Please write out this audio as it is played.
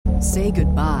Say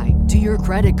goodbye to your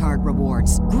credit card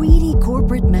rewards. Greedy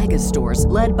corporate mega stores,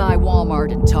 led by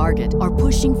Walmart and Target, are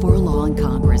pushing for a law in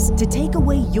Congress to take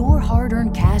away your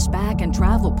hard-earned cash back and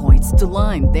travel points to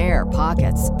line their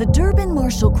pockets. The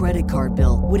Durbin-Marshall credit card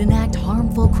bill would enact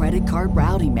harmful credit card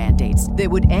routing mandates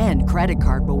that would end credit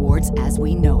card rewards as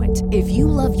we know it. If you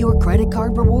love your credit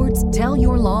card rewards, tell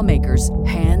your lawmakers,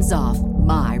 hands off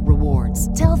my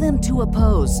rewards. Tell them to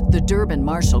oppose the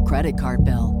Durbin-Marshall credit card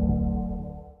bill.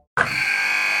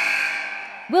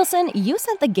 Wilson, you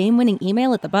sent the game-winning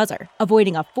email at the buzzer,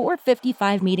 avoiding a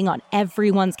 4:55 meeting on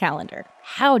everyone's calendar.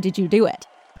 How did you do it?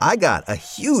 I got a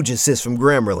huge assist from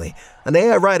Grammarly, an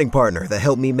AI writing partner that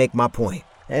helped me make my point.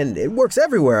 And it works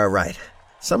everywhere I write.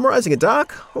 Summarizing a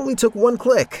doc only took one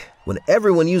click. When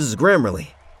everyone uses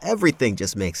Grammarly, everything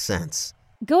just makes sense.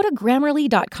 Go to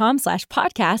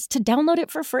Grammarly.com/podcast to download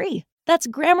it for free. That's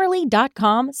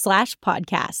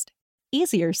Grammarly.com/podcast.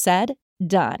 Easier said,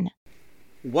 done.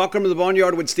 Welcome to the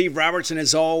Boneyard with Steve Robertson.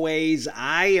 As always,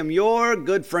 I am your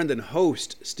good friend and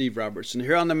host, Steve Robertson,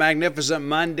 here on the magnificent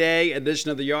Monday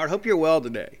edition of The Yard. Hope you're well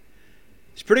today.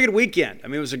 It's a pretty good weekend. I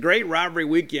mean, it was a great rivalry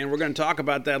weekend. We're going to talk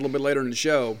about that a little bit later in the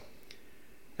show.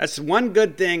 That's one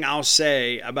good thing I'll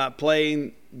say about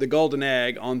playing the Golden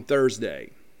Egg on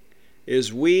Thursday,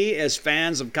 is we as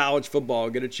fans of college football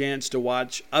get a chance to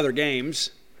watch other games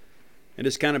and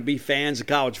just kind of be fans of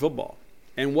college football.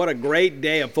 And what a great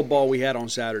day of football we had on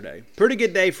Saturday. Pretty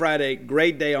good day Friday,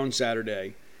 great day on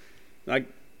Saturday. Like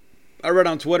I read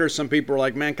on Twitter, some people were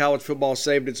like, man, college football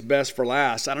saved its best for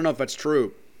last. I don't know if that's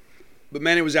true. But,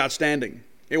 man, it was outstanding.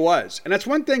 It was. And that's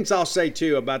one thing I'll say,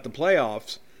 too, about the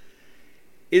playoffs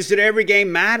is that every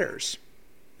game matters.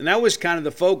 And that was kind of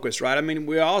the focus, right? I mean,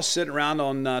 we all sit around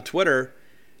on Twitter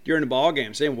during the ball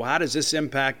game saying, well, how does this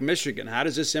impact Michigan? How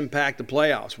does this impact the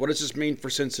playoffs? What does this mean for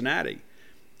Cincinnati?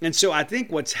 And so I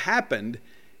think what's happened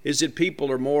is that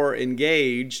people are more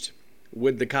engaged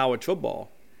with the college football,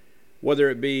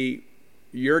 whether it be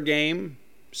your game,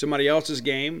 somebody else's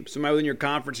game, somebody within your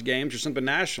conference games, or something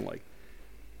nationally.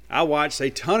 I watched a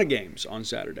ton of games on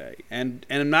Saturday, and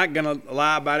I'm not going to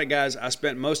lie about it, guys. I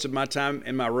spent most of my time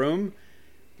in my room,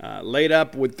 laid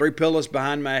up with 3 pillows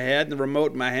behind my head and the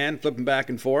remote in my hand, flipping back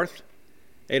and forth,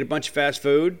 ate a bunch of fast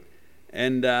food,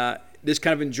 and just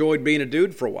kind of enjoyed being a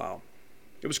dude for a while.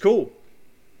 It was cool.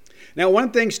 Now, one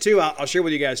of the things, too, I'll share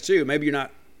with you guys, too. Maybe you're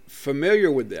not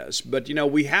familiar with this, but, you know,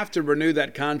 we have to renew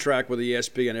that contract with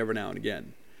ESPN every now and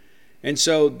again. And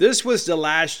so this was the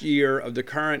last year of the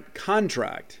current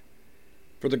contract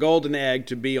for the Golden Egg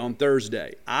to be on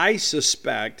Thursday. I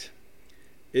suspect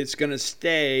it's going to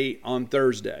stay on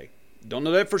Thursday. Don't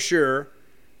know that for sure,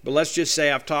 but let's just say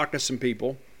I've talked to some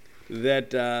people that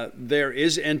there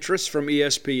is interest from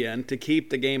ESPN to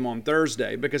keep the game on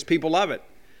Thursday because people love it.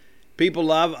 People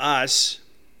love us,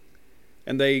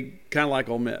 and they kind of like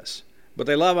Ole Miss, but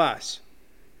they love us.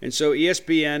 And so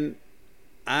ESPN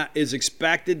is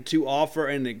expected to offer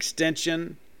an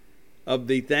extension of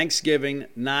the Thanksgiving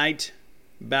night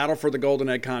battle for the Golden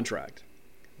Egg contract.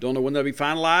 Don't know when they'll be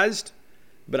finalized,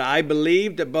 but I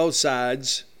believe that both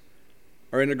sides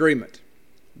are in agreement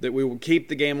that we will keep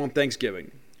the game on Thanksgiving.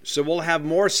 So we'll have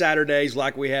more Saturdays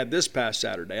like we had this past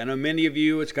Saturday. I know many of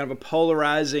you, it's kind of a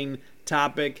polarizing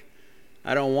topic.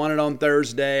 I don't want it on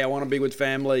Thursday. I want to be with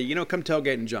family. You know, come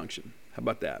tailgate in Junction. How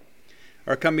about that?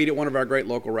 Or come eat at one of our great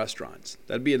local restaurants.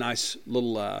 That'd be a nice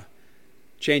little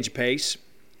change of pace.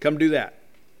 Come do that.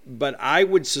 But I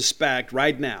would suspect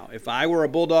right now, if I were a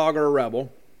Bulldog or a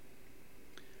Rebel,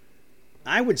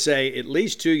 I would say at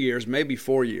least 2 years, maybe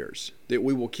 4 years, that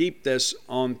we will keep this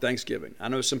on Thanksgiving. I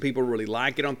know some people really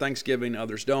like it on Thanksgiving,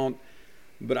 others don't,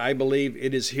 but I believe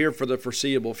it is here for the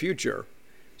foreseeable future.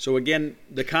 So again,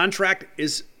 the contract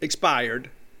is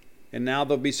expired, and now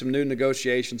there'll be some new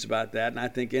negotiations about that, and I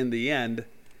think in the end,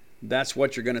 that's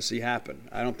what you're going to see happen.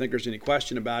 I don't think there's any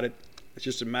question about it. It's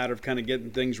just a matter of kind of getting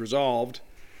things resolved,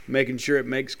 making sure it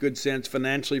makes good sense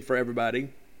financially for everybody.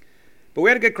 But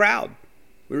we had a good crowd.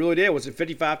 We really did. Was it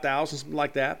 55,000, something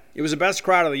like that? It was the best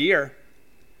crowd of the year.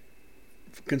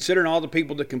 Considering all the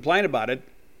people that complain about it,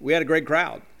 we had a great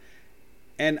crowd.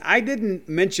 And I didn't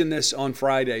mention this on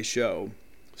Friday's show,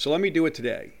 so let me do it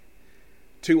today.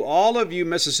 To all of you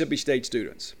Mississippi State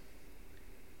students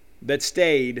that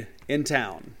stayed in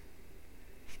town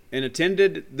and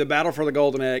attended the Battle for the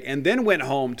Golden Egg and then went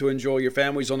home to enjoy your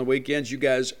families on the weekends, you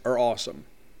guys are awesome.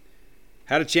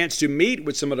 Had a chance to meet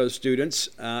with some of those students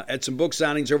at some book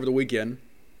signings over the weekend.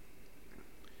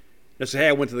 I said, hey,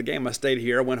 I went to the game. I stayed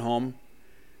here. I went home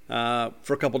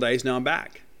for a couple days. Now I'm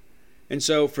back. And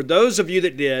so for those of you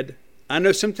that did, I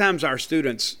know sometimes our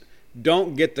students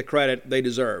don't get the credit they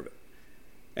deserve.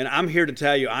 And I'm here to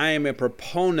tell you, I am a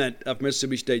proponent of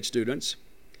Mississippi State students.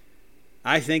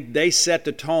 I think they set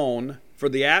the tone for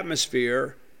the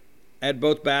atmosphere at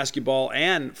both basketball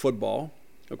and football.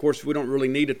 Of course, we don't really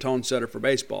need a tone setter for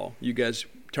baseball. You guys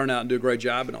turn out and do a great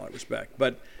job in all that respect.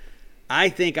 But I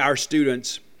think our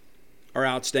students are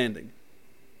outstanding.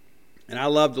 And I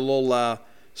love the little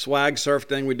swag surf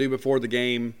thing we do before the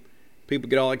game. People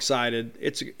get all excited.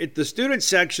 It's the student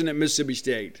section at Mississippi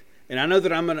State. And I know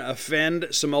that I'm going to offend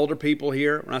some older people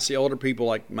here. When I say older people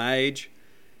like my age,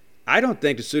 I don't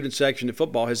think the student section of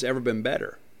football has ever been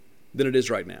better than it is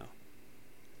right now.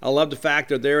 I love the fact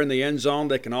that they're in the end zone.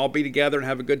 They can all be together and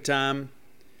have a good time.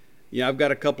 You know, I've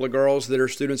got a couple of girls that are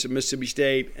students at Mississippi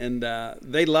State, and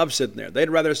they love sitting there. They'd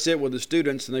rather sit with the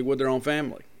students than they would their own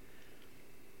family.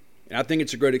 And I think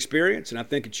it's a great experience, and I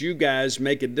think that you guys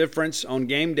make a difference on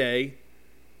game day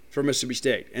for Mississippi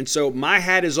State. And so my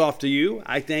hat is off to you.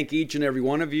 I thank each and every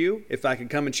one of you. If I could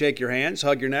come and shake your hands,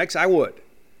 hug your necks, I would.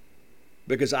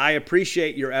 Because I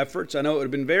appreciate your efforts. I know it would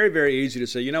have been very, very easy to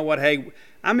say, you know what, hey,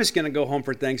 I'm just going to go home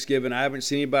for Thanksgiving. I haven't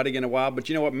seen anybody in a while. But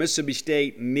you know what? Mississippi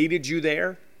State needed you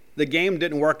there. The game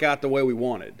didn't work out the way we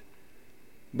wanted.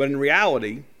 But in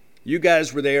reality, you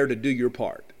guys were there to do your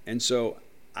part. And so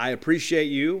I appreciate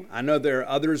you. I know there are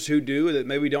others who do that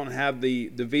maybe don't have the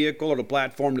vehicle or the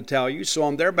platform to tell you. So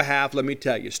on their behalf, let me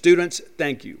tell you, students,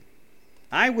 thank you.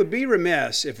 I would be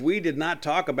remiss if we did not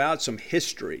talk about some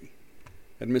history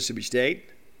at Mississippi State.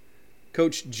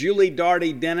 Coach Julie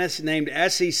Darty Dennis named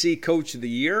SEC Coach of the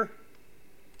Year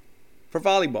for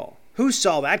volleyball. Who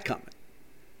saw that coming?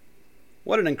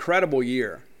 What an incredible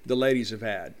year the ladies have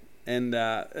had.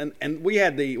 And we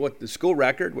had the school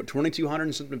record, 2,200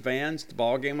 and something fans at the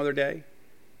ball game the other day.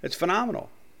 It's phenomenal.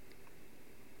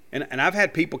 And I've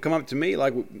had people come up to me,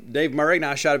 like Dave Murray and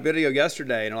I shot a video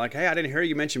yesterday, and they're like, hey, I didn't hear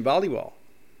you mention volleyball.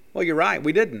 Well, you're right,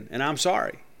 we didn't, and I'm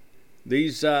sorry.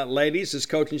 These ladies, this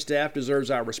coaching staff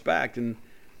deserves our respect, and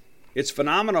it's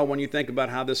phenomenal when you think about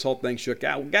how this whole thing shook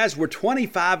out. Well, guys, we're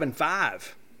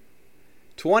 25-5.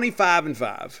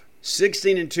 25-5.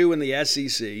 16-2 in the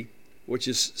SEC, which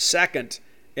is second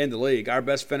in the league, our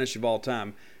best finish of all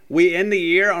time. We end the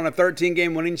year on a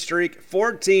 13-game winning streak,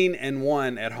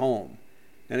 14-1 at home.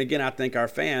 And again, I think our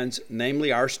fans,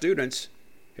 namely our students,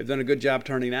 have done a good job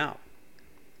turning out.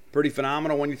 Pretty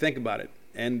phenomenal when you think about it.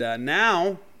 And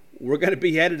now we're going to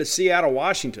be headed to Seattle,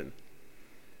 Washington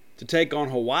to take on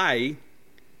Hawaii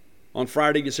on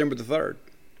Friday, December the 3rd.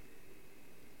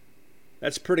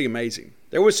 That's pretty amazing.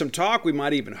 There was some talk we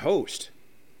might even host.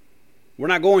 We're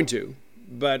not going to,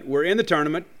 but we're in the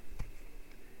tournament.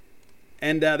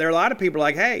 And there are a lot of people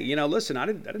like, hey, you know, listen, I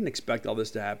didn't expect all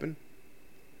this to happen.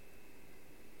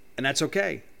 And that's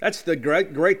okay. That's the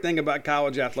great thing about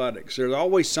college athletics. There's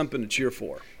always something to cheer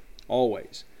for.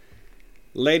 Always.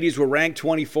 Ladies were ranked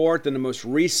 24th in the most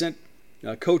recent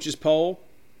coaches poll.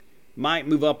 Might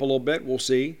move up a little bit. We'll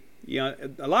see. You know,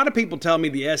 a lot of people tell me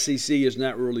the SEC is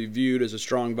not really viewed as a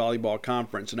strong volleyball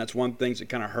conference, and that's one thing that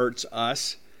kind of hurts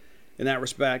us in that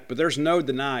respect. But there's no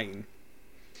denying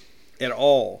at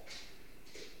all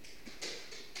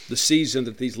the season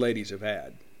that these ladies have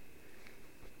had.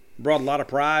 Brought a lot of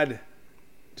pride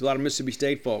to a lot of Mississippi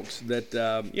State folks that,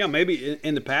 maybe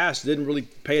in the past didn't really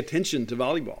pay attention to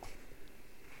volleyball.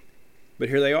 But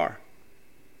here they are.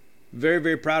 Very,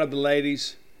 very proud of the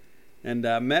ladies. And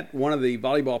met one of the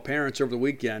volleyball parents over the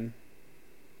weekend,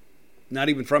 not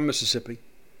even from Mississippi.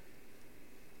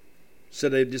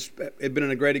 Said it'd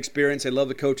been a great experience. They love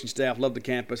the coaching staff, love the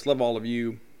campus, love all of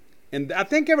you. And I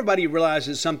think everybody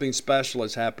realizes something special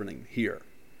is happening here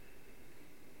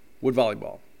with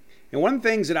volleyball. And one of the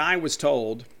things that I was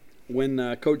told when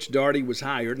Coach Darty was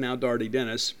hired, now Darty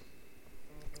Dennis,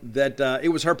 that it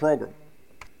was her program.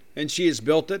 And she has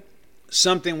built it,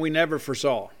 something we never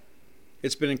foresaw.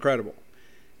 It's been incredible.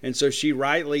 And so she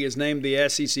rightly is named the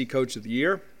SEC Coach of the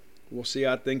Year. We'll see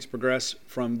how things progress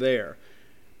from there.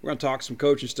 We're going to talk some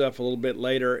coaching stuff a little bit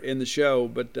later in the show,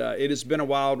 but it has been a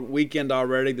wild weekend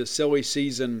already. The silly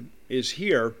season is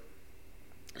here.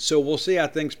 So we'll see how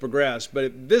things progress. But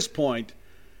at this point,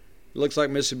 it looks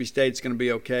like Mississippi State's going to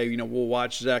be okay. You know, we'll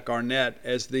watch Zach Arnett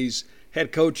as these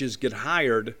head coaches get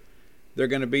hired. There are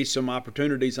going to be some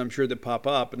opportunities, I'm sure, that pop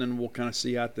up, and then we'll kind of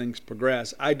see how things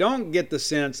progress. I don't get the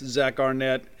sense that Zach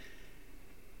Arnett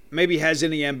maybe has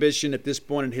any ambition at this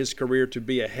point in his career to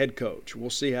be a head coach. We'll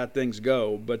see how things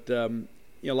go. But,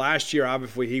 last year,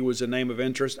 obviously, he was a name of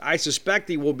interest. I suspect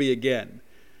he will be again.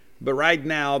 But right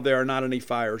now, there are not any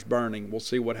fires burning. We'll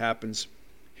see what happens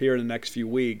here in the next few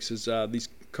weeks as these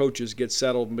coaches get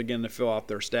settled and begin to fill out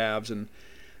their staffs. And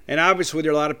And obviously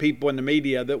there are a lot of people in the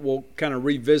media that will kind of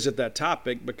revisit that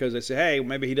topic because they say, hey,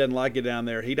 maybe he doesn't like it down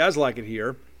there. He does like it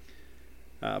here.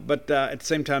 But at the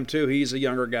same time, too, he's a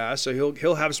younger guy, so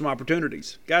he'll have some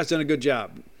opportunities. Guy's done a good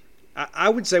job. I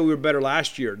would say we were better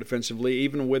last year defensively,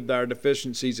 even with our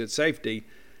deficiencies at safety.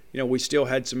 We still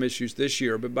had some issues this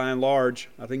year, but by and large,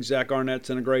 I think Zach Arnett's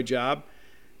done a great job.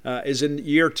 Is in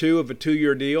year 2 of a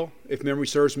 2-year deal, if memory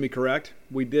serves me correct.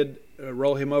 We did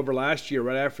roll him over last year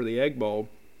right after the Egg Bowl,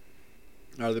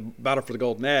 or the battle for the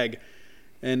Golden Egg.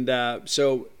 And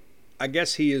so I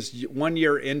guess he is 1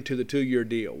 year into the 2-year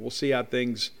deal. We'll see how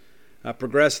things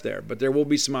progress there. But there will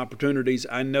be some opportunities.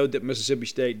 I know that Mississippi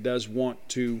State does want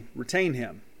to retain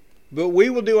him. But we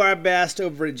will do our best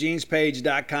over at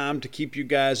genespage.com to keep you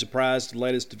guys apprised of the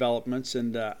latest developments.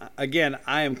 And again,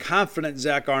 I am confident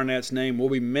Zach Arnett's name will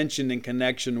be mentioned in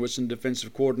connection with some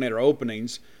defensive coordinator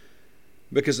openings,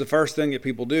 because the first thing that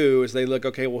people do is they look,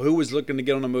 okay, well, who was looking to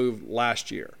get on the move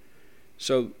last year?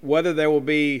 So whether there will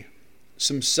be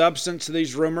some substance to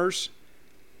these rumors,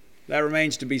 that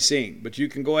remains to be seen. But you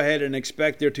can go ahead and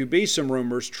expect there to be some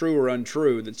rumors, true or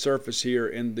untrue, that surface here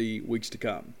in the weeks to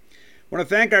come. I want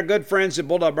to thank our good friends at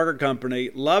Bulldog Burger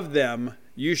Company. Love them.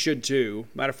 You should too.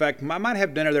 Matter of fact, I might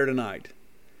have dinner there tonight.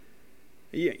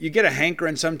 You get a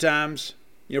hankering sometimes,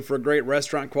 for a great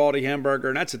restaurant quality hamburger,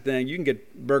 and that's the thing. You can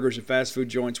get burgers at fast food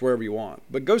joints wherever you want,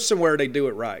 but go somewhere they do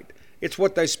it right. It's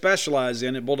what they specialize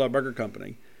in at Bulldog Burger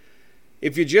Company.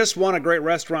 If you just want a great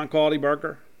restaurant quality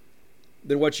burger,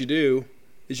 then what you do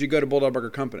is you go to Bulldog Burger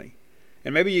Company,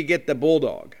 and maybe you get the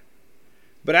Bulldog.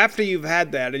 But after you've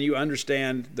had that and you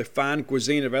understand the fine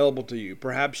cuisine available to you,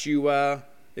 perhaps you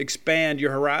expand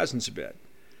your horizons a bit.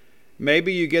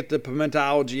 Maybe you get the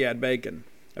pimentology at bacon.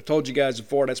 I've told you guys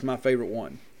before, that's my favorite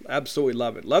one. Absolutely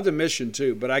love it. Love the Mission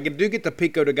too, but I do get the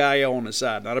pico de gallo on the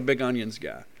side. Not a big onions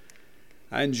guy.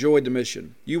 I enjoyed the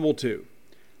Mission. You will too.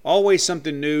 Always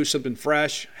something new, something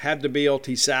fresh. Have the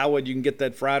BLT salad. You can get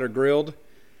that fried or grilled.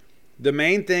 The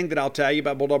main thing that I'll tell you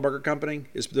about Bulldog Burger Company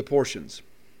is the portions.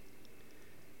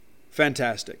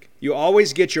 Fantastic. You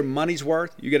always get your money's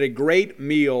worth. You get a great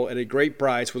meal at a great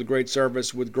price with great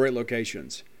service with great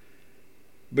locations.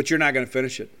 But you're not going to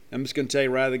finish it. I'm just going to tell you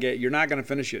right out of the gate, you're not going to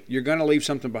finish it. You're going to leave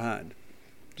something behind.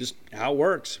 Just how it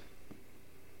works.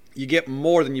 You get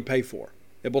more than you pay for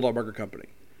at Bulldog Burger Company.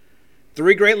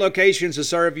 3 great locations to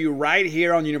serve you right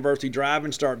here on University Drive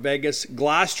in Start Vegas.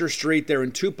 Gloucester Street there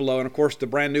in Tupelo, and of course the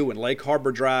brand new one, Lake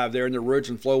Harbor Drive there in the Ridge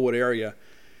and Flowwood area.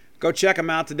 Go check them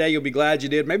out today. You'll be glad you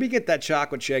did. Maybe get that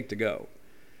chocolate shake to go.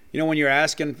 When you're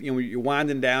asking, you're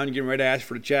winding down, you're getting ready to ask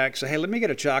for the check, say, hey, let me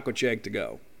get a chocolate shake to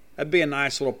go. That'd be a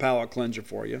nice little palate cleanser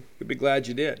for you. You'll be glad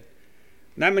you did.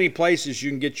 Not many places you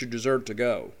can get your dessert to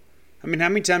go. How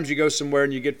many times you go somewhere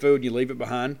and you get food and you leave it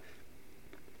behind?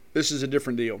 This is a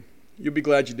different deal. You'll be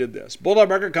glad you did this. Bulldog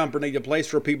Burger Company, the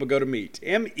place where people go to meet.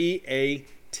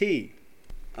 MEAT.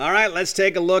 All right, let's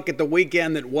take a look at the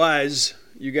weekend that was.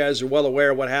 You guys are well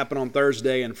aware of what happened on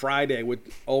Thursday and Friday with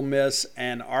Ole Miss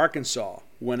and Arkansas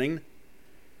winning.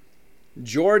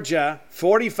 Georgia,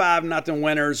 45-0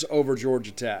 winners over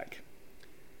Georgia Tech.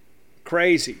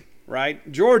 Crazy, right?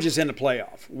 Georgia's in the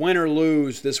playoff. Win or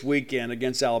lose this weekend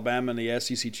against Alabama in the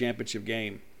SEC championship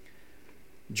game.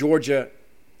 Georgia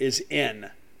is in.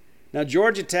 Now,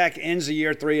 Georgia Tech ends the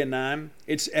year 3-9.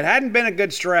 It hadn't been a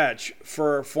good stretch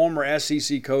for former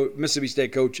SEC Mississippi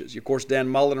State coaches. Of course, Dan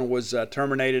Mullen was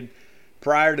terminated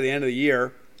prior to the end of the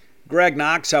year. Greg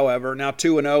Knox, however, now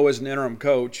 2-0 as an interim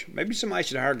coach. Maybe somebody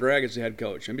should hire Greg as the head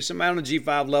coach. Maybe somebody on the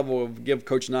G5 level will give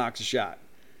Coach Knox a shot.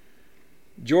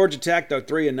 Georgia Tech, though,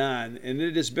 3-9, and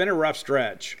it has been a rough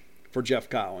stretch for Jeff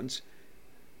Collins.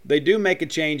 They do make a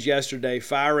change yesterday,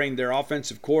 firing their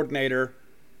offensive coordinator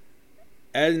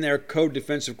and their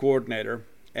co-defensive coordinator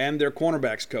and their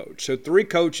cornerbacks coach. So 3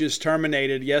 coaches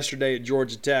terminated yesterday at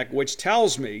Georgia Tech, which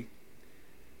tells me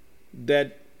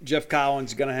that Jeff Collins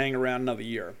is going to hang around another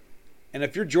year. And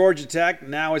if you're Georgia Tech,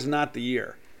 now is not the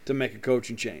year to make a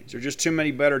coaching change. There's just too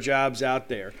many better jobs out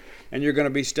there, and you're going to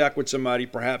be stuck with somebody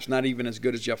perhaps not even as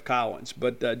good as Jeff Collins.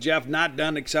 But Jeff not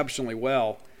done exceptionally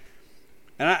well.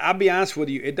 And I'll be honest with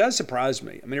you, it does surprise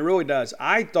me. It really does.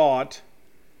 I thought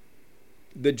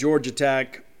that Georgia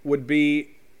Tech would be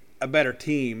a better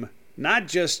team, not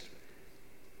just,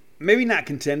 maybe not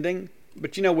contending,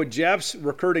 but with Jeff's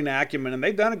recruiting acumen, and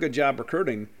they've done a good job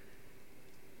recruiting,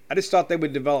 I just thought they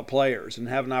would develop players and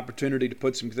have an opportunity to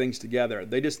put some things together.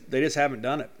 They just haven't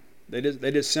done it.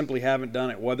 They just simply haven't done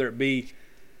it, whether it be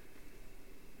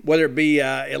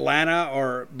Atlanta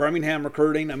or Birmingham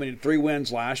recruiting. 3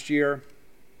 wins last year,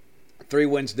 3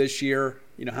 wins this year.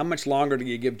 How much longer do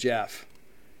you give Jeff?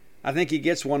 I think he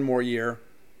gets one more year.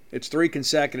 It's 3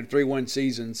 consecutive 3-win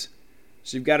seasons.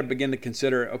 So you've got to begin to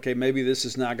consider, okay, maybe this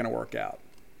is not going to work out.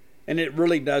 And it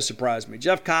really does surprise me.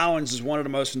 Jeff Collins is one of the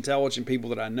most intelligent people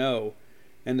that I know,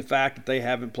 and the fact that they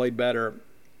haven't played better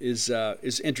is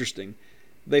interesting.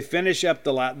 They finish up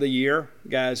the year,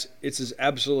 guys. It's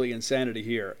absolutely insanity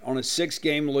here. On a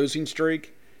 6-game losing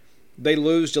streak, they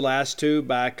lose the last 2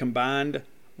 by a combined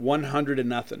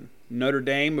 100-0. Notre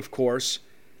Dame, of course,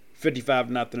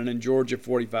 55-0, and then Georgia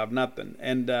 45-0.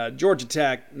 And Georgia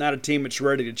Tech, not a team that's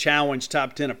ready to challenge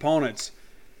top 10 opponents,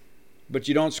 but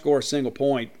you don't score a single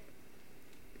point.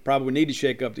 Probably need to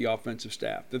shake up the offensive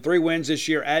staff. The 3 wins this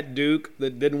year at Duke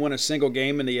that didn't win a single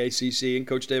game in the ACC, and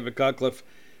Coach David Cutcliffe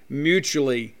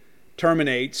mutually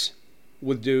terminates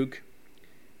with Duke.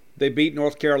 They beat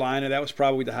North Carolina. That was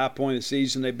probably the high point of the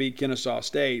season. They beat Kennesaw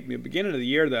State. At the beginning of the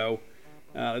year, though,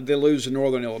 they lose to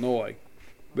Northern Illinois.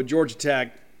 But Georgia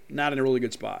Tech, not in a really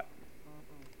good spot.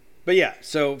 But, yeah,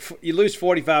 so you lose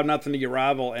 45-0 to your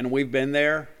rival, and we've been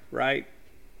there, right?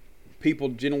 People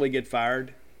generally get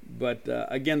fired. But,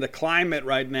 again, the climate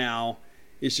right now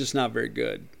is just not very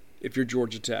good if you're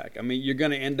Georgia Tech. I mean, you're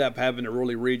going to end up having to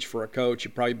really reach for a coach.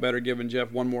 You're probably better giving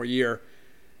Jeff one more year.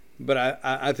 But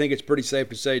I think it's pretty safe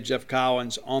to say Jeff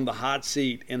Collins on the hot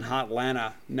seat in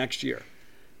Hotlanta next year.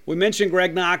 We mentioned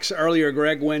Greg Knox earlier.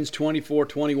 Greg wins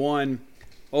 24-21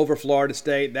 over Florida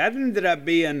State. That ended up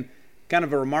being kind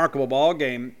of a remarkable ball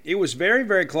game. It was very,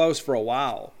 very close for a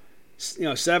while.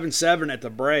 7-7 at the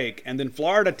break. And then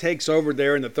Florida takes over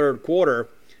there in the third quarter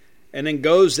and then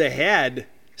goes ahead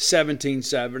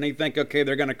 17-7. And you think, okay,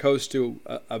 they're going to coast to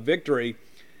a victory.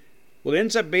 Well, it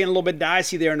ends up being a little bit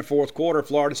dicey there in the fourth quarter.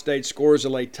 Florida State scores a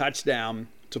late touchdown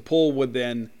to pull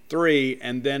within 3,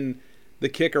 and then the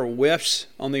kicker whiffs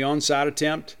on the onside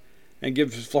attempt and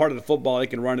gives Florida the football. They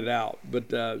can run it out.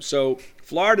 But so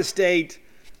Florida State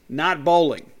not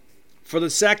bowling for the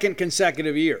second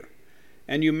consecutive year.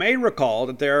 And you may recall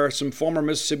that there are some former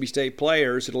Mississippi State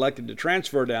players that elected to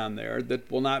transfer down there that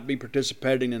will not be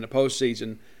participating in the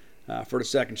postseason for the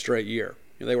second straight year.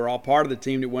 They were all part of the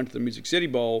team that went to the Music City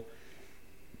Bowl,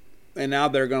 and now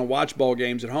they're going to watch bowl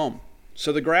games at home.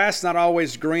 So the grass not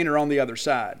always greener on the other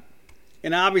side.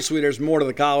 And obviously there's more to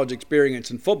the college experience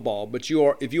in football, but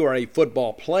if you are a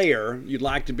football player, you'd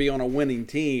like to be on a winning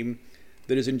team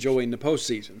that is enjoying the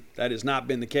postseason. That has not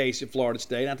been the case at Florida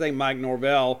State. I think Mike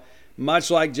Norvell, much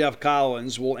like Jeff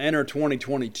Collins, will enter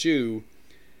 2022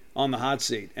 on the hot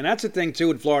seat. And that's the thing, too,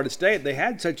 with Florida State. They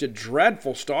had such a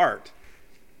dreadful start.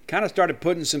 Kind of started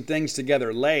putting some things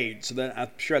together late. So that I'm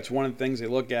sure that's one of the things they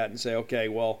look at and say, okay,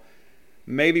 well,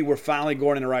 maybe we're finally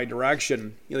going in the right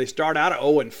direction. They start out at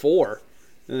 0-4.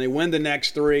 Then they win the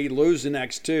next 3, lose the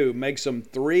next 2, makes them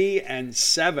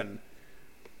 3-7.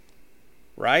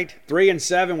 Right?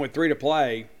 3-7 with 3 to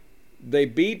play. They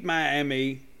beat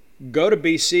Miami, go to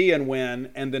BC and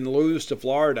win, and then lose to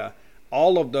Florida.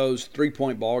 All of those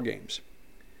 3-point ball games.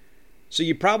 So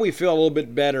you probably feel a little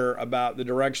bit better about the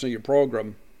direction of your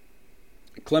program.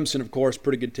 Clemson, of course,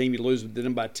 pretty good team. You lose to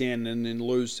them by 10 and then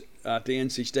lose to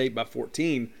NC State by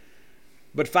 14.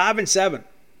 But 5-7.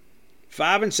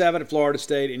 5-7 at Florida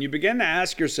State. And you begin to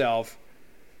ask yourself,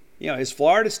 is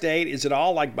Florida State, is it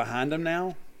all like behind them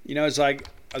now? It's like,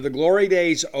 are the glory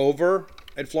days over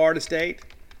at Florida State?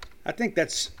 I think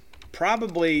that's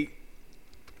probably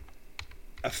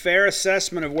a fair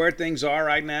assessment of where things are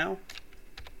right now.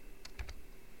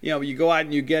 You go out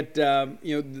and you get,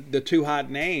 the 2 hot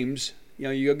names.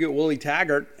 You go get Willie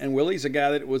Taggart, and Willie's a guy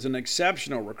that was an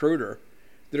exceptional recruiter,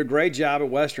 did a great job at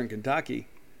Western Kentucky.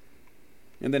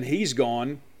 And then he's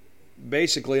gone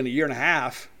basically in a year and a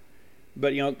half.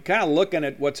 But, kind of looking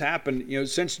at what's happened,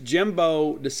 since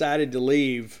Jimbo decided to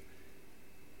leave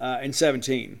in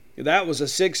 17, that was a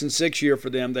 6-6 year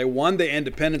for them. They won the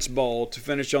Independence Bowl to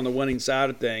finish on the winning side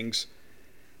of things.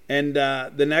 And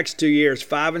the next 2 years,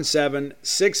 5-7,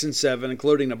 6-7,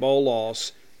 including a bowl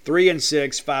loss,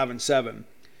 3-6, 5-7.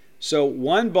 So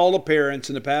 1 bowl appearance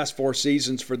in the past 4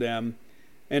 seasons for them,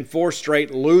 and 4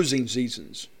 straight losing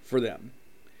seasons for them.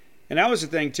 And that was the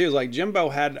thing, too. Like, Jimbo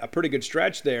had a pretty good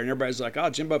stretch there, and everybody's like, oh,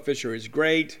 Jimbo Fisher is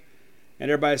great. And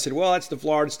everybody said, well, that's the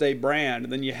Florida State brand.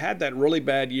 And then you had that really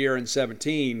bad year in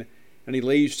 17, and he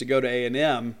leaves to go to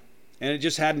A&M, and it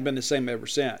just hadn't been the same ever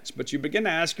since. But you begin to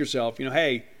ask yourself,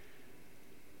 hey,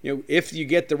 if you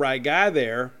get the right guy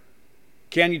there,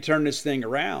 can you turn this thing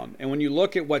around? And when you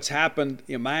look at what's happened,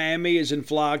 Miami is in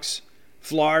flux.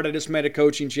 Florida just made a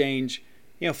coaching change.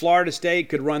 Florida State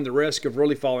could run the risk of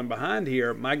really falling behind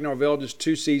here. Mike Norvell just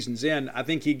 2 seasons in. I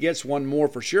think he gets 1 more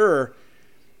for sure.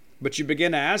 But you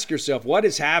begin to ask yourself, what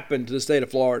has happened to the state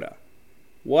of Florida?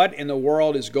 What in the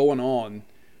world is going on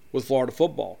with Florida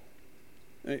football?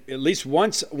 At least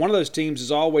once, one of those teams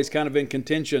is always kind of in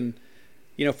contention,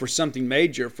 for something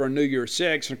major for a New Year's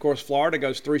Six. And, of course, Florida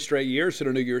goes 3 straight years to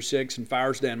the New Year's Six and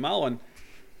fires Dan Mullen.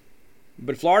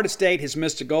 But Florida State has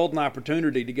missed a golden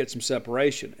opportunity to get some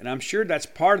separation. And I'm sure that's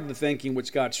part of the thinking with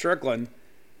Scott Strickland,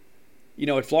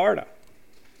 at Florida.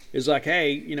 Is like,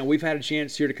 hey, we've had a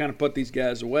chance here to kind of put these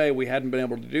guys away. We hadn't been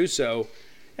able to do so.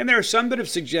 And there are some that have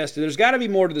suggested there's got to be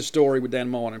more to the story with Dan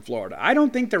Mullen in Florida. I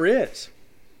don't think there is.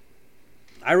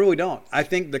 I really don't. I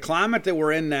think the climate that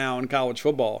we're in now in college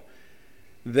football,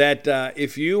 that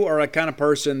if you are a kind of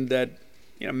person that,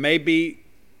 maybe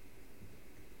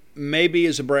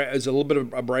is a little bit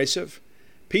abrasive,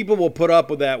 people will put up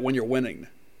with that when you're winning.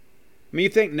 I mean, you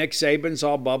think Nick Saban's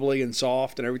all bubbly and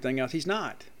soft and everything else. He's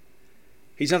not.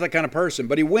 He's not that kind of person,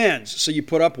 but he wins, so you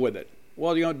put up with it.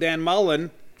 Well, Dan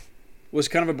Mullen was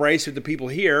kind of abrasive to people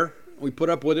here. We put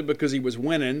up with it because he was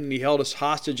winning, and he held us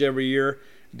hostage every year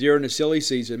during the silly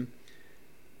season.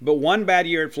 But one bad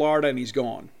year at Florida, and he's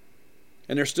gone.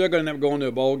 And they're still going to end up going to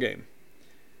a bowl game.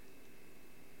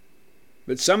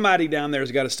 But somebody down there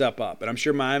has got to step up. And I'm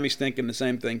sure Miami's thinking the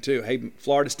same thing too. Hey,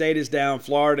 Florida State is down.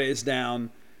 Florida is down.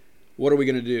 What are we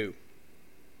going to do?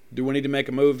 Do we need to make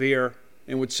a move here?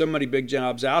 And with so many big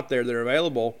jobs out there that are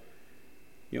available,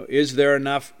 is there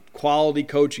enough quality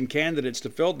coaching candidates to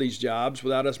fill these jobs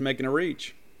without us making a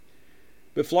reach?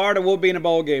 But Florida will be in a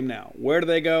bowl game now. Where do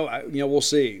they go? We'll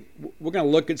see. We're going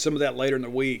to look at some of that later in the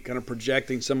week, kind of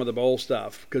projecting some of the bowl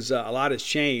stuff, because a lot has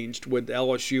changed with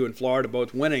LSU and Florida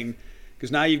both winning,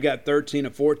 because now you've got 13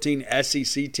 of 14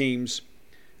 SEC teams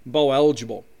bowl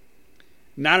eligible.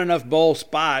 Not enough bowl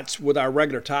spots with our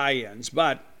regular tie-ins,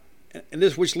 but, and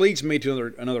this which leads me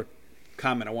to another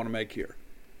comment I want to make here.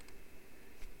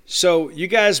 So you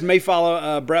guys may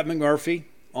follow Brett McMurphy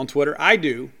on Twitter. I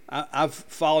do. I've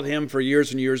followed him for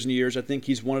years and years and years. I think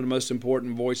he's one of the most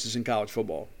important voices in college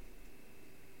football.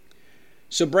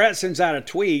 So Brett sends out a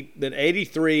tweet that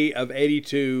 83 of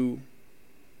 82,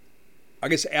 I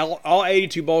guess all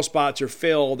 82 bowl spots are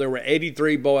filled. There were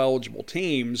 83 bowl eligible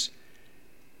teams,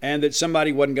 and that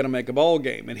somebody wasn't going to make a bowl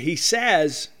game. And he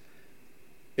says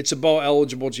it's a bowl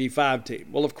eligible G5 team.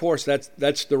 Well, of course,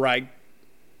 that's the right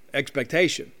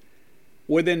expectation.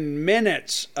 Within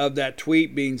minutes of that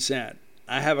tweet being sent,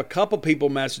 I have a couple people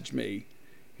message me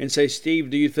and say, Steve,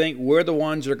 do you think we're the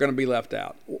ones that are going to be left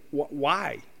out?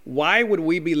 Why? Why would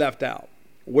we be left out?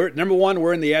 Number one,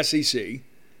 we're in the SEC.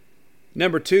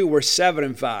 Number two, we're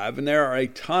 7-5, and there are a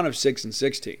ton of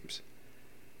 6-6 teams.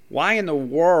 Why in the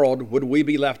world would we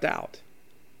be left out?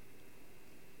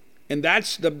 And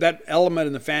that's that element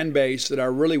in the fan base that I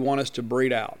really want us to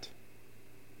breed out.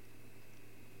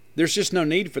 There's just no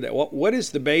need for that. What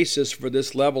is the basis for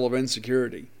this level of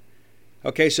insecurity?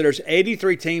 Okay, so there's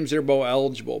 83 teams that are bowl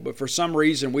eligible, but for some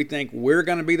reason we think we're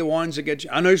going to be the ones that get.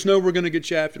 I know we're going to get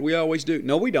shafted. We always do.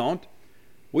 No, we don't.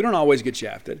 We don't always get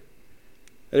shafted.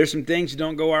 There's some things that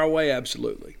don't go our way,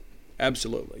 absolutely.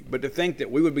 Absolutely. But to think that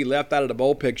we would be left out of the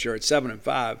bowl picture at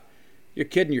 7-5, you're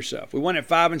kidding yourself. We went at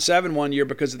 5-7 one year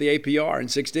because of the APR in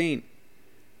 16.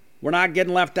 We're not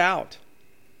getting left out.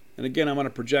 And again, I'm going to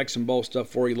project some bowl stuff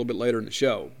for you a little bit later in the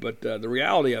show. But the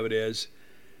reality of it is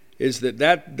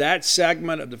that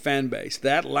segment of the fan base,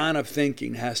 that line of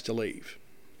thinking has to leave.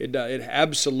 It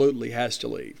absolutely has to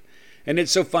leave. And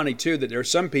it's so funny, too, that there are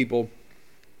some people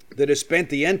that have spent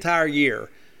the entire year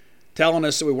telling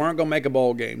us that we weren't going to make a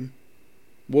bowl game.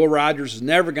 Will Rogers is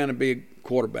never going to be a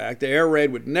quarterback. The air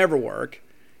raid would never work.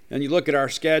 And you look at our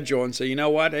schedule and say, you know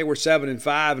what? Hey, we're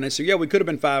 7-5. And they say, yeah, we could have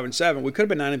been 5-7. We could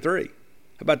have been 9-3.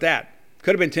 How about that?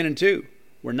 Could have been 10-2.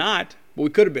 We're not, but we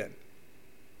could have been.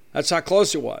 That's how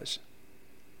close it was.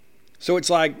 So it's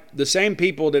like the same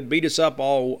people that beat us up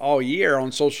all year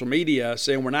on social media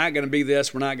saying we're not going to be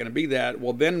this, we're not going to be that.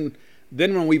 Well, then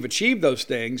when we've achieved those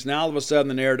things, now all of a sudden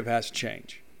the narrative has to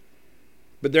change.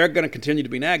 But they're going to continue to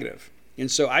be negative.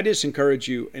 And so I just encourage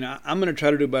you, and I'm going to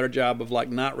try to do a better job of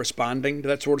not responding to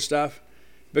that sort of stuff,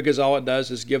 because all it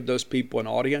does is give those people an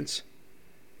audience.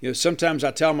 Sometimes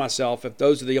I tell myself if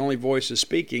those are the only voices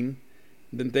speaking,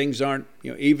 then things aren't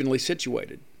evenly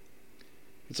situated.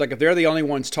 It's like if they're the only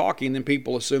ones talking, then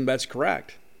people assume that's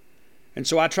correct. And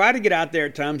so I try to get out there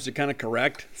at times to kind of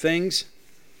correct things,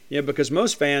 because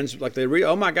most fans, they read,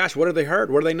 oh my gosh, what have they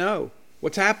heard? What do they know?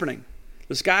 What's happening?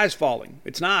 The sky's falling.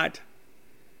 It's not.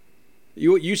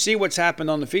 You see what's happened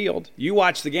on the field. You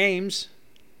watch the games.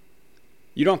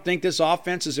 You don't think this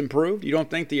offense has improved? You don't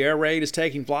think the air raid is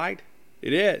taking flight?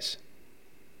 It is.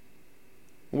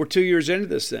 We're 2 years into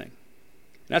this thing.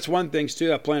 That's one of the things,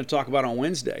 too, I plan to talk about on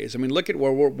Wednesday. Look at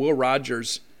where Will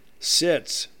Rogers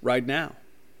sits right now.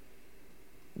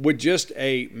 with just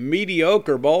a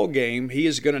mediocre bowl game, he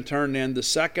is going to turn in the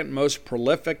second most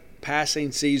prolific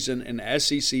passing season in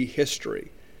SEC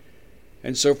history.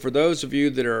 And so for those of you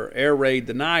that are air raid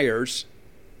deniers,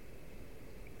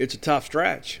 it's a tough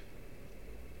stretch.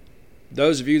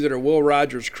 Those of you that are Will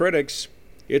Rogers critics,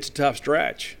 it's a tough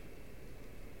stretch.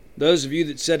 Those of you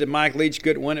that said that Mike Leach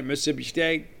couldn't win at Mississippi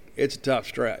State, it's a tough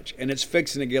stretch. And it's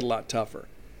fixing to get a lot tougher.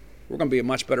 We're going to be a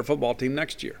much better football team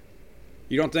next year.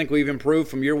 You don't think we've improved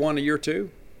from year 1 to year 2?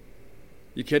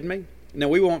 You kidding me? Now,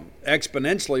 we won't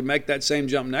exponentially make that same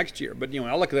jump next year. But, when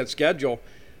I look at that schedule,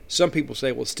 some people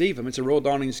say, well, Steve, it's a real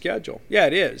daunting schedule. Yeah,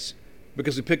 it is,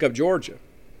 because we pick up Georgia.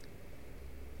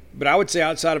 But I would say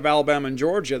outside of Alabama and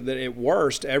Georgia that at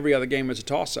worst, every other game is a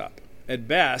toss-up. At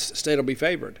best, State will be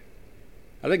favored.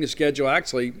 I think the schedule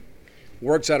actually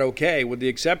works out okay with the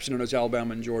exception of those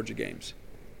Alabama and Georgia games.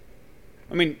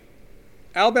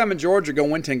 Alabama and Georgia are going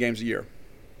to win 10 games a year.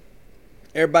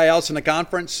 Everybody else in the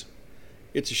conference,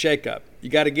 it's a shakeup. You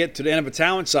got to get to the end of a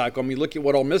talent cycle. Look at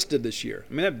what Ole Miss did this year.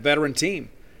 That veteran team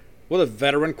with a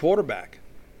veteran quarterback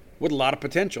with a lot of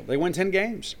potential. They win 10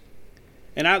 games.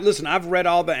 And I've read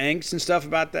all the angst and stuff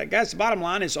about that. Guys, the bottom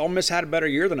line is Ole Miss had a better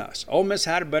year than us. Ole Miss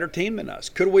had a better team than us.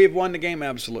 Could we have won the game?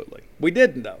 Absolutely. We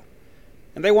didn't, though.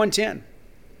 And they won 10.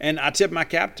 And I tip my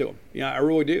cap to them. I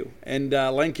really do. And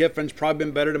Lane Kiffin's probably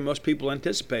been better than most people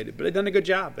anticipated. But they've done a good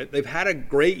job. They've had a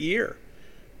great year.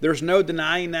 There's no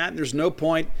denying that. There's no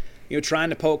point,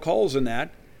 trying to poke holes in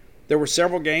that. There were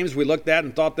several games we looked at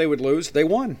and thought they would lose. They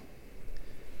won.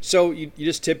 So you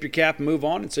just tip your cap and move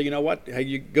on and say, you know what,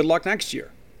 hey, good luck next year.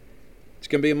 It's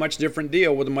going to be a much different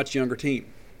deal with a much younger team.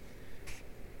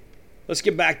 Let's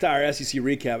get back to our SEC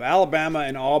recap. Alabama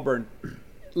and Auburn.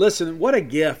 Listen, what a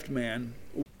gift, man.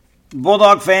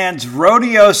 Bulldog fans,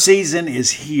 rodeo season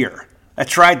is here.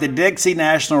 That's right, the Dixie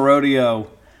National Rodeo.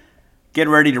 Get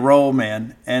ready to roll,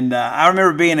 man. And I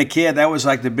remember being a kid, that was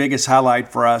like the biggest highlight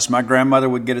for us. My grandmother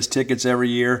would get us tickets every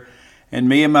year. And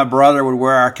me and my brother would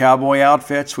wear our cowboy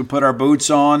outfits. We'd put our boots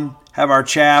on, have our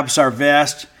chaps, our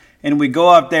vest, and we'd go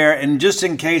up there. And just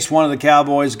in case one of the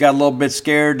cowboys got a little bit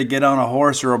scared to get on a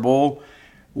horse or a bull,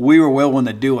 we were willing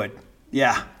to do it.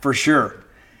 Yeah, for sure.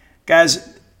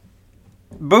 Guys,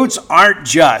 boots aren't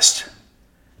just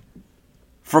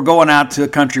for going out to a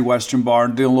country western bar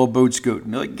and doing a little boot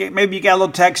scooting. Maybe you got a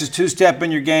little Texas two-step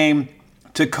in your game.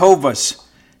 Tecovas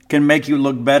can make you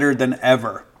look better than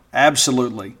ever.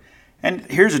 Absolutely. And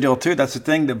here's the deal, too. That's the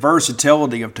thing, the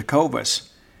versatility of Tecovas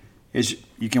is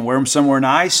you can wear them somewhere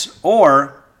nice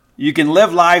or you can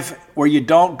live life where you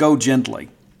don't go gently.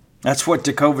 That's what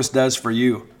Tecovas does for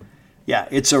you. Yeah,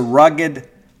 it's a rugged,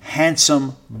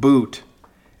 handsome boot.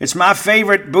 It's my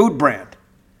favorite boot brand,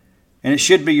 and it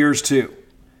should be yours, too.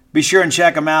 Be sure and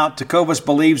check them out. Tecovas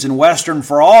believes in Western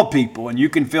for all people, and you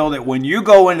can feel that when you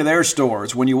go into their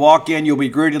stores. When you walk in, you'll be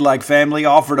greeted like family,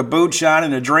 offered a boot shine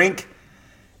and a drink,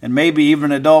 and maybe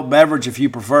even an adult beverage if you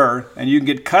prefer, and you can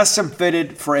get custom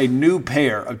fitted for a new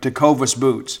pair of Tecovas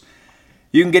boots.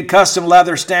 You can get custom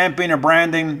leather stamping or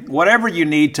branding, whatever you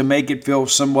need to make it feel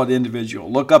somewhat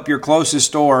individual. Look up your closest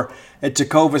store at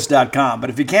tecovas.com.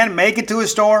 But if you can't make it to a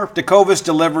store, Tecovas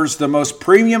delivers the most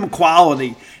premium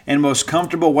quality and most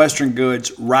comfortable Western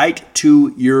goods right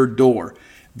to your door.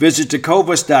 Visit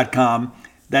tecovas.com.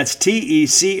 That's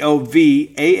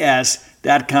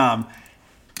TECOVAS.com.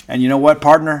 And you know what,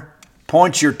 partner?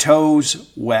 Point your toes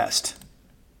west.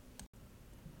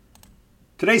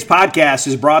 Today's podcast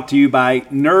is brought to you by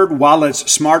NerdWallet's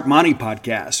Smart Money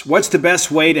Podcast. What's the best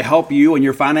way to help you and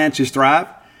your finances thrive?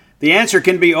 The answer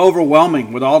can be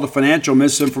overwhelming with all the financial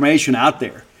misinformation out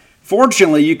there.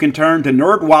 Fortunately, you can turn to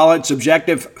NerdWallet's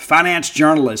objective finance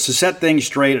journalists to set things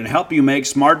straight and help you make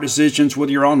smart decisions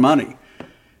with your own money.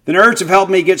 The nerds have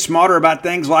helped me get smarter about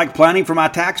things like planning for my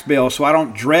tax bill so I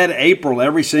don't dread April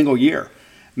every single year,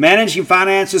 managing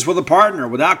finances with a partner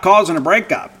without causing a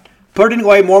breakup, putting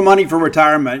away more money for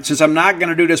retirement since I'm not going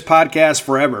to do this podcast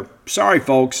forever. Sorry,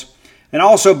 folks. And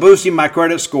also boosting my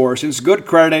credit score since good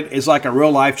credit is like a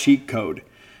real-life cheat code.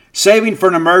 Saving for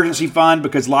an emergency fund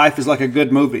because life is like a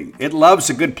good movie. It loves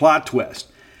a good plot twist.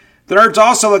 The nerds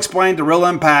also explain the real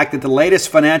impact that the latest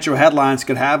financial headlines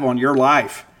could have on your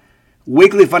life.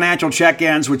 Weekly financial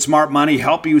check-ins with Smart Money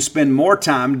help you spend more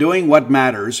time doing what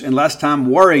matters and less time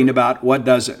worrying about what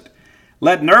doesn't.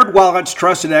 Let NerdWallet's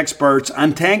trusted experts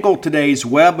untangle today's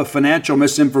web of financial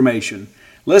misinformation.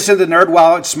 Listen to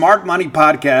NerdWallet's Smart Money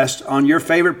Podcast on your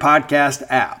favorite podcast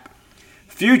app.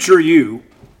 Future you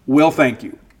will thank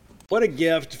you. What a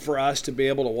gift for us to be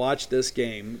able to watch this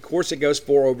game. Of course, it goes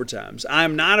 4 overtimes.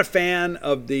 I'm not a fan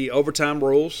of the overtime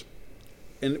rules.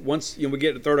 And once we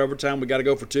get to third overtime, we got to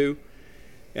go for 2.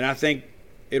 And I think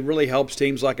it really helps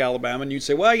teams like Alabama. And you'd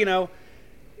say, well,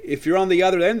 if you're on the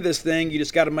other end of this thing, you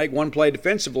just got to make one play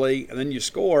defensively, and then you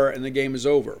score, and the game is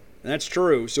over. And that's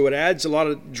true. So it adds a lot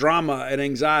of drama and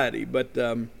anxiety. But,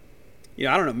 I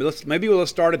don't know. Maybe we'll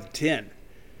start at the 10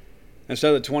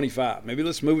 instead of the 25. Maybe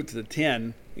let's move it to the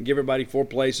 10 and give everybody 4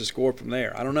 plays to score from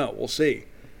there. I don't know. We'll see.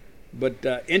 But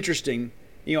interesting.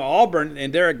 Auburn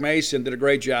and Derek Mason did a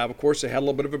great job. Of course, they had a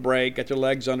little bit of a break, got their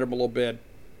legs under them a little bit.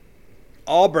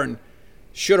 Auburn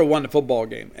should have won the football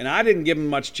game, and I didn't give them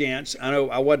much chance. I know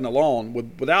I wasn't alone.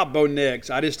 Without Bo Nix,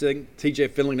 I just think T.J.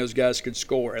 Finley and those guys could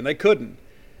score, and they couldn't.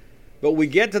 But we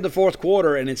get to the fourth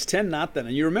quarter, and it's 10-0.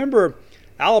 And you remember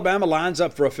Alabama lines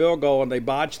up for a field goal, and they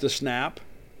botch the snap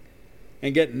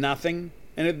and get nothing.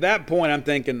 And at that point, I'm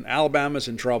thinking Alabama's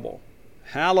in trouble.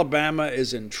 Alabama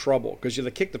is in trouble because if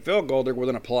they kick the field goal, they're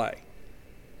within a play.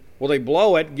 Well, they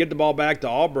blow it, give the ball back to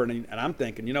Auburn, and I'm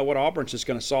thinking, you know what, Auburn's just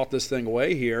going to salt this thing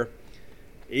away here.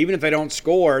 Even if they don't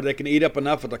score, they can eat up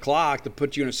enough of the clock to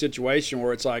put you in a situation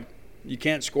where it's like you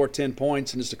can't score 10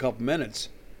 points in just a couple minutes.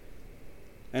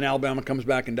 And Alabama comes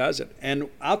back and does it. And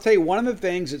I'll tell you, one of the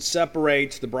things that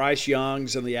separates the Bryce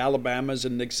Youngs and the Alabamas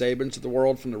and Nick Sabans of the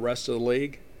world from the rest of the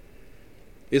league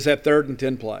is that 3rd and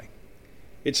 10 play.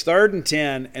 It's 3rd and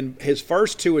 10, and his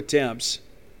first 2 attempts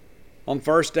on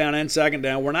first down and second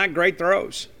down were not great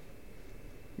throws.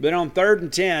 Then on 3rd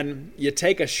and 10, you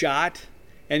take a shot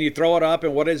and you throw it up,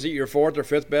 and what is it, your 4th or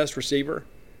 5th best receiver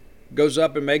goes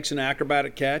up and makes an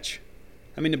acrobatic catch.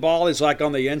 I mean, the ball is like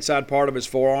on the inside part of his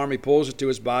forearm. He pulls it to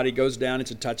his body, goes down,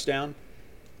 it's a touchdown.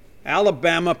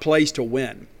 Alabama plays to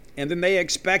win, and then they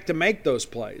expect to make those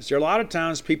plays. There are a lot of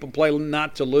times people play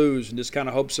not to lose and just kind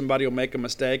of hope somebody will make a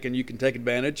mistake and you can take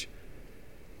advantage.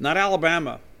 Not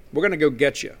Alabama. We're going to go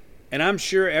get you. And I'm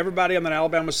sure everybody on that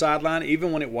Alabama sideline,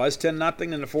 even when it was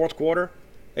 10-0 in the fourth quarter,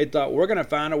 they thought, we're going to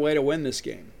find a way to win this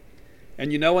game.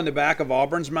 And in the back of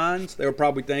Auburn's minds, they were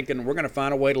probably thinking, we're going to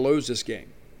find a way to lose this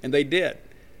game. And they did.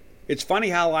 It's funny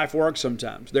how life works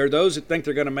sometimes. There are those that think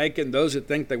they're going to make it and those that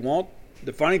think they won't.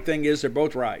 The funny thing is they're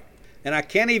both right. And I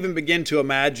can't even begin to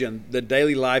imagine the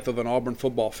daily life of an Auburn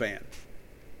football fan.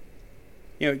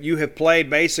 You have played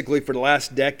basically for the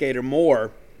last decade or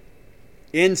more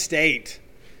in state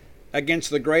against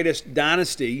the greatest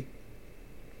dynasty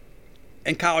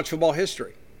in college football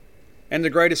history and the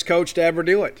greatest coach to ever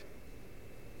do it.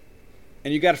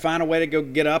 And you got to find a way to go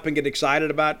get up and get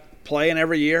excited about playing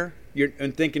every year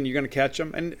and thinking you're going to catch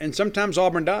them. And sometimes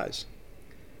Auburn does.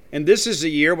 And this is a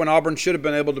year when Auburn should have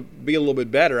been able to be a little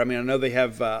bit better. I mean, I know they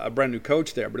have a brand new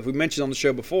coach there, but if we mentioned on the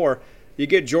show before, you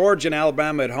get Georgia and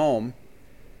Alabama at home,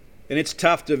 and it's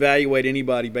tough to evaluate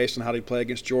anybody based on how they play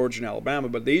against Georgia and Alabama.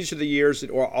 But these are the years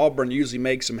that Auburn usually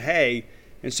makes some hay.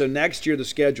 And so next year the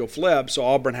schedule flips, so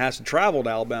Auburn has to travel to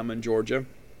Alabama and Georgia.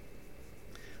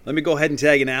 Let me go ahead and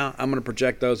tell you now, I'm going to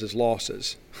project those as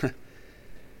losses.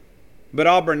 But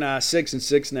Auburn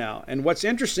 6-6 now. And what's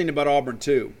interesting about Auburn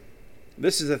too,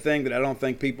 this is a thing that I don't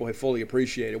think people have fully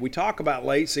appreciated. We talk about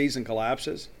late season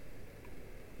collapses.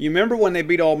 You remember when they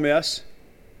beat Ole Miss?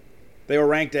 They were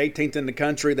ranked 18th in the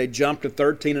country. They jumped to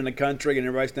 13 in the country, and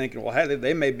everybody's thinking, well, hey,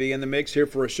 they may be in the mix here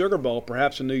for a Sugar Bowl,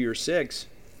 perhaps a New Year's Six.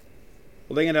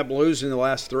 Well, they end up losing the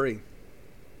last 3.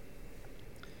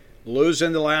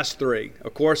 Losing the last 3.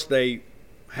 Of course, they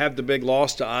have the big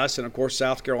loss to us, and of course,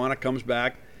 South Carolina comes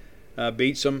back,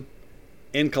 beats them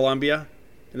in Columbia,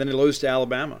 and then they lose to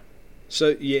Alabama.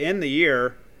 So you end the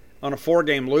year on a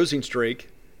 4-game losing streak.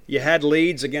 You had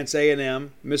leads against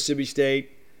A&M, Mississippi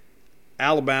State,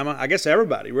 Alabama, I guess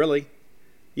everybody, really.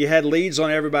 You had leads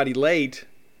on everybody late,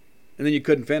 and then you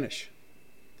couldn't finish,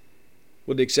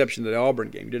 with the exception of the Auburn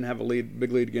game. You didn't have a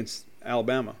big lead against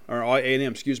Alabama, or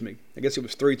A&M, excuse me. I guess it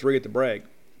was 3-3 at the break.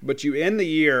 But you end the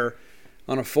year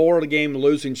on a 4-game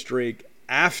losing streak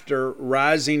after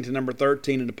rising to number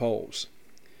 13 in the polls.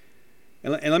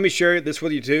 And let me share this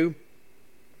with you, too.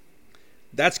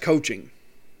 That's coaching.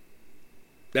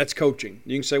 That's coaching.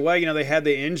 You can say, well, they had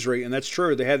the injury, and that's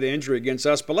true. They had the injury against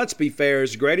us. But let's be fair.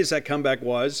 As great as that comeback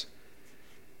was,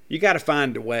 you got to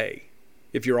find a way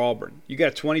if you're Auburn. You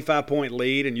got a 25-point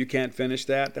lead, and you can't finish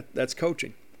that. That's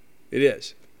coaching. It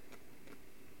is.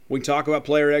 We can talk about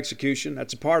player execution.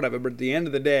 That's a part of it. But at the end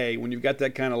of the day, when you've got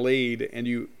that kind of lead and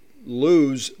you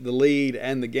lose the lead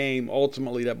and the game,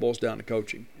 ultimately that boils down to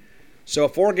coaching. So a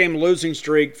 4-game losing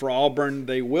streak for Auburn.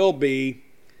 They will be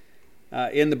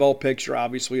in the bowl picture,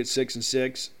 obviously, at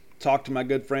 6-6. Talked to my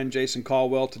good friend Jason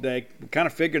Caldwell today. We're kind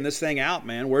of figuring this thing out,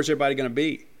 man. Where's everybody going to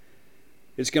be?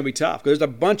 It's going to be tough because there's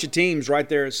a bunch of teams right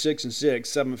there at 6-6,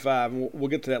 7-5, and we'll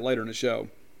get to that later in the show.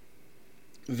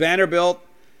 Vanderbilt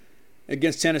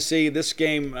against Tennessee. This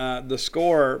game, the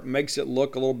score makes it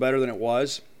look a little better than it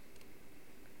was.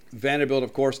 Vanderbilt,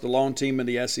 of course, the lone team in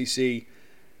the SEC,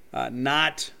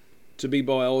 not to be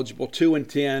bowl eligible,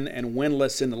 2-10 and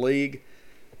winless in the league.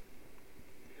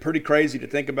 Pretty crazy to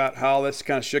think about how this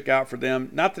kind of shook out for them.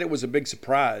 Not that it was a big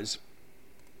surprise.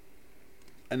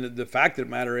 And the fact of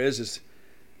the matter is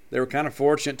they were kind of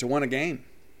fortunate to win a game.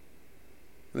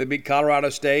 They beat Colorado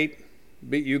State,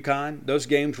 beat UConn. Those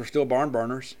games were still barn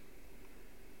burners.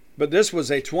 But this was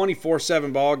a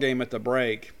 24-7 ball game at the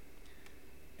break.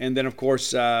 And then, of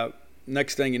course,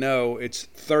 next thing you know, it's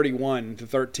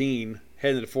 31-13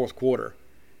 heading to the fourth quarter.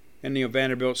 And,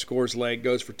 Vanderbilt scores late,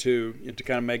 goes for two to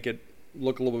kind of make it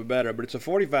look a little bit better. But it's a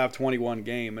 45-21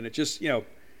 game. And it just,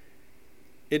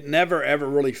 it never, ever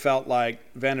really felt like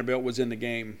Vanderbilt was in the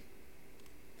game.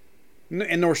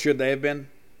 And nor should they have been.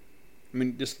 I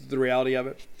mean, just the reality of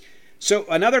it. So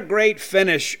another great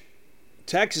finish,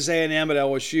 Texas A&M at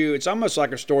LSU. It's almost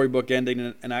like a storybook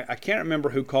ending, and I can't remember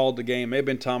who called the game. It may have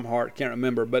been Tom Hart. Can't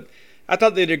remember. But I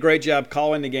thought they did a great job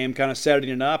calling the game, kind of setting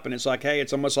it up, and it's like, hey,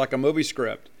 it's almost like a movie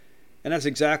script. And that's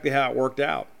exactly how it worked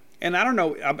out. And I don't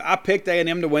know, I picked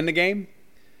A&M to win the game.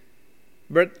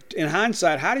 But in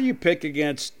hindsight, how do you pick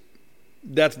against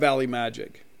Death Valley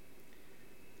Magic?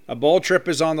 A bowl trip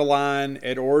is on the line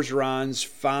at Orgeron's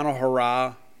final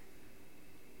hurrah.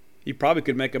 You probably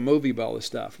could make a movie about all this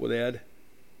stuff with Ed.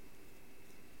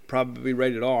 Probably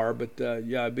rated R, but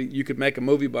you could make a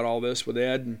movie about all this with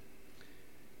Ed. And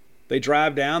they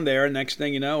drive down there, and next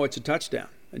thing you know, it's a touchdown.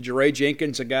 And Jeray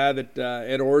Jenkins, a guy that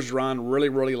Ed Orgeron really,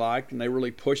 really liked, and they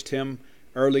really pushed him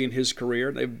early in his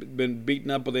career. They've been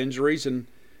beaten up with injuries, and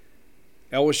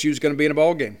LSU's going to be in a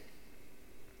bowl game.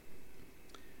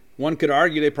 One could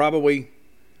argue they probably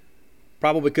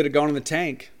could have gone in the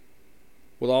tank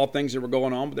with all things that were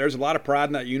going on. But there's a lot of pride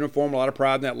in that uniform, a lot of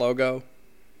pride in that logo.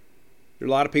 There are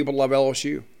a lot of people who love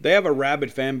LSU. They have a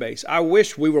rabid fan base. I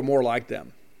wish we were more like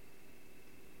them.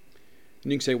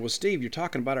 And you can say, well, Steve, you're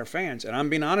talking about our fans. And I'm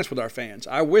being honest with our fans.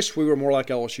 I wish we were more like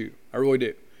LSU. I really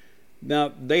do.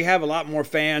 Now, they have a lot more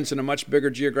fans in a much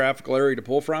bigger geographical area to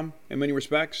pull from in many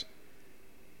respects.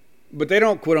 But they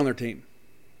don't quit on their team.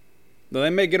 Now, they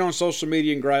may get on social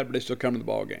media and gripe, but they still come to the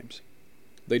ball games.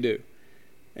 They do.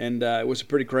 And it was a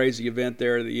pretty crazy event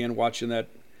there at the end, watching that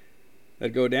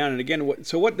go down. And again,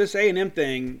 so what this A&M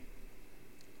thing,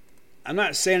 I'm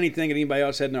not saying anything that anybody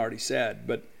else hadn't already said,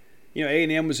 but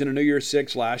A&M was in a New Year's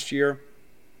Six last year.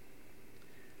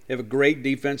 They have a great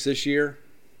defense this year,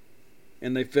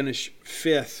 and they finish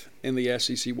 5th in the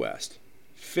SEC West.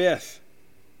 5th.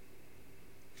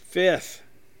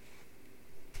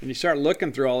 And you start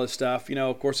looking through all this stuff,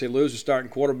 of course they lose the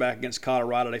starting quarterback against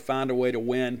Colorado. They find a way to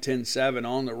win 10-7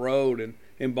 on the road and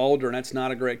in Boulder, and that's not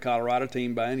a great Colorado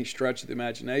team by any stretch of the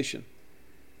imagination.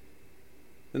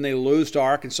 Then they lose to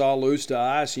Arkansas, lose to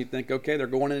us, and you think, okay, they're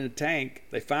going in the tank.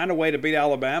 They find a way to beat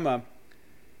Alabama,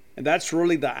 and that's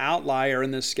really the outlier in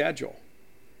this schedule.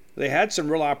 They had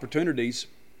some real opportunities.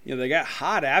 They got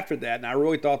hot after that, and I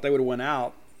really thought they would have went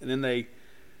out, and then they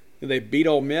beat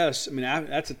Ole Miss. I mean,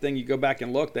 that's the thing. You go back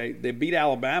and look. They beat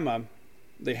Alabama.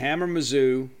 They hammer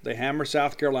Mizzou. They hammer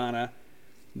South Carolina.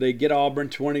 They get Auburn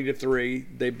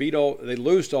 20-3. They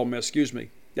lose to Ole Miss. Excuse me.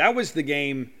 That was the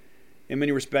game. In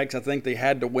many respects, I think they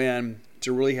had to win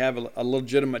to really have a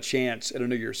legitimate chance at a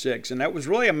New Year's Six, and that was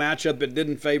really a matchup that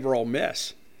didn't favor Ole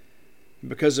Miss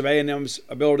because of A&M's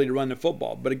ability to run the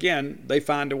football. But again, they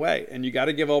find a way, and you got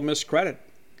to give Ole Miss credit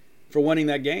for winning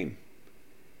that game.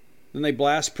 Then they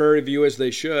blast Prairie View as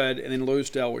they should and then lose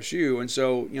to LSU. And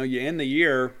so, you end the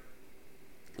year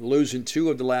losing 2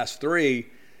 of the last 3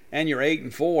 and you're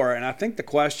 8-4. And I think the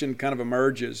question kind of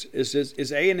emerges,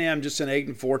 is A&M just an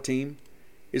 8-4 team?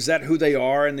 Is that who they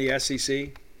are in the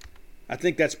SEC? I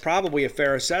think that's probably a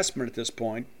fair assessment at this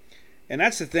point. And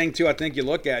that's the thing, too, I think you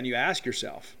look at and you ask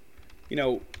yourself,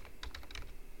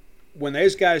 when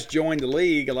those guys joined the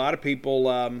league, a lot of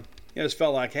people just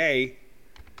felt like, hey,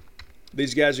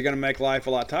 these guys are going to make life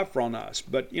a lot tougher on us.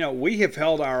 But, we have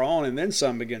held our own and then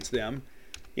some against them.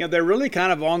 They're really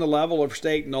kind of on the level of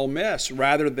State and Ole Miss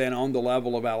rather than on the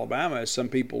level of Alabama, as some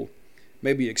people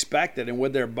maybe expected. And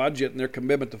with their budget and their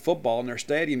commitment to football and their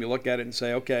stadium, you look at it and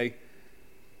say, okay,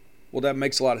 well, that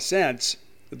makes a lot of sense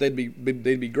that they'd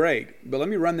be great. But let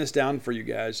me run this down for you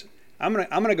guys. I'm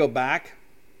gonna go back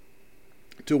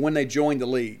to when they joined the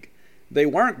league. They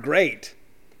weren't great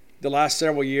the last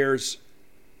several years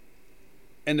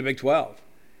in the Big 12.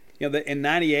 In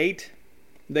 98,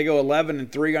 they go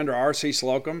 11-3 under R.C.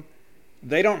 Slocum.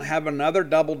 They don't have another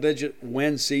double-digit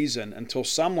win season until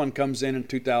someone comes in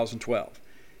 2012.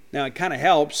 Now, it kind of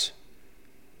helps.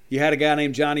 you had a guy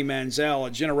named Johnny Manziel,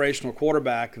 a generational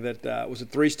quarterback that was a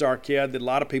 3-star kid that a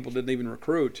lot of people didn't even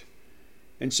recruit.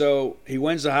 And so he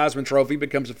wins the Heisman Trophy,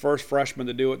 becomes the first freshman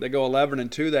to do it. They go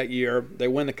 11-2 that year. They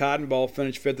win the Cotton Bowl,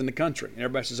 finish 5th in the country. And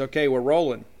everybody says, okay, we're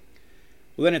rolling.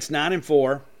 Well, then it's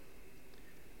 9-4.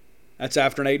 That's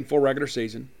after an 8-4 regular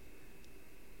season.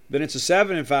 Then it's a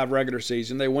 7-5 regular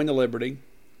season. They win the Liberty.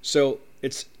 So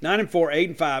it's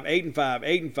 9-4, 8-5,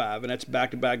 8-5, 8-5, and that's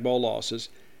back-to-back bowl losses.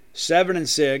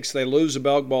 7-6, they lose the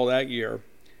Belk Bowl that year.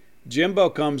 Jimbo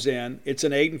comes in. It's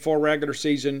an 8-4 regular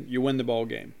season. You win the bowl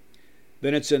game.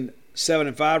 Then it's a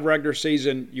 7-5 regular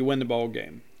season. You win the bowl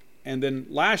game. And then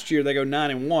last year they go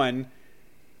 9-1,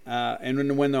 and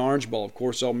then win the Orange Bowl. Of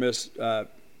course, Ole Miss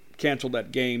canceled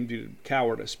that game due to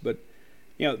cowardice. But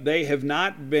they have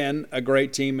not been a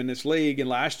great team in this league. And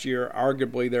last year,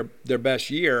 arguably their best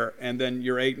year. And then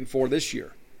you're 8-4 this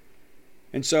year.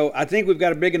 And so I think we've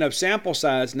got a big enough sample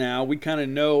size now. We kind of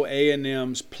know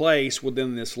A&M's place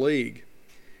within this league.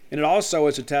 And it also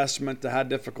is a testament to how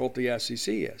difficult the SEC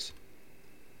is.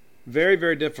 Very,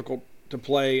 very difficult to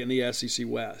play in the SEC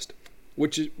West,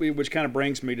 which kind of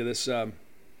brings me to this. And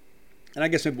I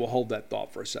guess maybe we'll hold that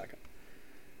thought for a second.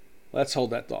 Let's hold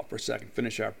that thought for a second.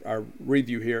 Finish our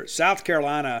review here. South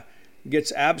Carolina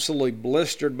gets absolutely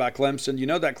blistered by Clemson. You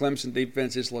know that Clemson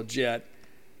defense is legit.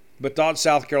 But thought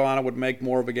South Carolina would make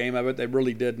more of a game of it. They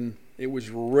really didn't. It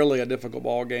was really a difficult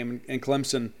ball game. And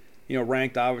Clemson,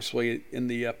 ranked obviously in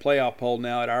the playoff poll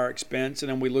now at our expense.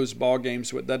 And then we lose the ball game,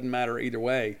 so it doesn't matter either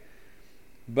way.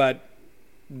 But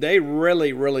they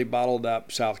really, really bottled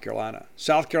up South Carolina.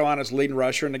 South Carolina's leading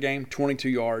rusher in the game, 22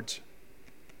 yards.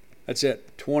 That's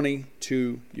it,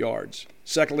 22 yards.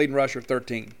 Second leading rusher,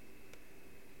 13.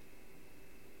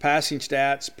 Passing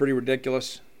stats, pretty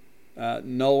ridiculous.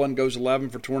 Nolan goes 11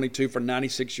 for 22 for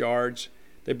 96 yards.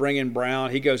 They bring in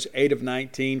Brown. He goes 8 of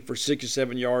 19 for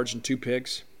 67 yards and 2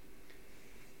 picks.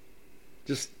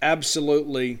 Just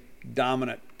absolutely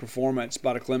dominant performance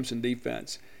by the Clemson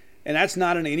defense. And that's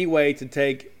not in any way to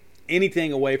take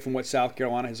anything away from what South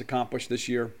Carolina has accomplished this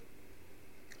year.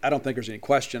 I don't think there's any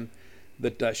question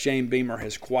that Shane Beamer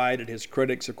has quieted his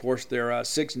critics. Of course, they're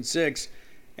 6-6.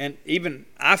 And even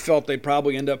I felt they'd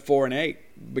probably end up 4-8.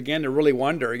 Began to really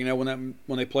wonder, when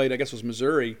they played, I guess it was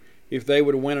Missouri, if they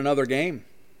would win another game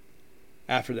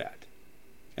after that.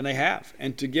 And they have.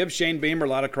 And to give Shane Beamer a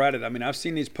lot of credit, I've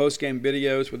seen these post-game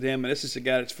videos with him, and this is a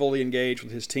guy that's fully engaged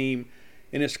with his team,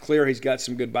 and it's clear he's got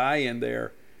some good buy-in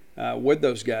there with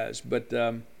those guys. But,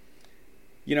 they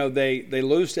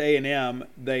lose to A&M.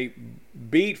 They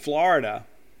beat Florida.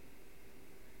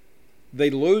 They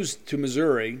lose to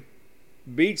Missouri,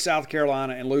 beat South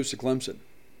Carolina, and lose to Clemson.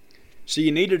 So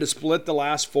you needed to split the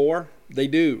last 4? They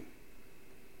do.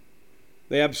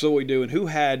 They absolutely do. And who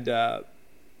had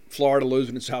Florida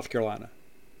losing to South Carolina?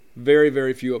 Very,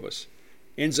 very few of us.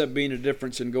 Ends up being a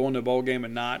difference in going to a bowl game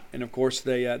and not. And, of course,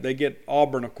 they get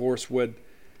Auburn, of course, with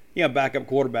backup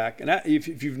quarterback. And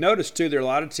if you've noticed, too, there are a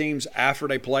lot of teams after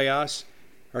they play us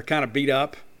are kind of beat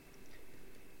up,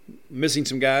 missing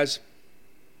some guys.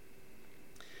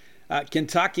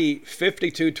 Kentucky,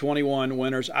 52-21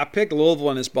 winners. I picked Louisville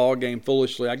in this ball game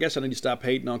foolishly. I guess I need to stop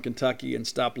hating on Kentucky and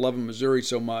stop loving Missouri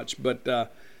so much.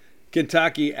 But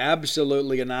Kentucky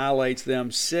absolutely annihilates them,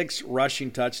 6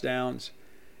 rushing touchdowns.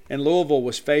 And Louisville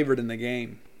was favored in the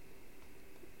game,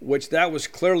 which that was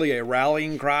clearly a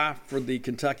rallying cry for the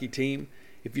Kentucky team.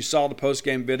 If you saw the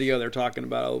post-game video, they're talking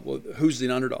about, who's the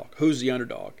underdog? Who's the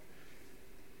underdog?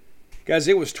 Guys,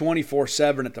 it was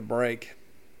 24-7 at the break.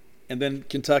 And then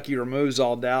Kentucky removes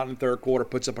all doubt in the third quarter,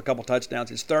 puts up a couple touchdowns.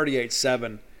 It's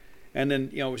 38-7. And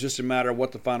then, it was just a matter of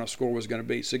what the final score was going to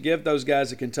be. So give those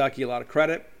guys at Kentucky a lot of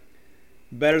credit.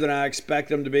 Better than I expect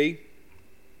them to be.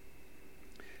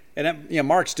 And,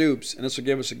 Mark Stoops, and this will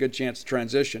give us a good chance to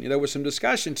transition. There was some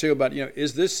discussion, too, about,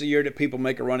 is this the year that people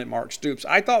make a run at Mark Stoops?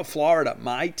 I thought Florida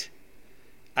might.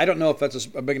 I don't know if that's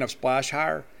a big enough splash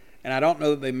hire. And I don't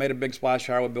know that they made a big splash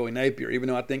hire with Billy Napier, even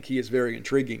though I think he is very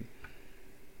intriguing.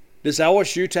 Does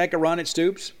LSU take a run at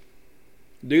Stoops?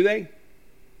 Do they?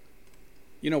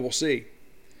 We'll see.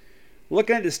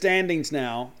 Looking at the standings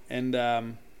now, and,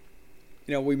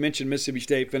 we mentioned Mississippi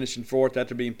State finishing 4th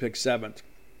after being picked 7th.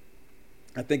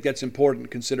 I think that's important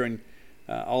considering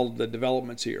all of the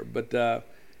developments here. But,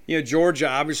 Georgia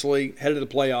obviously headed to the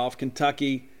playoff.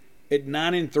 Kentucky at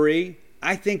 9-3.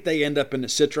 I think they end up in the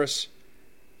citrus.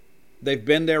 They've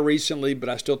been there recently, but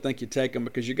I still think you take them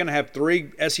because you're going to have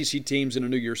 3 SEC teams in a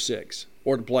New Year's 6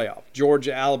 or the playoff.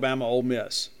 Georgia, Alabama, Ole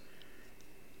Miss.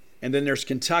 And then there's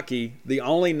Kentucky, the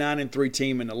only 9-3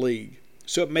 team in the league.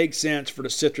 So it makes sense for the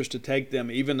citrus to take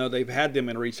them, even though they've had them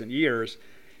in recent years.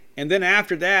 And then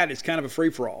after that, it's kind of a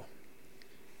free-for-all.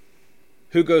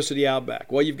 Who goes to the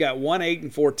Outback? Well, you've got 1, 8,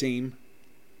 and 4 team.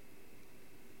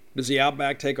 Does the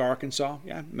Outback take Arkansas?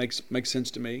 Yeah, makes sense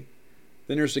to me.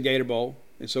 Then there's the Gator Bowl.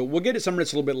 And so we'll get to some of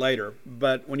this a little bit later.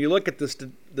 But when you look at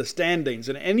the standings,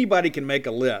 and anybody can make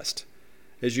a list,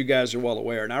 as you guys are well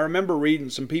aware. And I remember reading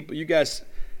some people, you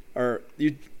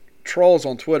trolls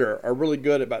on Twitter are really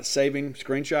good about saving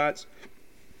screenshots.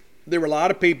 There were a lot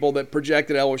of people that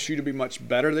projected LSU to be much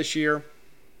better this year.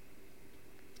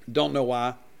 Don't know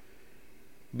why.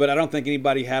 But I don't think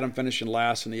anybody had them finishing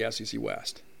last in the SEC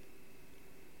West.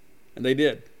 And they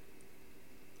did.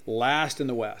 Last in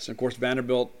the West. And of course,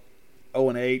 Vanderbilt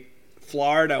 0-8.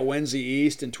 Florida wins the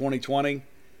East in 2020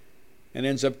 and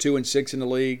ends up 2-6 in the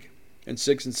league and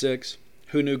 6-6.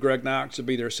 Who knew Greg Knox would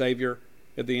be their savior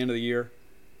at the end of the year?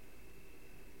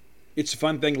 It's a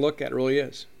fun thing to look at. It really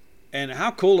is. And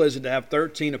how cool is it to have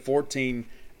 13 of 14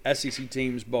 SEC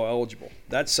teams bowl eligible?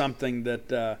 That's something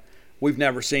that we've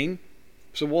never seen.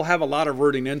 So we'll have a lot of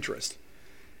rooting interest.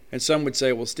 And some would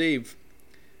say, well, Steve,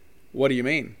 what do you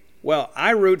mean? Well,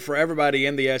 I root for everybody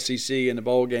in the SEC in the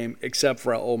bowl game except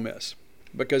for Ole Miss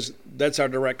because that's our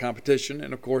direct competition.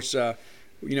 And, of course,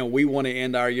 we want to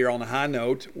end our year on a high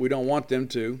note. We don't want them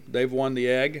to. They've won the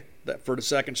egg for the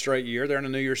second straight year. They're in the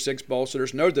New Year's Six Bowl, so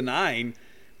there's no denying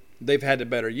they've had a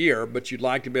better year. But you'd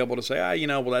like to be able to say,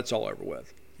 well, that's all over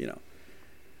with.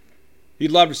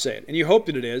 You'd love to say it, and you hope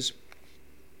that it is.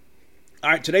 All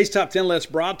right, today's Top 10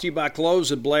 list brought to you by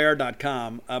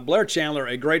clothes@blair.com. Blair Chandler,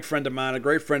 a great friend of mine, a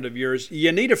great friend of yours.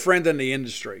 You need a friend in the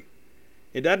industry.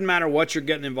 It doesn't matter what you're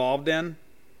getting involved in.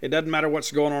 It doesn't matter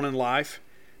what's going on in life.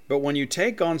 But when you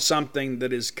take on something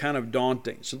that is kind of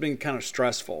daunting, something kind of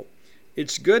stressful,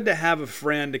 it's good to have a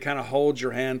friend to kind of hold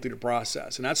your hand through the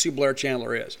process. And that's who Blair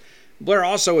Chandler is. Blair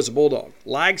also is a Bulldog.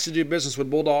 Likes to do business with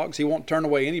Bulldogs. He won't turn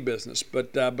away any business.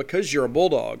 But because you're a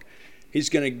Bulldog, he's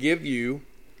going to give you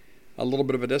a little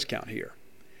bit of a discount here.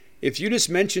 If you just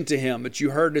mention to him that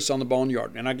you heard this on the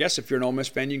Boneyard, and I guess if you're an Ole Miss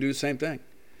fan, you can do the same thing.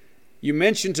 You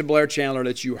mention to Blair Chandler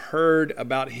that you heard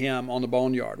about him on the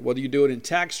Boneyard. Whether you do it in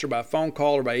text or by phone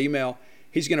call or by email,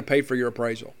 he's going to pay for your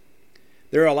appraisal.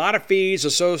 There are a lot of fees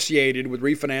associated with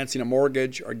refinancing a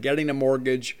mortgage or getting a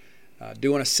mortgage,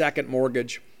 doing a second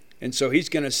mortgage. And so he's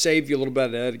going to save you a little bit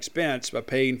of that expense by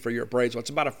paying for your appraisal. It's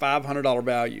about a $500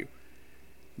 value.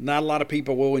 Not a lot of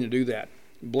people are willing to do that.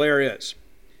 Blair is.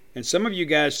 And some of you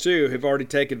guys, too, have already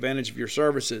taken advantage of your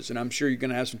services, and I'm sure you're going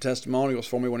to have some testimonials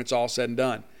for me when it's all said and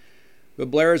done.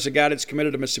 But Blair is a guy that's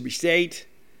committed to Mississippi State,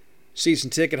 season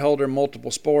ticket holder in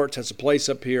multiple sports, has a place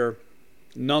up here,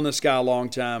 known this guy a long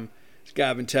time. He's a guy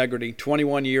of integrity,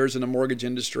 21 years in the mortgage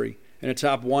industry, and a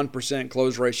top 1%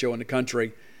 close ratio in the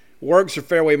country. Works for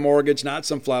Fairway Mortgage, not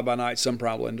some fly-by-night, some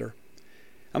prop lender.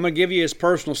 I'm going to give you his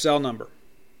personal cell number.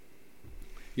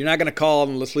 You're not going to call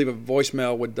and let's leave a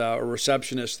voicemail with a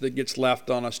receptionist that gets left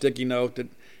on a sticky note that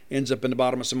ends up in the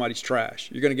bottom of somebody's trash.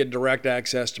 You're going to get direct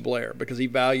access to Blair because he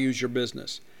values your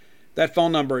business. That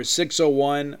phone number is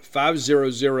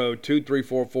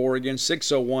 601-500-2344. Again,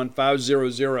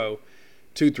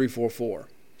 601-500-2344. All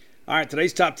right,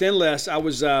 today's Top 10 list. I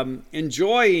was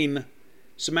enjoying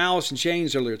some Alice in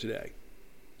Chains earlier today.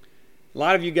 A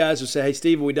lot of you guys will say, hey,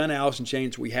 Steve, have we done Alice in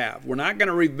Chains? We have. We're not going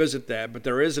to revisit that, but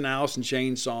there is an Alice in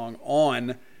Chains song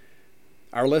on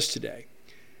our list today.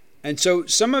 And so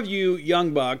some of you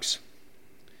young bucks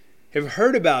have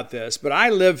heard about this, but I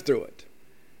lived through it.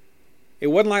 It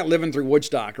wasn't like living through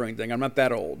Woodstock or anything. I'm not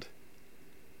that old.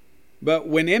 But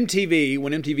when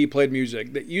MTV played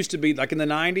music, that used to be like in the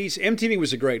 90s, MTV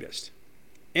was the greatest.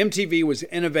 MTV was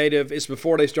innovative. It's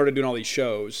before they started doing all these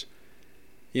shows.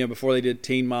 Before they did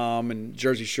Teen Mom and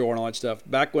Jersey Shore and all that stuff.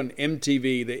 Back when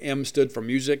MTV, the M stood for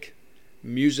music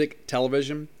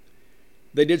television,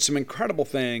 they did some incredible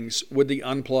things with the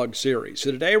Unplugged series.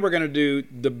 So today we're going to do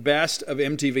the best of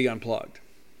MTV Unplugged.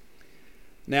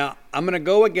 Now, I'm going to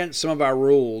go against some of our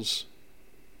rules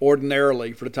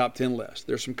ordinarily for the top 10 list.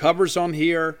 There's some covers on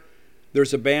here.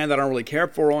 There's a band that I don't really care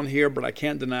for on here, but I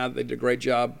can't deny that they did a great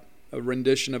job, a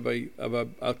rendition of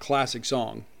a classic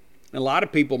song. And a lot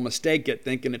of people mistake it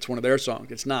thinking it's one of their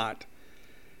songs. It's not.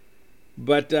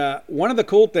 But one of the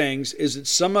cool things is that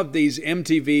some of these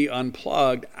MTV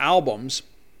Unplugged albums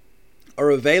are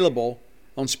available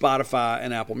on Spotify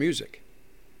and Apple Music.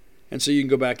 And so you can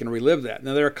go back and relive that.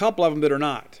 Now, there are a couple of them that are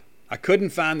not. I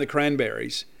couldn't find the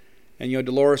Cranberries. And,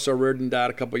 Dolores O'Riordan died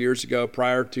a couple years ago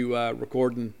prior to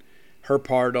recording her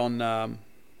part on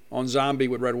Zombie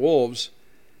with Red Wolves.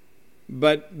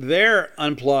 But their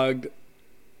Unplugged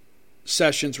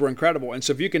sessions were incredible. And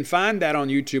so if you can find that on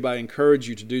YouTube, I encourage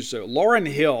you to do so. Lauryn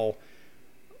Hill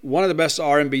one of the best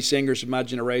R&B singers of my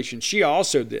generation. She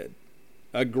also did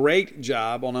a great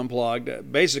job on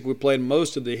Unplugged. Basically, played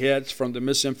most of the hits from the the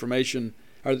miseducation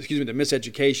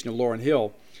of Lauryn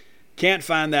Hill. Can't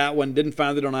find that one. Didn't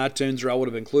find it on iTunes, or I would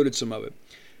have included some of it.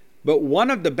 But one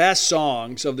of the best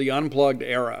songs of the Unplugged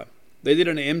era, they did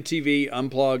an MTV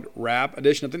Unplugged rap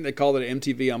edition. I think they called it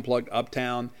MTV Unplugged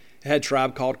Uptown. It had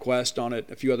Tribe Called Quest on it,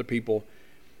 a few other people.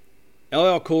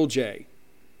 LL Cool J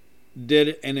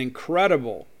did an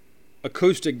incredible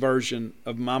acoustic version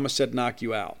of Mama Said Knock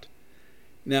You Out.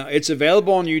 Now, it's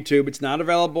available on YouTube. It's not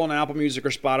available on Apple Music or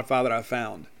Spotify that I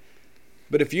found.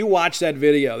 But if you watch that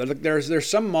video, there's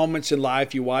some moments in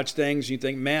life you watch things and you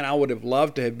think, man, I would have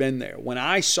loved to have been there. When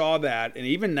I saw that, and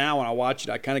even now when I watch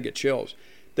it, I kind of get chills.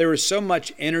 There is so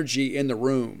much energy in the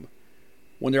room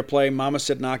when they're playing Mama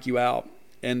Said Knock You Out.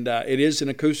 And it is an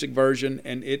acoustic version,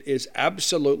 and it is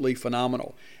absolutely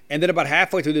phenomenal. And then about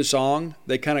halfway through the song,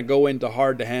 they kind of go into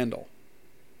Hard to Handle.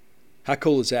 How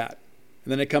cool is that?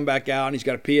 And then they come back out, and he's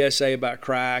got a PSA about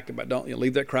crack, about don't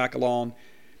leave that crack alone.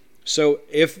 So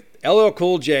if LL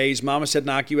Cool J's Mama Said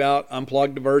Knock You Out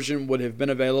Unplugged version would have been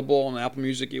available on Apple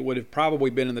Music, it would have probably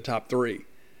been in the top 3.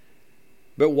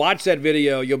 But watch that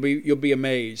video, you'll be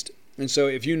amazed. And so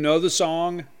if you know the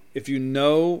song, if you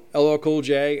know LL Cool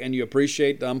J and you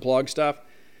appreciate the Unplugged stuff,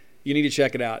 you need to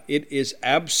check it out. It is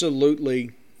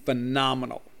absolutely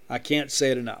phenomenal. I can't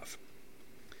say it enough.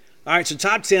 All right, so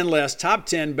top 10 list, top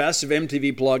 10 best of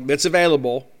MTV Plug that's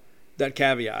available, that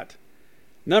caveat.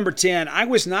 Number 10, I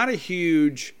was not a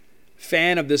huge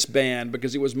fan of this band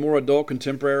because it was more adult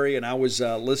contemporary, and I was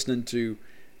listening to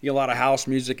a lot of house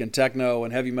music and techno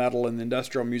and heavy metal and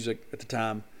industrial music at the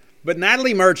time. But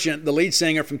Natalie Merchant, the lead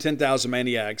singer from 10,000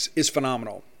 Maniacs, is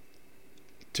phenomenal.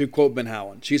 To quote Ben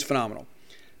Howland, she's phenomenal.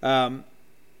 And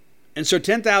so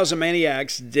 10,000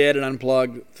 Maniacs did an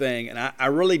Unplugged thing, and I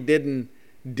really didn't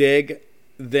dig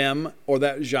them or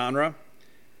that genre.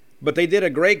 But they did a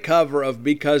great cover of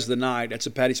Because the Night. That's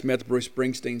a Patti Smith, Bruce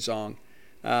Springsteen song.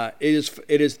 It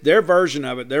is their version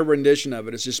of it, their rendition of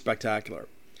it is just spectacular.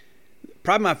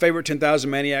 Probably my favorite 10,000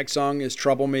 Maniacs song is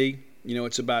Trouble Me.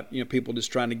 It's about, people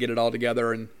just trying to get it all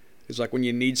together. And it's like when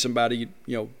you need somebody,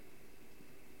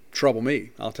 trouble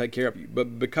me. I'll take care of you.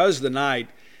 But Because the Night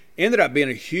ended up being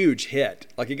a huge hit.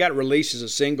 Like it got released as a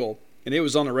single and it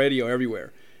was on the radio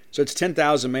everywhere. So it's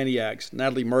 10,000 Maniacs,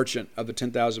 Natalie Merchant of the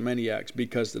 10,000 Maniacs,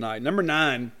 Because the Night. Number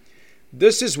 9,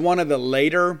 this is one of the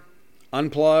later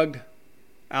Unplugged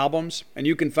albums, and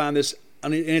you can find this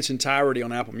in its entirety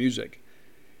on Apple Music.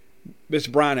 It's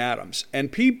Bryan Adams. And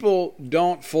people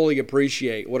don't fully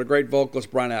appreciate what a great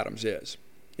vocalist Bryan Adams is.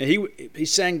 And he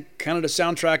sang kind of the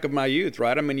soundtrack of my youth,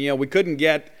 right? I mean, we couldn't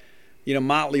get,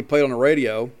 Motley played on the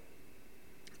radio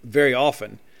very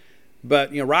often.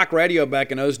 But, rock radio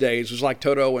back in those days was like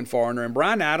Toto and Foreigner. And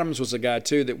Bryan Adams was a guy,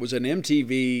 too, that was an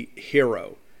MTV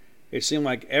hero. It seemed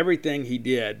like everything he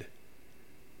did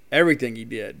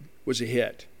was a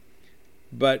hit.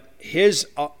 But his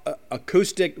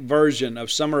acoustic version of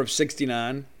Summer of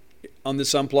 '69 on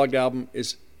this Unplugged album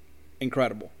is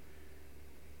incredible.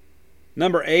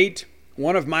 Number 8,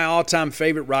 one of my all-time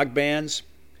favorite rock bands.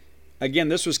 Again,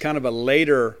 this was kind of a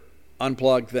later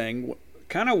Unplugged thing,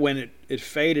 kind of when it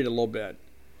faded a little bit.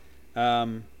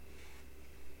 But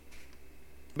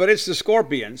it's the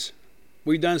Scorpions.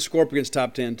 We've done Scorpions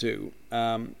top 10 too.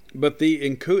 But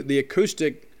the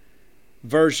acoustic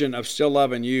version of Still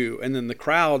Loving You, and then the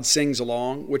crowd sings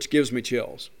along, which gives me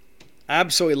chills. I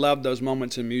absolutely love those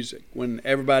moments in music when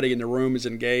everybody in the room is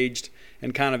engaged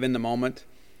and kind of in the moment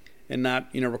and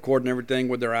not, recording everything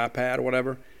with their iPad or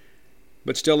whatever.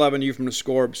 But Still Loving You from the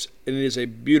Scorps, and it is a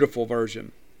beautiful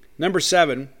version. Number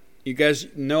 7, you guys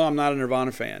know I'm not a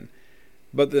Nirvana fan,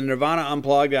 but the Nirvana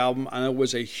Unplugged album I know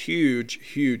was a huge,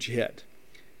 huge hit.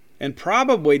 And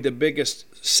probably the biggest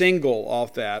single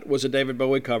off that was a David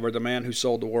Bowie cover, The Man Who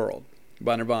Sold the World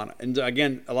by Nirvana. And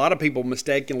again, a lot of people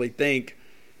mistakenly think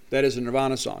that is a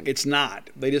Nirvana song. It's not.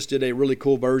 They just did a really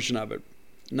cool version of it.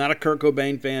 Not a Kurt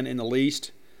Cobain fan in the least.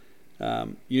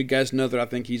 You guys know that I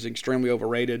think he's extremely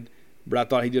overrated, but I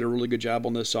thought he did a really good job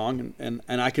on this song, and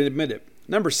I can admit it.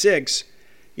 Number 6,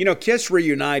 Kiss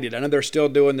reunited. I know they're still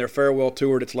doing their farewell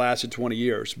tour that's lasted 20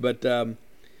 years, but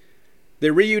they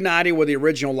reunited with the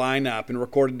original lineup and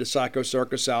recorded the Psycho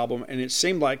Circus album, and it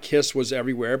seemed like Kiss was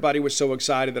everywhere. Everybody was so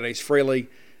excited that Ace Frehley,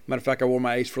 matter of fact, I wore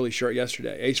my Ace Frehley shirt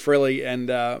yesterday. Ace Frehley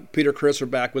and Peter Criss were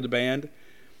back with the band.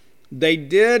 They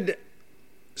did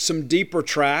some deeper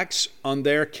tracks on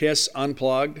their Kiss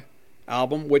Unplugged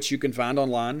album, which you can find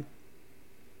online.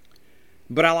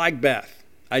 But I like Beth.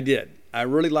 I did. I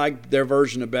really liked their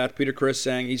version of Beth. Peter Criss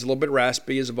sang. He's a little bit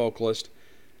raspy as a vocalist.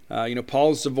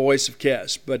 Paul's the voice of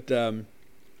Kiss, but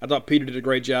I thought Peter did a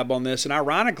great job on this. And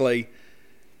ironically,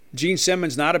 Gene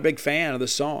Simmons not a big fan of the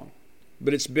song,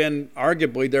 but it's been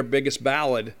arguably their biggest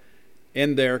ballad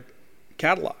in their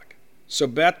catalog. So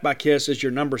Beth by Kiss is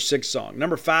your number 6 song.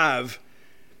 Number 5,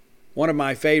 one of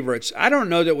my favorites. I don't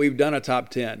know that we've done a top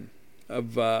 10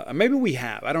 of, maybe we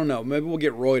have. I don't know. Maybe we'll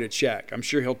get Roy to check. I'm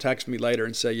sure he'll text me later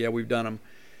and say, yeah, we've done them.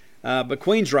 But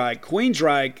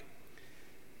Queensryche,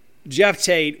 Jeff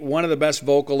Tate, one of the best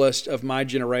vocalists of my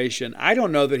generation. I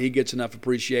don't know that he gets enough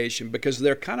appreciation because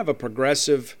they're kind of a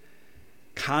progressive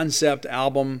concept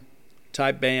album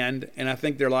type band, and I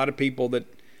think there are a lot of people that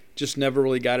just never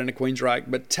really got into Queensryche.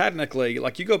 But technically,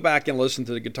 like you go back and listen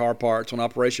to the guitar parts on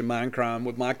Operation Mindcrime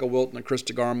with Michael Wilton and Chris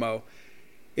DeGarmo,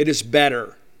 it is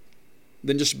better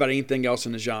than just about anything else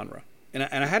in the genre. And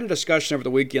I had a discussion over the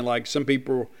weekend, like some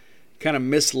people kind of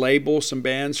mislabel some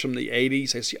bands from the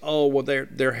 80s. They say, oh, well,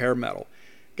 they're hair metal.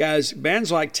 Guys,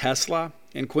 bands like Tesla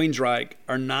and Queensryche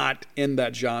are not in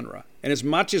that genre. And as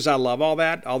much as I love all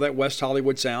that West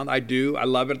Hollywood sound, I do. I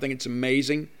love it. I think it's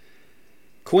amazing.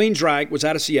 Queensryche was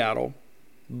out of Seattle.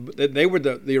 They were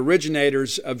the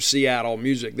originators of Seattle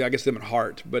music. I guess them at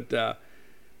heart. But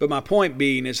my point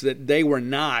being is that they were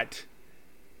not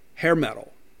hair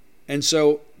metal. And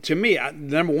so to me,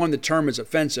 number one, the term is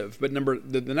offensive. But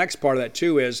the next part of that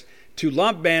too is to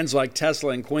lump bands like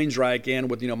Tesla and Queensryche in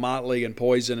with Motley and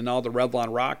Poison and all the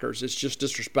Redline rockers. It's just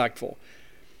disrespectful.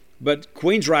 But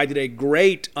Queensryche did a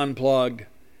great Unplugged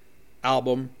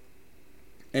album,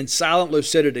 and Silent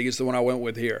Lucidity is the one I went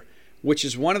with here, which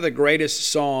is one of the greatest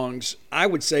songs, I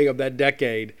would say, of that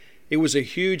decade. It was a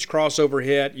huge crossover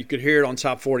hit. You could hear it on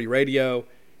Top 40 radio.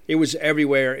 It was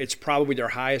everywhere. It's probably their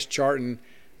highest charting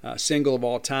single of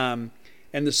all time.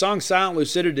 And the song Silent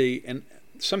Lucidity, and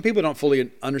some people don't fully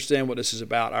understand what this is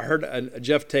about. I heard a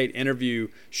Jeff Tate interview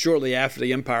shortly after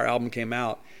the Empire album came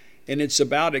out, and it's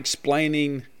about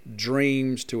explaining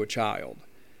dreams to a child.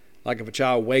 Like if a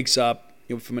child wakes up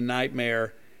from a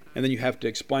nightmare, and then you have to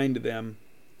explain to them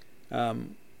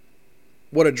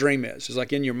what a dream is. It's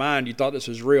like in your mind you thought this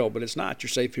was real, but it's not. You're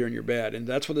safe here in your bed. And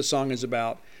that's what the song is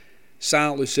about,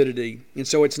 Silent Lucidity. And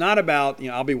so it's not about,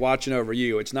 I'll be watching over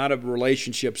you. It's not a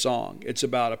relationship song. It's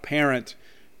about a parent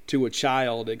to a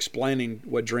child explaining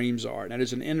what dreams are. And that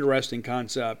is an interesting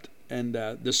concept, and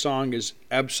the song is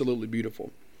absolutely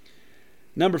beautiful.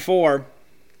 Number 4,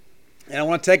 and I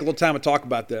want to take a little time to talk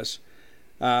about this,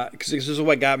 because this is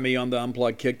what got me on the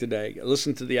Unplugged kick today.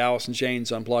 Listen to the Alice in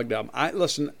Chains Unplugged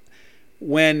album.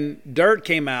 When Dirt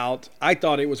came out, I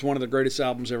thought it was one of the greatest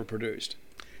albums ever produced.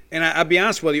 And I'll be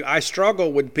honest with you, I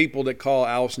struggle with people that call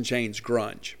Alice in Chains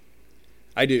grunge.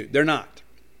 I do. They're not.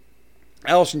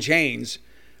 Alice in Chains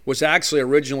was actually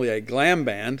originally a glam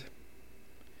band,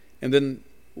 and then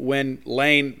when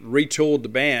Lane retooled the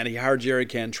band, he hired Jerry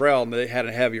Cantrell, and they had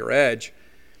a heavier edge.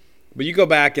 But you go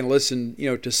back and listen,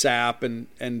 to Sap and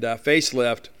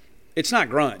Facelift, it's not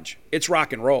grunge. It's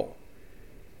rock and roll.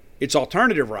 It's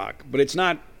alternative rock, but it's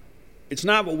not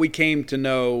what we came to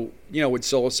know, with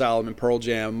Soul Asylum and Pearl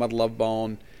Jam, Mud Love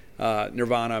Bone,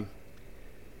 Nirvana,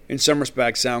 in some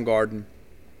respects, Soundgarden.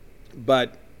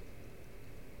 But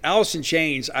Alice in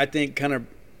Chains, I think, kind of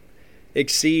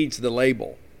exceeds the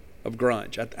label of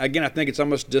grunge. I think it's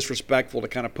almost disrespectful to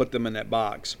kind of put them in that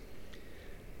box.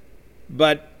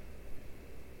 But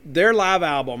their live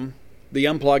album, the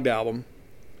Unplugged album,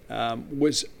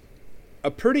 was a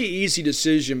pretty easy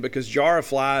decision because Jar of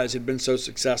Flies had been so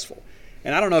successful.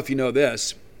 And I don't know if you know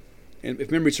this, and if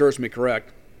memory serves me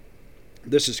correct,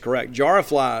 this is correct. Jar of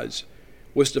Flies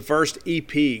was the first EP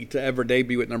to ever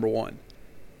debut at number 1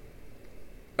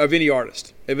 of any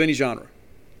artist, of any genre.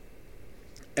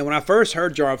 And when I first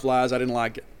heard Jar of Flies, I didn't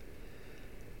like it.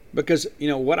 Because,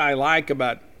 what I like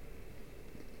about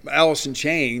Alice in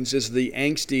Chains is the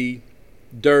angsty,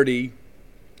 dirty,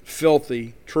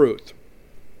 filthy truth.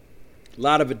 A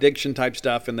lot of addiction type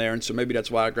stuff in there, and so maybe that's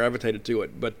why I gravitated to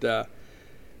it. But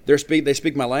they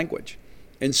speak my language.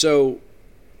 And so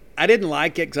I didn't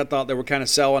like it because I thought they were kind of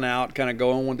selling out, kind of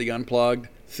going with the Unplugged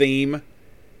theme.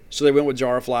 So they went with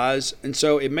Jar of Flies. And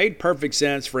so it made perfect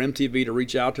sense for MTV to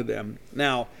reach out to them.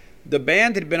 Now, the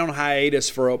band had been on hiatus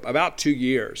for about 2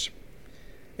 years.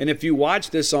 And if you watch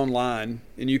this online,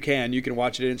 and you can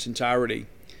watch it in its entirety,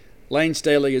 Lane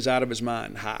Staley is out of his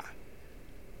mind high.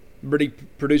 But he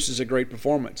produces a great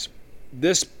performance.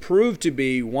 This proved to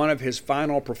be one of his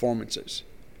final performances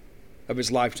of his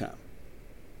lifetime.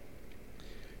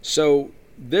 So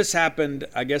this happened,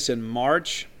 I guess, in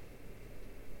March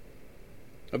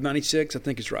of 96, I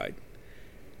think it's right.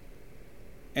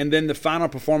 And then the final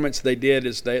performance they did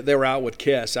is they were out with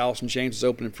Kiss. Alice in Chains was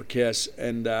opening for Kiss.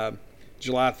 And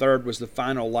July 3rd was the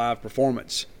final live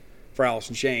performance for Alice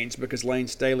in Chains because Lane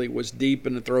Staley was deep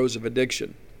in the throes of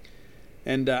addiction.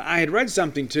 And I had read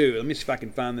something too. Let me see if I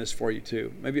can find this for you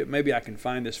too. Maybe I can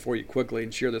find this for you quickly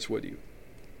and share this with you.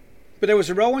 But there was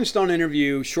a Rolling Stone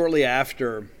interview shortly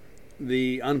after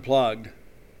the Unplugged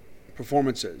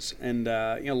performances. And,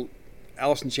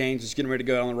 Alice in Chains is getting ready to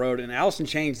go down the road. And Alice in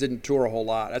Chains didn't tour a whole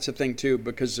lot. That's the thing too,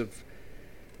 because of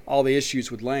all the issues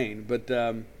with Lane. But,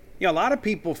 a lot of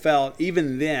people felt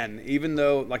even then, even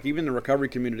though, like even the recovery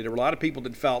community, there were a lot of people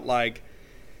that felt like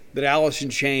that Alice in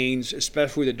Chains,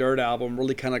 especially the Dirt album,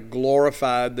 really kind of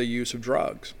glorified the use of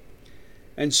drugs.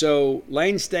 And so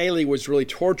Lane Staley was really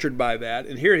tortured by that.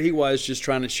 And here he was just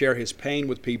trying to share his pain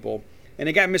with people. And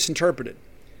it got misinterpreted.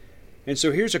 And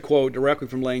so here's a quote directly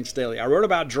from Lane Staley. I wrote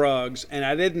about drugs, and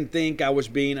I didn't think I was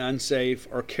being unsafe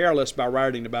or careless by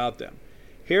writing about them.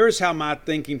 Here's how my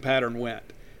thinking pattern went.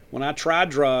 When I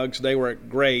tried drugs, they were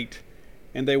great,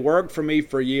 and they worked for me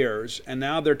for years, and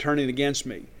now they're turning against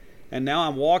me. And now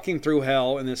I'm walking through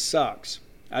hell, and this sucks.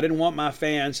 I didn't want my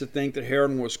fans to think that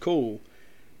heroin was cool.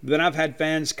 Then I've had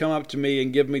fans come up to me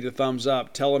and give me the thumbs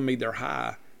up, telling me they're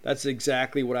high. That's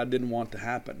exactly what I didn't want to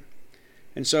happen.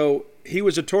 And so he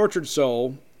was a tortured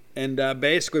soul and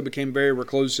basically became very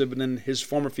reclusive. And then his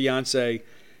former fiancée,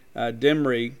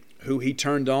 Demry, who he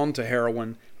turned on to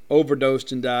heroin,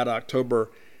 overdosed and died October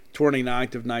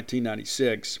 29th of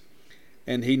 1996.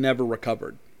 And he never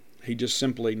recovered. He just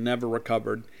simply never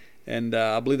recovered. And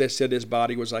I believe they said his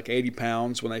body was like 80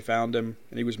 pounds when they found him.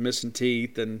 And he was missing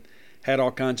teeth and had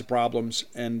all kinds of problems.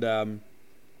 And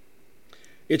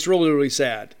it's really, really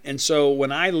sad. And so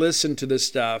when I listen to this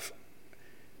stuff,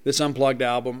 this Unplugged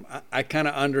album, I kind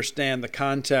of understand the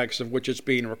context of which it's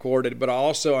being recorded, but I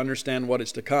also understand what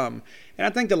is to come. And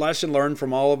I think the lesson learned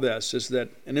from all of this is that,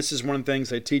 and this is one of the things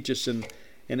they teach us in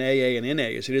AA and NA,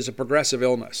 is it is a progressive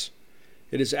illness.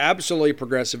 It is absolutely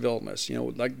progressive illness.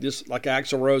 Like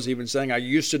Axl Rose even saying, I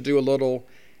used to do a little,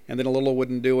 and then a little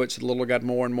wouldn't do it, so the little got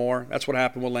more and more. That's what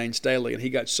happened with Lane Staley, and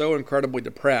he got so incredibly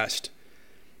depressed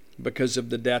because of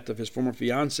the death of his former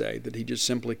fiancée that he just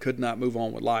simply could not move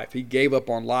on with life. He gave up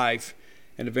on life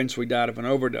and eventually died of an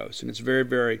overdose, and it's very,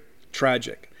 very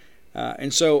tragic.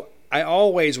 And so I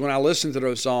always, when I listen to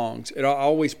those songs, I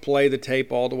always play the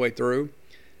tape all the way through,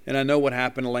 and I know what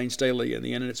happened to Lane Staley in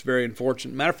the end, and it's very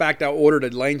unfortunate. Matter of fact, I ordered a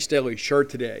Lane Staley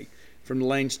shirt today from the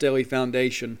Lane Staley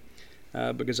Foundation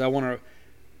because I want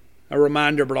a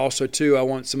reminder, but also, too, I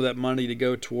want some of that money to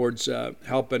go towards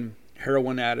helping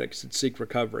heroin addicts that seek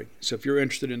recovery. So if you're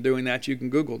interested in doing that, you can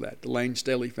Google that, the Lane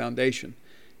Staley Foundation.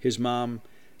 His mom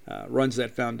runs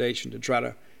that foundation to try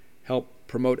to help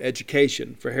promote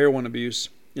education for heroin abuse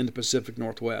in the Pacific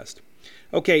Northwest.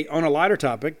 Okay, on a lighter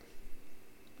topic,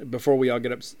 before we all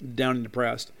get down and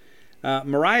depressed,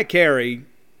 Mariah Carey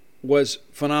was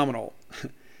phenomenal.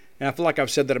 And I feel like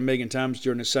I've said that a million times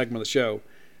during this segment of the show.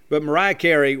 But Mariah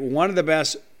Carey, one of the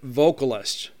best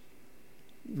vocalists,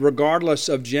 regardless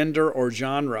of gender or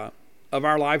genre, of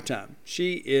our lifetime.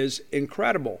 She is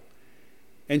incredible.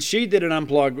 And she did an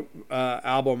Unplugged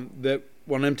album that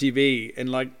on MTV,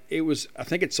 and I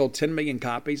think it sold 10 million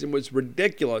copies, and was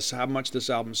ridiculous how much this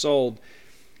album sold.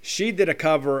 She did a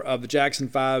cover of the Jackson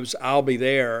 5's I'll Be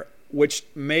There, which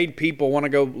made people want to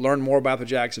go learn more about the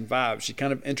Jackson 5. She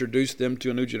kind of introduced them to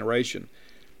a new generation.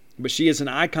 But she is an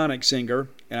iconic singer,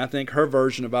 and I think her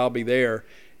version of I'll Be There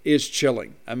is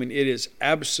chilling. I mean, it is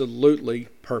absolutely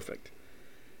perfect.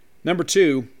 Number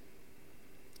two,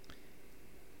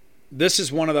 this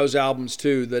is one of those albums,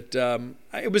 too, that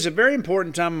it was a very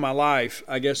important time in my life,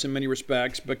 I guess, in many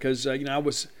respects, because, I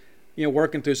was,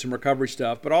 working through some recovery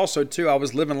stuff, but also, too, I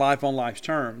was living life on life's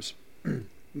terms.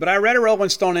 But I read a Rolling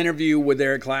Stone interview with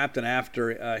Eric Clapton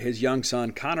after his young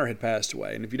son, Connor, had passed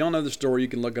away. And if you don't know the story, you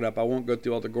can look it up. I won't go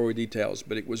through all the gory details,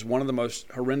 but it was one of the most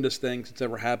horrendous things that's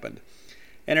ever happened.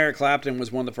 And Eric Clapton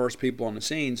was one of the first people on the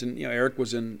scenes. And, Eric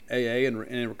was in AA and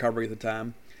in recovery at the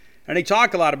time. And he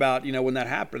talked a lot about, when that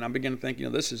happened. I began to think,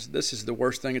 this is the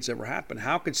worst thing that's ever happened.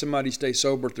 How could somebody stay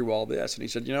sober through all this? And he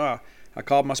said, I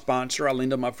called my sponsor, I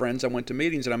leaned on my friends, I went to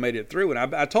meetings, and I made it through.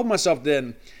 And I told myself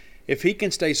then, if he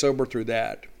can stay sober through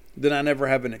that, then I never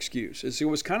have an excuse. It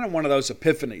was kind of one of those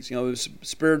epiphanies, those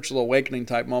spiritual awakening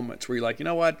type moments where you're like,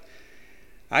 what?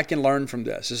 I can learn from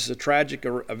this. This is a tragic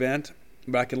event,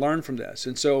 but I can learn from this.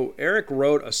 And so Eric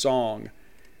wrote a song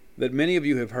that many of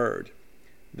you have heard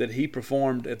that he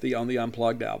performed on the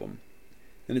Unplugged album.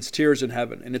 And it's Tears in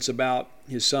Heaven. And it's about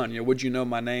his son. Would you know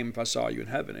my name if I saw you in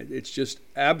heaven? It's just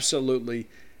absolutely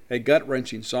a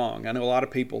gut-wrenching song. I know a lot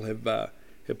of people have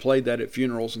played that at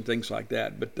funerals and things like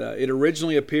that. But it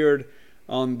originally appeared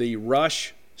on the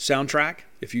Rush soundtrack.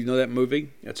 if you know that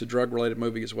movie. It's a drug-related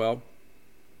movie as well.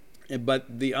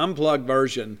 But the unplugged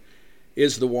version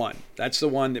is the one. That's the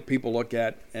one that people look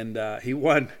at. And he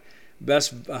won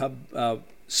Best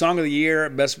Song of the Year,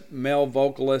 Best Male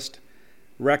Vocalist,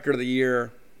 Record of the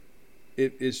Year.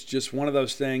 It is just one of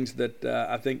those things that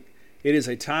I think it is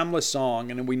a timeless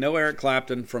song. And we know Eric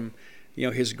Clapton from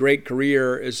his great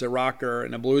career as a rocker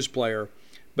and a blues player.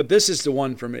 But this is the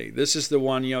one for me. This is the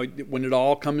one, when it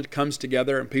all comes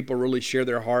together and people really share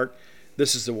their heart.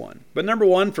 This is the one. But number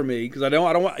one for me, because I don't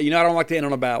like to end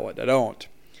on a ballad. I don't.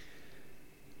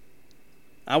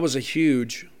 I was a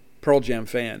huge Pearl Jam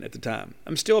fan at the time.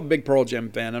 I'm still a big Pearl Jam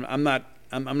fan. I'm not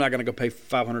going to go pay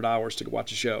 $500 to go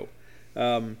watch a show.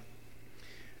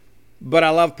 But I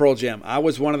love Pearl Jam. I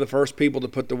was one of the first people to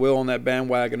put the wheel on that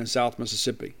bandwagon in South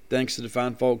Mississippi, thanks to the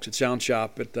fine folks at Sound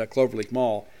Shop at Cloverleaf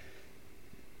Mall.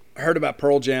 I heard about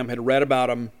Pearl Jam, had read about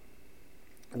them,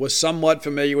 was somewhat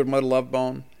familiar with Mother Love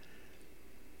Bone.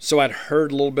 So I'd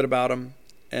heard a little bit about them.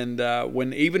 And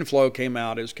when Even Flow came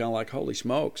out, it was kind of like, holy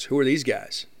smokes, who are these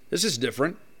guys? This is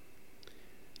different.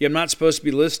 I'm not supposed to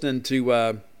be listening to,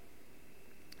 to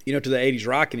the 80s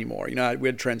rock anymore. We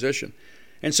had transition.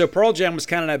 And so Pearl Jam was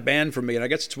kind of that band for me. And I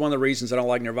guess it's one of the reasons I don't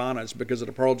like Nirvana is because of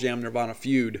the Pearl Jam-Nirvana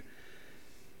feud.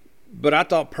 But I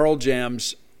thought Pearl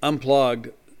Jam's Unplugged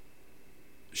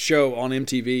show on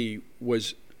MTV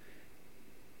was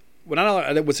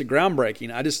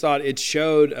groundbreaking. I just thought it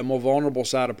showed a more vulnerable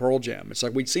side of Pearl Jam. It's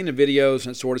like we'd seen the videos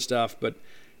and that sort of stuff, but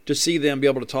to see them be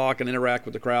able to talk and interact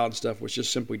with the crowd and stuff was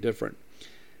just simply different.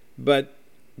 But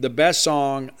the best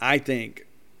song, I think,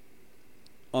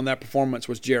 on that performance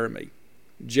was Jeremy.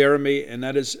 Jeremy, and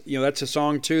that is, that's a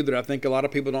song too that I think a lot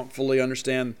of people don't fully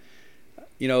understand,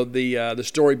 the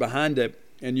story behind it.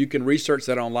 And you can research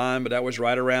that online, but that was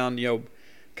right around,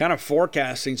 kind of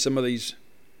forecasting some of these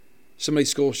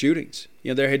school shootings.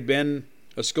 There had been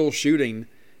a school shooting.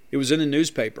 It was in the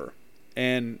newspaper.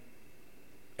 And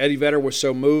Eddie Vedder was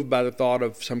so moved by the thought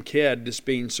of some kid just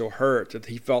being so hurt that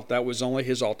he felt that was only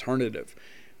his alternative,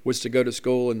 was to go to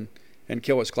school and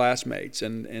kill his classmates.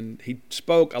 And he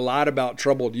spoke a lot about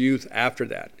troubled youth after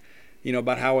that,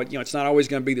 about how it's not always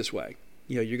going to be this way.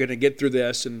 You're going to get through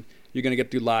this and you're going to get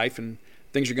through life and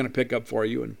things are going to pick up for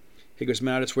you. And he goes,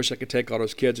 man, I just wish I could take all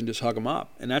those kids and just hug them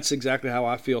up. And that's exactly how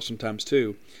I feel sometimes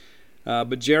too.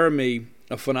 But Jeremy,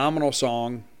 a phenomenal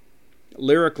song.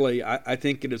 Lyrically, I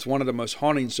think it is one of the most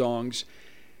haunting songs,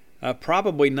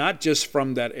 probably not just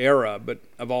from that era, but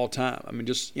of all time. I mean,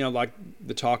 just, like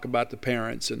the talk about the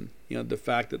parents and, the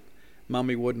fact that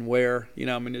mommy wouldn't wear,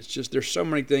 it's just, there's so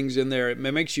many things in there. It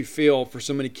makes you feel for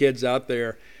so many kids out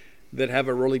there that have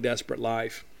a really desperate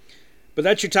life. But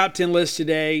that's your top 10 list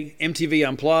today. MTV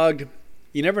Unplugged.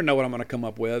 You never know what I'm going to come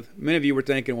up with. Many of you were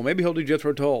thinking, well, maybe he'll do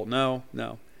Jethro Tull. No.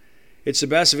 It's the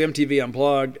best of MTV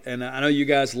Unplugged, and I know you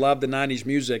guys love the 90s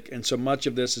music, and so much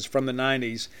of this is from the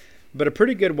 90s. But a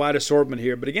pretty good wide assortment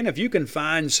here. But again, if you can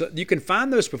find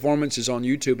those performances on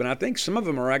YouTube, and I think some of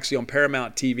them are actually on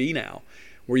Paramount TV now,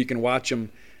 where you can watch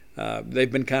them.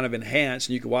 They've been kind of enhanced,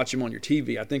 and you can watch them on your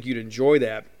TV. I think you'd enjoy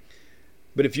that.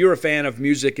 But if you're a fan of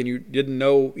music and you didn't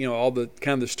know, all the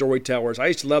kind of the storytellers, I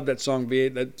used to love the show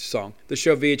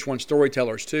VH1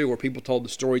 Storytellers too, where people told the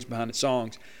stories behind the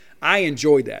songs. I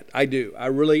enjoy that. I do. I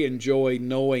really enjoy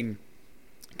knowing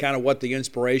kind of what the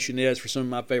inspiration is for some of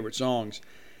my favorite songs.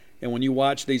 And when you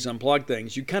watch these Unplugged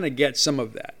things, you kind of get some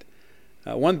of that.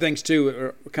 One thing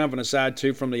too, kind of an aside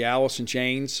too, from the Alice in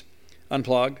Chains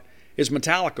Unplugged, is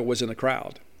Metallica was in the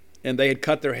crowd. And they had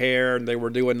cut their hair, and they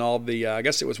were doing all the, I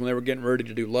guess it was when they were getting ready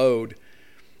to do Load.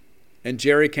 And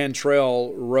Jerry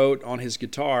Cantrell wrote on his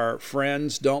guitar,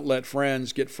 "Friends don't let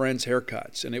friends get friends'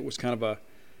 haircuts." And it was kind of a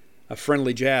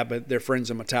friendly jab at their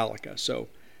friends in Metallica. So,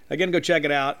 again, go check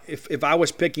it out. If I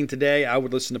was picking today, I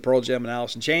would listen to Pearl Jam and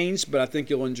Alice in Chains, but I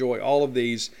think you'll enjoy all of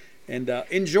these. And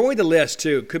enjoy the list,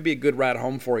 too. It could be a good ride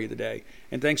home for you today.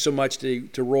 And thanks so much to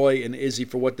Roy and Izzy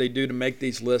for what they do to make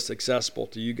these lists accessible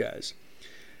to you guys.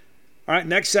 All right,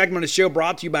 next segment of the show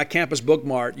brought to you by Campus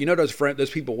Bookmart. You know those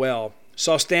people well.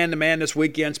 Saw Stan the Man this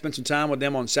weekend, spent some time with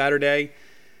them on Saturday.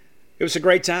 It was a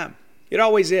great time. It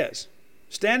always is.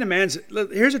 Stan the Man's,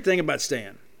 here's the thing about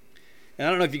Stan, and I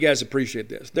don't know if you guys appreciate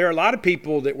this. There are a lot of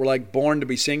people that were like born to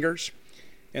be singers,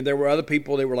 and there were other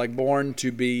people that were like born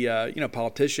to be,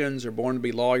 politicians or born to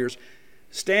be lawyers.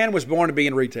 Stan was born to be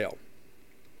in retail.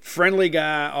 Friendly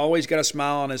guy, always got a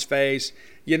smile on his face.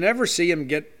 You never see him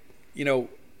get,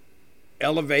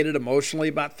 elevated emotionally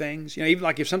about things. Even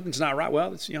like if something's not right,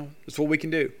 well, it's what we can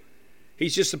do.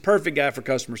 He's just the perfect guy for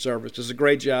customer service. Does a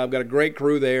great job. Got a great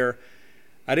crew there.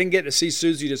 I didn't get to see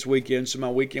Susie this weekend, so my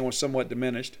weekend was somewhat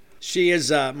diminished. She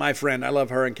is my friend. I love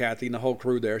her and Kathy and the whole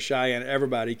crew there. Cheyenne,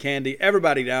 everybody, Candy,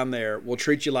 everybody down there will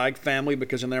treat you like family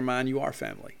because in their mind you are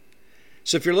family.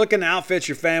 So if you're looking to outfit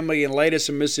your family in latest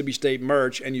and Mississippi State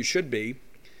merch, and you should be,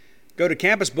 go to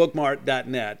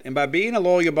campusbookmart.net. And by being a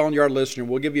loyal Boneyard listener,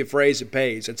 we'll give you a phrase that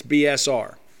pays. It's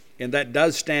BSR. And that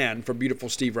does stand for Beautiful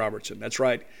Steve Robertson. That's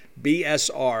right,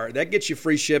 BSR. That gets you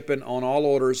free shipping on all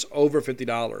orders over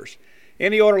 $50.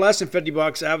 Any order less than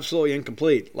 $50, absolutely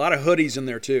incomplete. A lot of hoodies in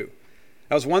there, too.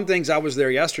 That was one thing. I was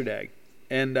there yesterday.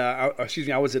 And, I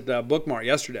was at Bookmart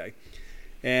yesterday.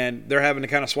 And they're having to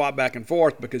kind of swap back and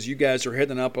forth because you guys are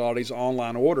hitting up all these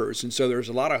online orders. And so there's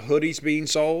a lot of hoodies being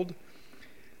sold.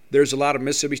 There's a lot of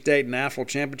Mississippi State National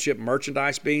Championship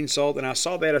merchandise being sold. And I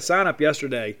saw they had a sign up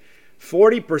yesterday,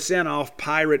 40% off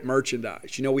pirate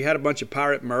merchandise. You know, we had a bunch of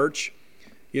pirate merch,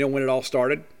 when it all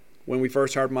started, when we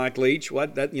first hired Mike Leach. Well,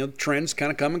 trends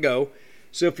kind of come and go.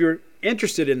 So if you're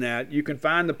interested in that, you can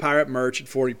find the pirate merch at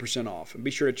 40% off. And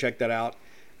be sure to check that out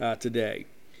today.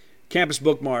 Campus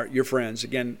Bookmart, your friends.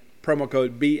 Again, promo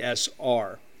code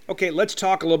BSR. Okay, let's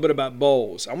talk a little bit about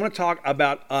bowls. I want to talk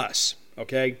about us,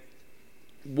 okay?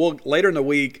 Later in the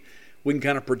week, we can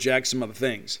kind of project some other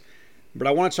things. But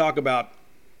I want to talk about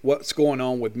what's going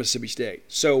on with Mississippi State.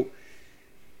 So,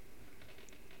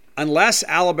 unless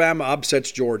Alabama upsets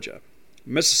Georgia,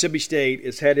 Mississippi State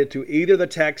is headed to either the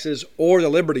Texas or the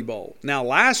Liberty Bowl. Now,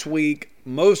 last week,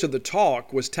 most of the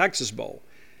talk was Texas Bowl.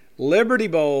 Liberty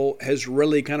Bowl has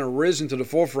really kind of risen to the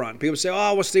forefront. People say,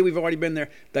 oh, well, Steve, we've already been there.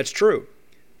 That's true.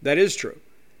 That is true.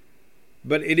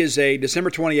 But it is a December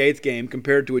 28th game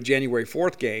compared to a January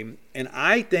 4th game. And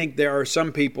I think there are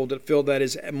some people that feel that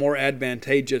is more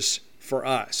advantageous for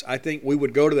us. I think we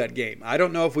would go to that game. I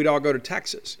don't know if we'd all go to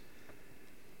Texas.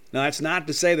 Now, that's not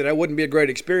to say that it wouldn't be a great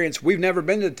experience. We've never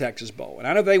been to the Texas Bowl. And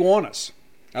I know they want us.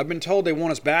 I've been told they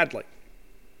want us badly.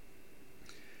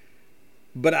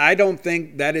 But I don't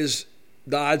think that is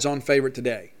the odds-on favorite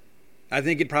today. I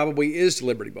think it probably is the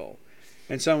Liberty Bowl.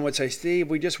 And someone would say, Steve,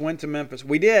 we just went to Memphis.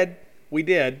 We did.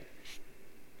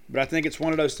 But I think it's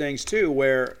one of those things, too,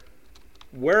 where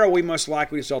are we most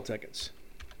likely to sell tickets?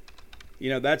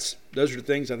 Those are the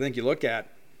things I think you look at.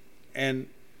 And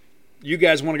you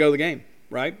guys want to go to the game,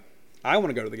 right? I want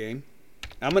to go to the game.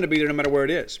 I'm going to be there no matter where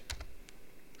it is.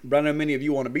 But I know many of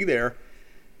you want to be there.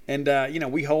 And,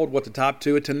 we hold the top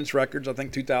 2 attendance records. I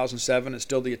think 2007 is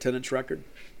still the attendance record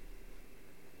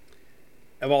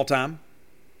of all time.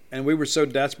 And we were so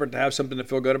desperate to have something to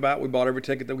feel good about, we bought every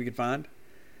ticket that we could find.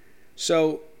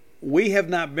 So we have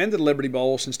not been to the Liberty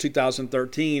Bowl since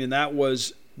 2013, and that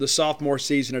was the sophomore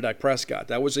season of Dak Prescott.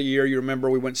 That was a year, you remember,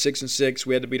 we went 6-6.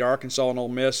 We had to beat Arkansas and Ole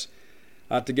Miss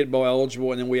to get bowl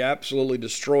eligible, and then we absolutely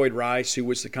destroyed Rice, who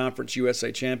was the Conference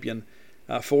USA champion,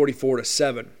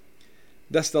 44-7.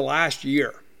 That's the last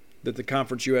year that the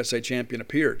Conference USA champion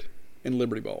appeared in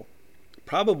Liberty Bowl.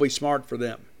 Probably smart for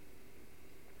them.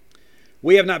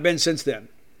 We have not been since then.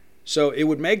 So it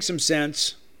would make some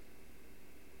sense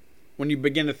when you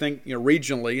begin to think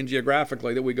regionally and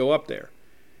geographically that we go up there.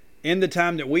 In the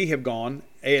time that we have gone,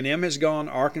 A&M has gone,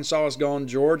 Arkansas has gone,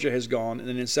 Georgia has gone, and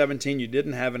then in 17 you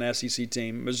didn't have an SEC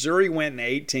team. Missouri went in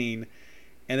 18,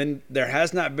 and then there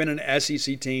has not been an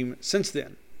SEC team since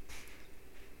then.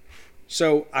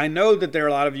 So I know that there are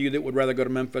a lot of you that would rather go to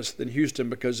Memphis than Houston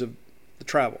because of the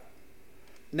travel.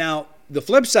 Now, the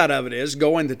flip side of it is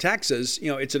going to Texas,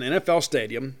 it's an NFL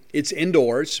stadium. It's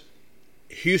indoors.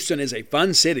 Houston is a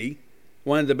fun city,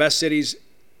 one of the best cities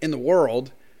in the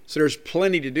world. So there's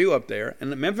plenty to do up there.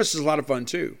 And Memphis is a lot of fun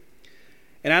too.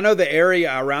 And I know the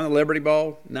area around the Liberty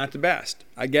Bowl, not the best.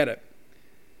 I get it.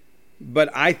 But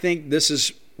I think this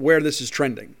is where this is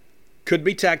trending. Could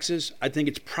be Texas. I think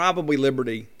it's probably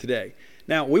Liberty today.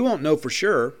 Now, we won't know for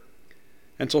sure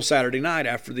until Saturday night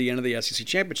after the end of the SEC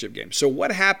championship game. So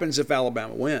what happens if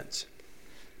Alabama wins?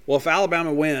 Well, if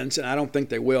Alabama wins, and I don't think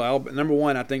they will, number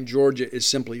one, I think Georgia is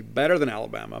simply better than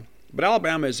Alabama. But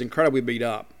Alabama is incredibly beat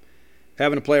up.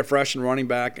 Having to play a freshman running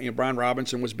back, Brian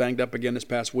Robinson was banged up again this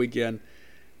past weekend.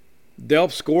 They'll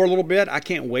score a little bit. I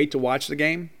can't wait to watch the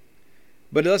game.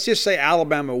 But let's just say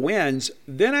Alabama wins,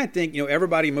 then I think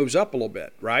everybody moves up a little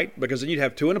bit, right? Because then you'd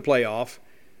have 2 in the playoff.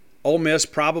 Ole Miss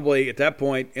probably at that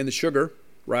point in the sugar,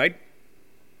 right?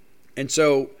 And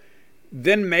so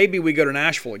then maybe we go to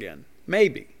Nashville again.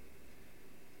 Maybe.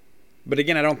 But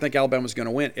again, I don't think Alabama's going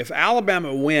to win. If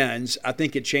Alabama wins, I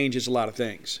think it changes a lot of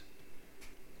things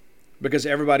because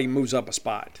everybody moves up a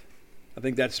spot. I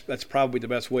think that's probably the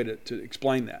best way to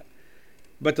explain that.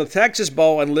 But the Texas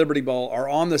Bowl and Liberty Bowl are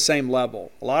on the same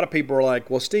level. A lot of people are like,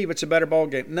 well, Steve, it's a better bowl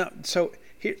game. No, so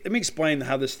here, let me explain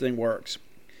how this thing works.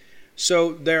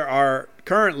 So there are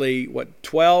currently,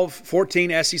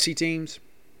 14 SEC teams?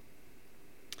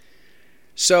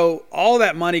 So all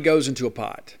that money goes into a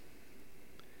pot.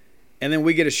 And then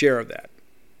we get a share of that.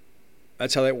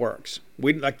 That's how that works.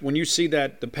 When you see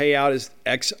that the payout is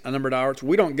X number of dollars,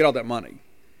 we don't get all that money.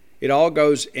 It all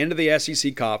goes into the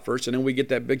SEC coffers, and then we get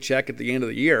that big check at the end of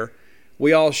the year.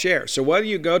 We all share. So whether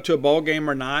you go to a bowl game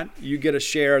or not, you get a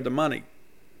share of the money.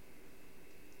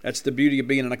 That's the beauty of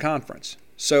being in a conference.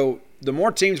 So the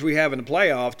more teams we have in the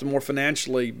playoffs, the more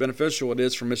financially beneficial it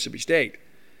is for Mississippi State.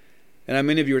 And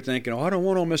many of you are thinking, I don't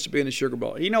want Ole Miss to be in the Sugar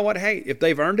Bowl. You know what? Hey, if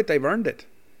they've earned it, they've earned it.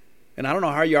 And I don't know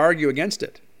how you argue against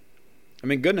it.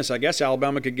 Goodness, I guess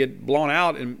Alabama could get blown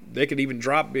out and they could even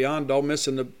drop beyond Ole Miss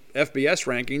in the FBS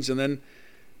rankings, and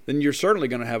then you're certainly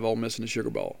going to have Ole Miss in the Sugar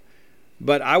Bowl.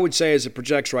 But I would say as it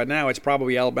projects right now, it's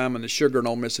probably Alabama in the Sugar and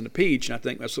Ole Miss in the Peach, and I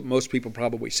think that's what most people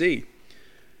probably see.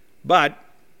 But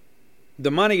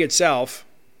the money itself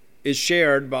is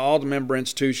shared by all the member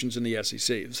institutions in the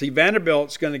SEC. See,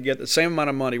 Vanderbilt's going to get the same amount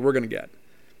of money we're going to get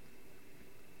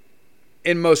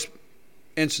in most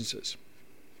instances.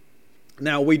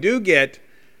 Now, we do get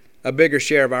a bigger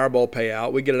share of our bowl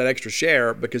payout. We get an extra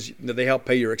share because they help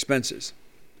pay your expenses.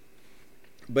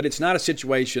 But it's not a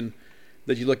situation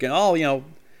that you look at,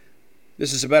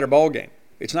 this is a better bowl game.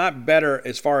 It's not better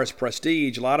as far as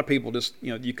prestige. A lot of people just,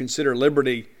 you consider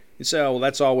Liberty, you say, well,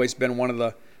 that's always been one of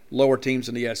the lower teams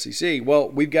in the SEC. Well,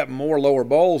 we've got more lower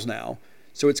bowls now,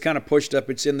 so it's kind of pushed up.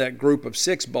 It's in that group of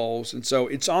 6 bowls, and so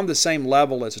it's on the same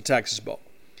level as a Texas Bowl.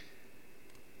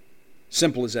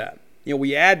 Simple as that.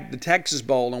 We add the Texas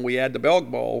Bowl and we add the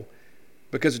Belk Bowl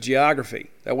because of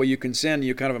geography. That way you can send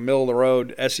kind of a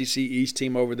middle-of-the-road SEC East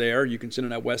team over there. You can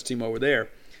send that West team over there.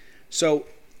 So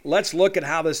let's look at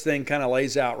how this thing kind of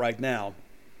lays out right now.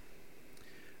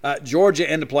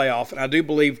 Georgia in the playoff, and I do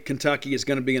believe Kentucky is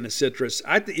going to be in the Citrus.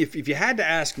 If you had to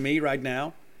ask me right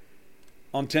now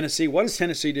on Tennessee, what does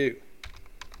Tennessee do?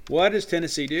 What does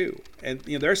Tennessee do? And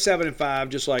they're 7-5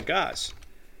 just like us.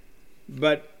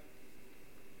 But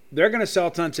they're going to sell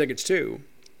a ton of tickets too.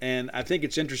 And I think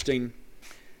it's interesting.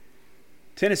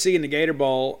 Tennessee and the Gator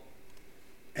Bowl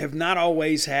have not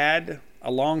always had a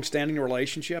long-standing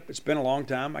relationship. It's been a long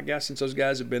time, I guess, since those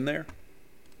guys have been there.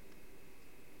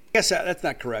 I guess that's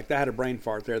not correct. I had a brain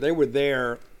fart there. They were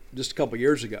there just a couple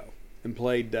years ago and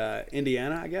played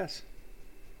Indiana, I guess.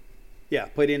 Yeah,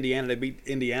 played Indiana. They beat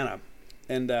Indiana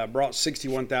and brought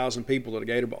 61,000 people to the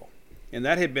Gator Bowl. And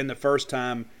that had been the first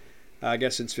time, I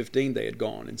guess, since 15 they had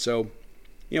gone. And so,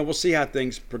 we'll see how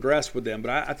things progress with them.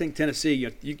 But I think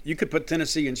Tennessee, you could put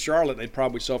Tennessee in Charlotte, they'd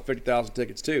probably sell 50,000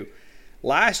 tickets too.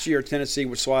 Last year, Tennessee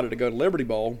was slotted to go to Liberty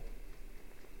Bowl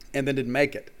and then didn't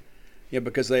make it.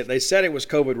 Because they said it was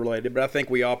COVID-related, but I think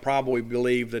we all probably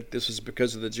believe that this was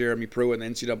because of the Jeremy Pruitt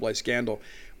and the NCAA scandal,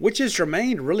 which has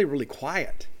remained really, really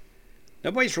quiet.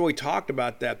 Nobody's really talked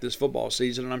about that this football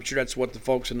season, and I'm sure that's what the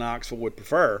folks in Knoxville would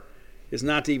prefer, is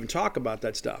not to even talk about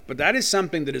that stuff. But that is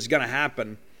something that is going to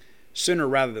happen sooner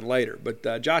rather than later. But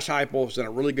Josh Heupel has done a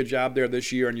really good job there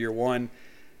this year in year one.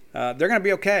 They're going to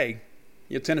be okay.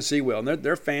 Tennessee will. And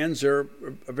their fans are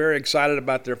very excited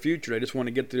about their future. They just want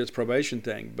to get through this probation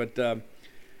thing. But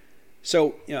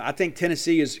I think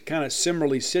Tennessee is kind of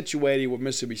similarly situated with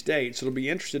Mississippi State. So it'll be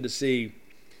interesting to see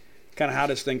kind of how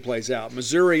this thing plays out.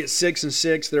 Missouri at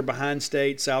 6-6, they're behind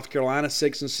State. South Carolina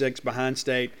 6-6, behind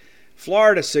State.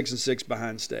 Florida 6-6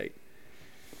 behind State.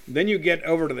 Then you get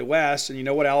over to the West, and you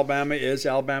know what Alabama is?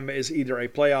 Alabama is either a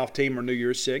playoff team or New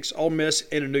Year's Six. Ole Miss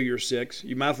in a New Year's Six.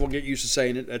 You might as well get used to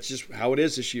saying it. That's just how it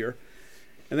is this year.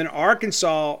 And then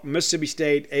Arkansas, Mississippi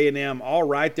State, A&M, all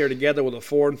right there together with a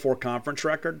 4-4 conference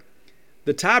record.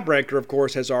 The tiebreaker, of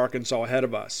course, has Arkansas ahead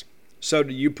of us. So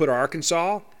do you put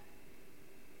Arkansas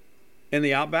in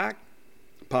the Outback?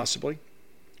 Possibly.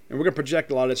 And we're going to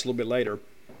project a lot of this a little bit later.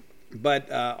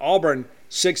 But Auburn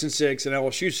 6-6 and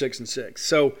LSU 6-6.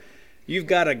 So you've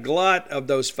got a glut of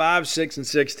those 5, 6, and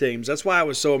 6 teams. That's why it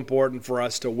was so important for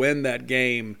us to win that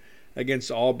game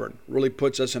against Auburn. Really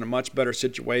puts us in a much better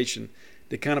situation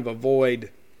to kind of avoid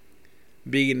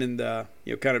being in the,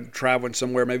 kind of traveling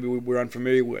somewhere maybe we're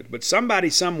unfamiliar with. But somebody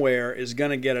somewhere is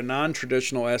going to get a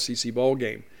non-traditional SEC bowl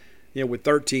game. With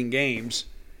 13 games,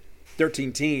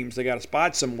 13 teams, they got a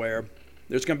spot somewhere.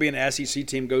 There's going to be an SEC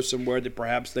team go somewhere that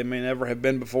perhaps they may never have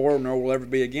been before nor will ever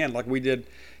be again, like we did.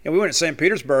 We went to St.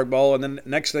 Petersburg Bowl, and then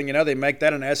next thing you know, they make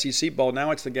that an SEC Bowl.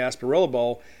 Now it's the Gasparilla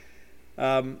Bowl.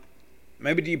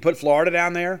 Maybe do you put Florida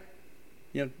down there?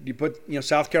 Do you put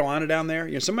South Carolina down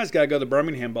there? Somebody's got to go to the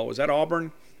Birmingham Bowl. Is that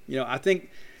Auburn? I think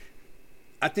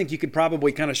you could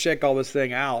probably kind of shake all this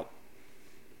thing out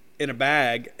in a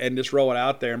bag and just roll it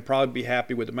out there and probably be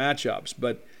happy with the matchups.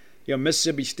 But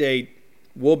Mississippi State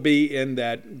will be in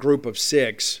that group of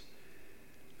 6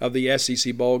 of the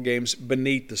SEC bowl games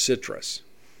beneath the Citrus.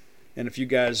 And if you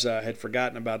guys had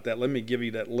forgotten about that, let me give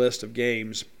you that list of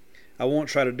games. I won't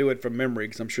try to do it from memory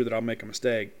because I'm sure that I'll make a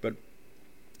mistake, but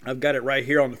I've got it right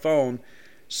here on the phone.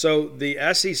 So the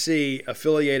SEC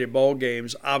affiliated bowl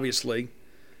games, obviously,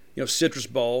 Citrus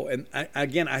Bowl, and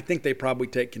I think they probably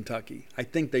take Kentucky. I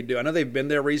think they do. I know they've been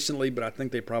there recently, but I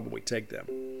think they probably take them.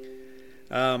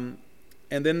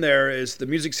 And then there is the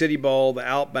Music City Bowl, the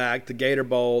Outback, the Gator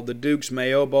Bowl, the Duke's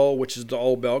Mayo Bowl, which is the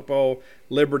Old Belk Bowl,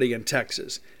 Liberty, and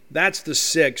Texas. That's the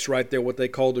 6 right there, what they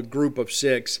call the group of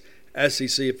 6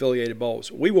 SEC-affiliated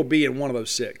bowls. We will be in one of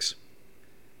those 6.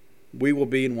 We will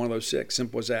be in one of those 6,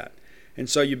 simple as that. And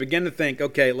so you begin to think,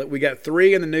 okay, we got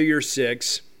 3 in the New Year's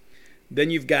 6. Then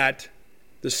you've got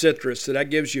the Citrus, so that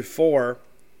gives you 4.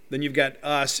 Then you've got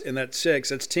us in that 6,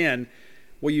 that's 10.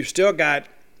 Well, you've still got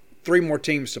 3 more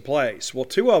teams to place. Well,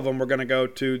 2 of them are going to go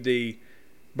to the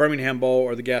Birmingham Bowl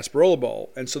or the Gasparilla Bowl.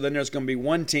 And so then there's going to be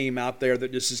 1 team out there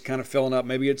that just is kind of filling up.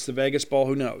 Maybe it's the Vegas Bowl,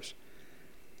 who knows.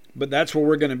 But that's where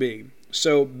we're going to be.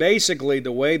 So basically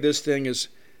the way this thing is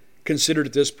considered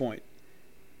at this point,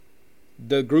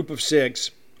 the group of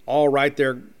 6 all right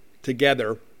there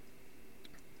together,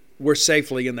 we're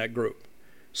safely in that group.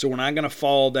 So we're not going to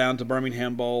fall down to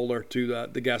Birmingham Bowl or to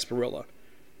the Gasparilla.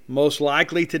 Most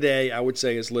likely today, I would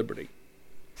say, is Liberty.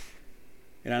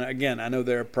 And again, I know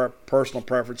there are personal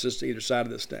preferences to either side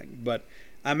of this thing. But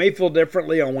I may feel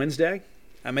differently on Wednesday.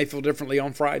 I may feel differently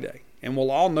on Friday. And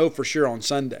we'll all know for sure on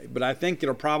Sunday. But I think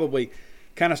it'll probably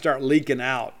kind of start leaking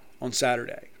out on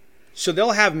Saturday. So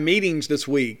they'll have meetings this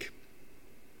week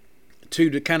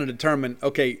to kind of determine,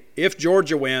 okay, if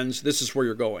Georgia wins, this is where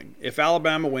you're going. If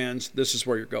Alabama wins, this is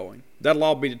where you're going. That'll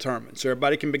all be determined. So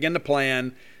everybody can begin to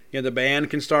plan. The band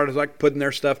can start like putting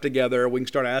their stuff together. We can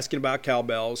start asking about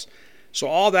cowbells. So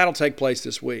all that'll take place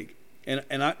this week. And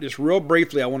just real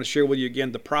briefly, I want to share with you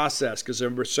again the process, because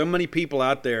there are so many people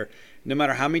out there, no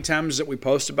matter how many times that we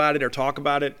post about it or talk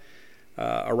about it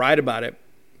or write about it,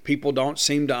 people don't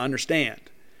seem to understand.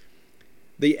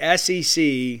 The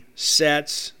SEC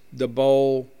sets the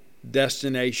bowl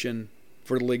destination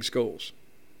for the league schools.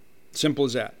 Simple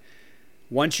as that.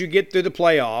 Once you get through the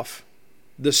playoff,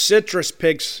 the Citrus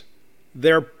picks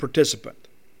their participant.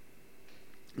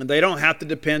 And they don't have to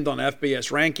depend on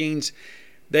FBS rankings.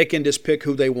 They can just pick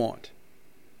who they want.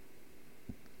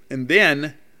 And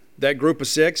then that group of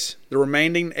 6, the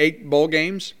remaining 8 bowl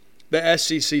games, the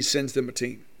SEC sends them a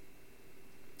team.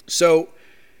 So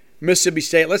Mississippi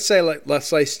State, let's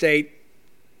say State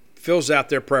fills out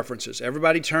their preferences.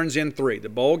 Everybody turns in 3. The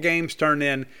bowl games turn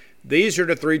in, these are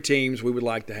the 3 teams we would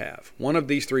like to have. One of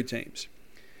these 3 teams.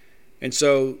 And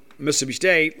so Mississippi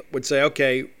State would say,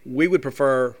 okay, we would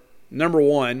prefer number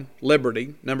 1,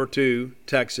 Liberty, number 2,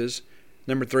 Texas,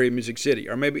 number 3, Music City,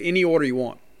 or maybe any order you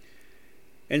want.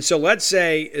 And so let's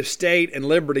say if State and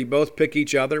Liberty both pick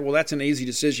each other, well, that's an easy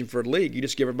decision for the league. You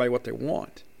just give everybody what they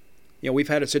want. We've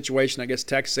had a situation, I guess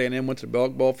Texas A&M went to the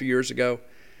Belk Bowl a few years ago.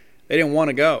 They didn't want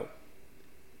to go.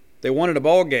 They wanted a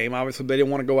bowl game. Obviously, they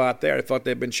didn't want to go out there. They thought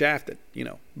they'd been shafted,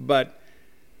 But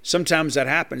sometimes that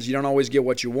happens. You don't always get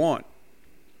what you want.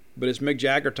 But as Mick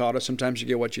Jagger taught us, sometimes you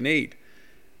get what you need.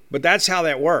 But that's how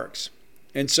that works.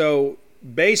 And so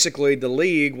basically the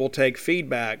league will take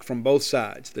feedback from both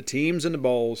sides, the teams and the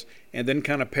bowls, and then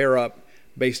kind of pair up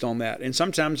based on that. And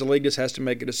sometimes the league just has to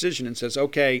make a decision and says,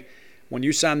 okay, when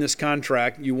you signed this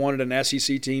contract, you wanted an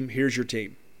SEC team, here's your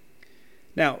team.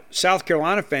 Now, South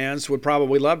Carolina fans would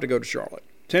probably love to go to Charlotte.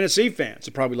 Tennessee fans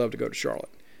would probably love to go to Charlotte.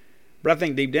 But I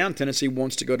think deep down Tennessee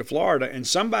wants to go to Florida, and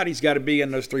somebody's got to be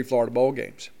in those 3 Florida bowl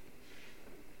games.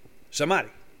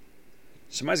 Somebody's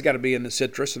got to be in the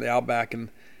Citrus and the Outback and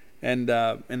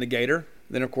the Gator.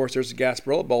 Then, of course, there's the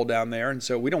Gasparilla Bowl down there, and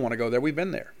so we don't want to go there. We've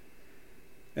been there.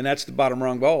 And that's the bottom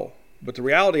rung bowl. But the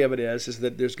reality of it is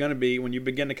that there's going to be, when you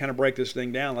begin to kind of break this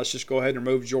thing down, let's just go ahead and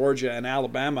remove Georgia and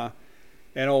Alabama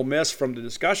and Ole Miss from the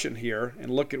discussion here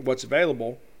and look at what's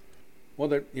available.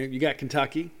 Well, you got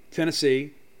Kentucky,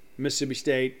 Tennessee, Mississippi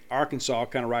State, Arkansas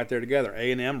kind of right there together,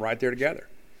 A&M right there together.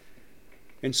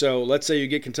 And so let's say you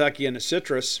get Kentucky and the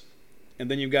Citrus,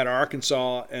 and then you've got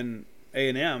Arkansas and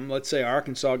A&M. Let's say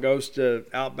Arkansas goes to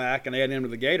Outback and A&M to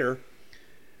the Gator.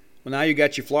 Well, now you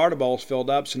got your Florida Bowls filled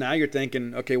up, so now you're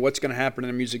thinking, okay, what's going to happen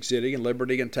in Music City and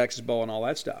Liberty and Texas Bowl and all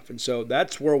that stuff? And so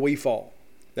that's where we fall.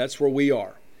 That's where we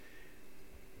are.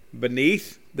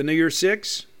 Beneath the New Year's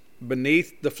Six,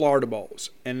 beneath the Florida Bowls.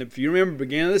 And if you remember,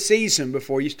 beginning of the season,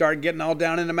 before you started getting all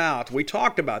down in the mouth, we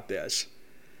talked about this,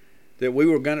 that we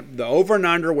were the over and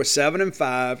under was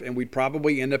 7-5, and we'd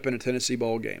probably end up in a Tennessee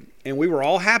Bowl game. And we were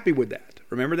all happy with that.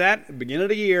 Remember that? At the beginning of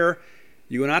the year,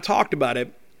 you and I talked about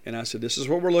it, and I said, this is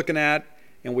what we're looking at.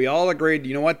 And we all agreed,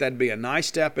 you know what, that'd be a nice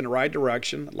step in the right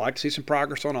direction. I'd like to see some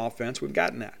progress on offense. We've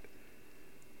gotten that.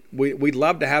 We'd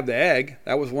love to have the egg.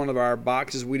 That was one of our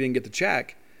boxes we didn't get to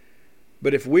check.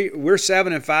 But if we're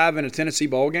 7-5 in a Tennessee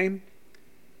bowl game,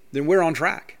 then we're on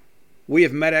track. We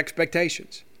have met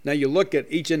expectations. Now you look at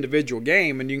each individual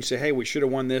game and you can say, hey, we should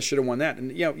have won this, should have won that.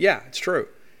 And yeah, it's true.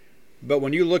 But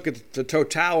when you look at the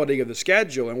totality of the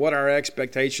schedule and what our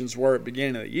expectations were at the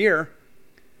beginning of the year,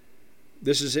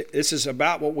 this is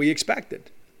about what we expected.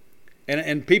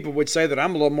 And people would say that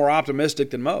I'm a little more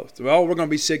optimistic than most. Well, we're going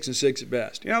to be 6-6 at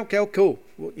best. Okay, cool.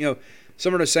 Well,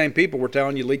 some of the same people were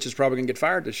telling you Leach is probably going to get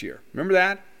fired this year. Remember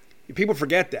that? People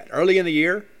forget that. Early in the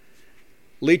year,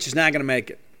 Leach is not going to make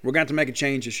it. We're going to have to make a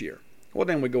change this year. Well,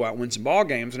 then we go out and win some ball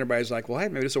games, and everybody's like, well, hey,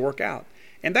 maybe this will work out.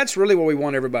 And that's really what we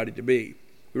want everybody to be.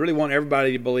 We really want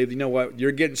everybody to believe, you know what,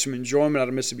 you're getting some enjoyment out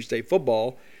of Mississippi State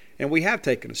football, and we have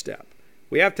taken a step.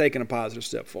 We have taken a positive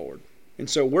step forward. And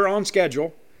so we're on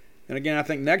schedule. And again, I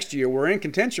think next year we're in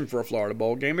contention for a Florida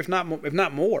Bowl game, if not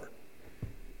more.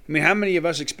 I mean, how many of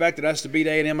us expected us to beat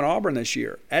A&M and Auburn this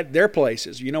year at their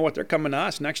places? You know what? They're coming to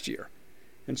us next year.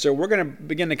 And so we're going to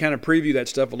begin to kind of preview that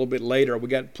stuff a little bit later. We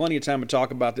got plenty of time to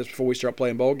talk about this before we start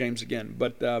playing bowl games again.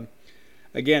 But,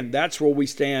 again, that's where we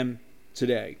stand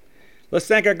today. Let's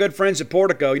thank our good friends at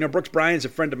Portico. Brooks Bryan's a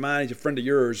friend of mine. He's a friend of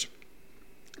yours.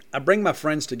 I bring my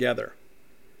friends together.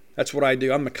 That's what I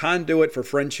do. I'm a conduit for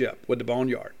friendship with the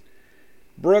Boneyard.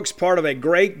 Brooks, part of a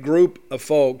great group of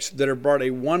folks that have brought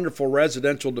a wonderful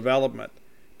residential development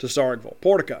to Starkville.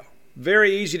 Portico,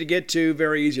 very easy to get to,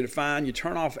 very easy to find. You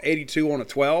turn off 82 on a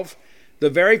 12. The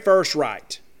very first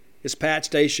right is Pat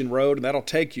Station Road, and that'll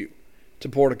take you to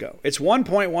Portico. It's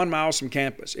 1.1 miles from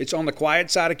campus. It's on the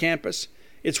quiet side of campus.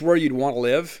 It's where you'd want to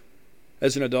live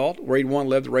as an adult, where you'd want to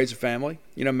live to raise a family.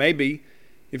 Maybe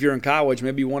if you're in college,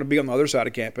 maybe you want to be on the other side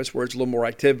of campus where it's a little more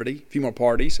activity, a few more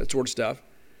parties, that sort of stuff.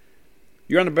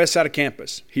 You're on the best side of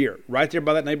campus here, right there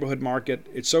by that neighborhood market.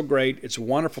 It's so great. It's a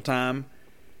wonderful time.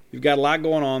 You've got a lot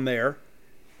going on there.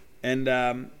 And,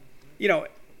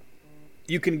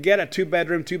 you can get a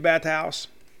 2-bedroom, 2-bath house,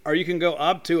 or you can go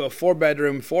up to a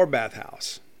 4-bedroom, 4-bath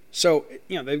house. So,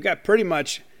 they've got pretty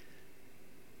much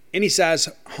any size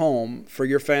home for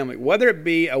your family, whether it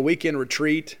be a weekend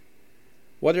retreat,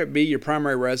 whether it be your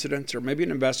primary residence, or maybe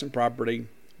an investment property.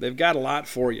 They've got a lot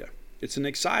for you. It's an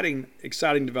exciting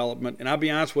development. And I'll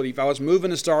be honest with you, if I was moving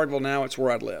to Starkville now, it's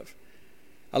where I'd live.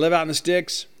 I live out in the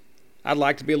sticks. I'd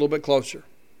like to be a little bit closer.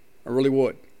 I really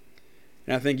would.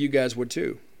 And I think you guys would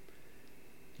too.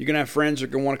 You're going to have friends that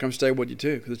are going to want to come stay with you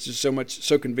too, because it's just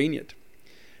so convenient.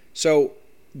 So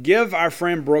give our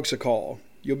friend Brooks a call.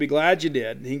 You'll be glad you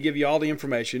did. He can give you all the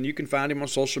information. You can find him on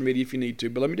social media if you need to.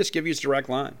 But let me just give you his direct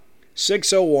line.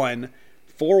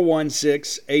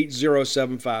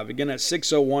 601-416-8075. Again, that's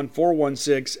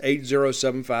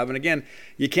 601-416-8075. And again,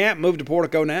 you can't move to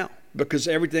Portico now because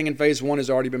everything in Phase 1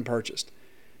 has already been purchased.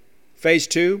 Phase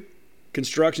 2,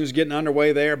 construction is getting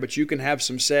underway there, but you can have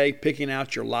some say picking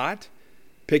out your lot,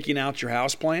 picking out your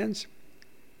house plans,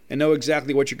 and know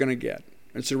exactly what you're going to get.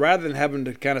 And so rather than having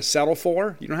to kind of settle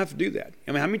for, you don't have to do that.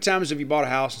 I mean, how many times have you bought a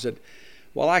house and said,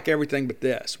 well, I like everything but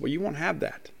this? Well, you won't have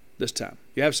that this time.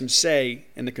 You have some say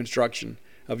in the construction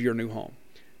of your new home.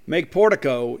 Make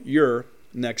Portico your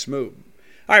next move.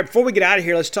 All right, before we get out of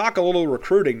here, let's talk a little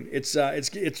recruiting. It's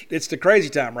the crazy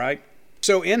time, right?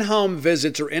 So in-home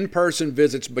visits or in-person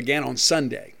visits began on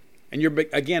Sunday. And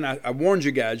I warned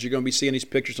you guys, you're going to be seeing these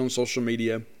pictures on social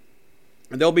media.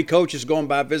 And there'll be coaches going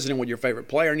by visiting with your favorite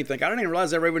player, and you think, I didn't even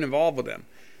realize they were even involved with them.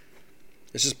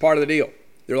 This is part of the deal.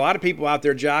 There are a lot of people out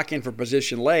there jockeying for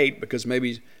position late because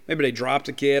maybe they dropped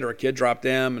a kid or a kid dropped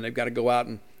them, and they've got to go out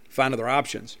and find other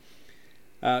options.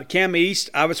 Cam East,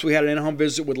 obviously, had an in-home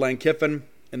visit with Lane Kiffin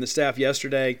and the staff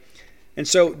yesterday. And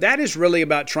so that is really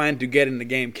about trying to get in the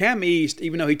game. Cam East,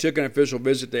 even though he took an official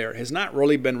visit there, has not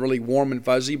really been really warm and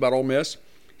fuzzy about Ole Miss.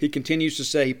 He continues to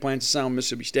say he plans to sign with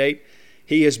Mississippi State.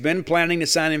 He has been planning to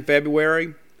sign in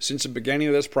February since the beginning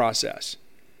of this process.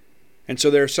 And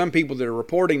so there are some people that are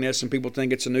reporting this, and people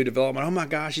think it's a new development. Oh, my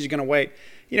gosh, he's going to wait.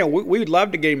 We would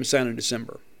love to get him to sign in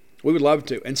December. We would love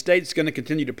to. And State's going to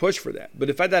continue to push for that. But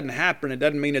if that doesn't happen, it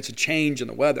doesn't mean it's a change in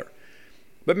the weather.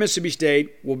 But Mississippi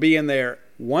State will be in there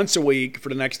once a week for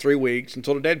the next 3 weeks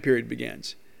until the dead period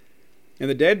begins. In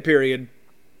the dead period,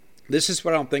 this is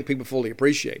what I don't think people fully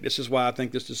appreciate. This is why I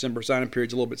think this December signing period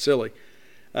is a little bit silly.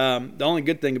 The only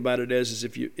good thing about it is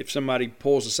if somebody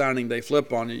pulls a signing they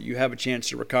flip on it, you have a chance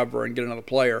to recover and get another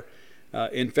player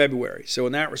in February. So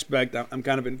in that respect, I'm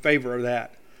kind of in favor of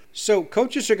that. So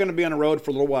coaches are going to be on the road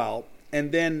for a little while,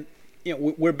 and then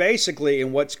we're basically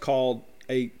in what's called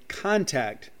a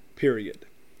contact period.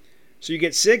 So you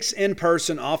get 6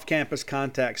 in-person off-campus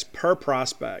contacts per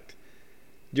prospect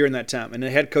during that time, and the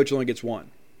head coach only gets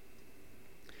 1.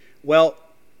 Well,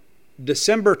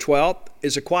 December 12th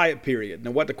is a quiet period.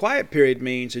 Now, what the quiet period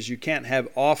means is you can't have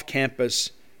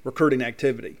off-campus recruiting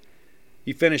activity.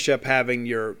 You finish up having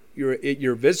your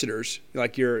visitors,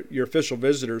 like your official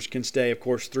visitors can stay, of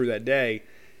course, through that day.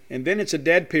 And then it's a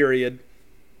dead period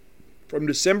from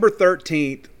December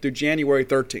 13th through January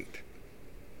 13th.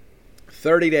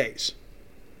 30 days.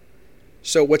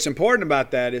 So what's important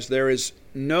about that is there is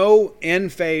no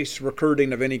in-face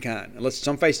recruiting of any kind, unless it's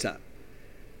on FaceTime.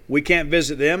 We can't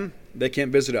visit them. They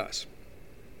can't visit us.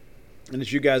 And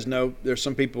as you guys know, there's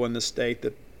some people in this state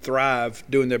that thrive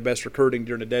doing their best recruiting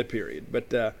during the dead period. But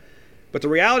the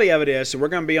reality of it is, so we're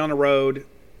going to be on the road,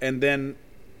 and then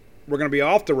we're going to be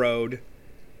off the road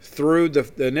through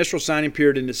the initial signing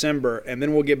period in December, and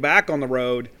then we'll get back on the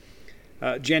road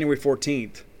January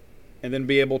 14th, and then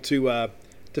be able to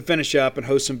finish up and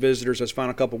host some visitors those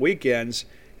final couple weekends,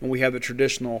 and we have the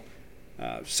traditional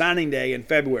signing day in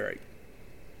February.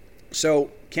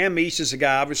 So Cam Meese is a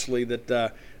guy, obviously,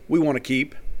 that we want to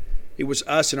keep. It was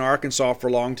us in Arkansas for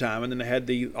a long time, and then they had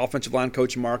the offensive line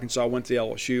coach from Arkansas, went to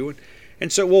LSU.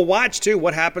 And so we'll watch, too,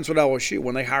 what happens with LSU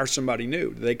when they hire somebody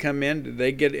new. Do they come in? Do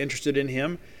they get interested in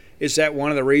him? Is that one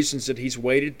of the reasons that he's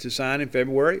waited to sign in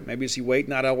February? Maybe is he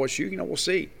waiting out LSU? We'll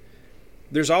see.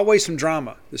 There's always some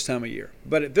drama this time of year.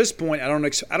 But at this point, I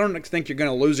don't think you're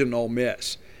going to lose him to Ole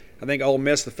Miss. I think Ole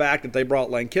Miss, the fact that they brought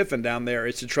Lane Kiffin down there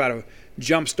is to try to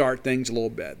jumpstart things a little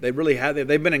bit. They really have.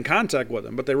 They've been in contact with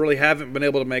him, but they really haven't been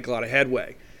able to make a lot of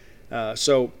headway.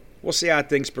 So we'll see how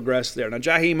things progress there. Now,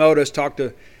 Jaheim Otis talked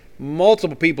to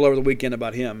multiple people over the weekend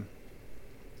about him.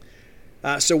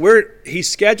 So he's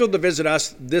scheduled to visit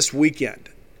us this weekend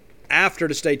after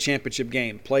the state championship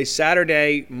game. Plays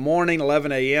Saturday morning,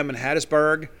 11 a.m. in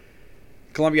Hattiesburg,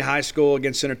 Columbia High School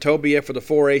against Senatobia for the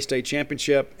 4A state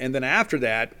championship. And then after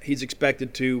that, he's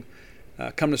expected to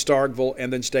come to Starkville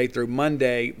and then stay through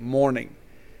Monday morning.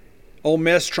 Ole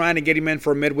Miss trying to get him in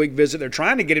for a midweek visit. They're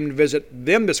trying to get him to visit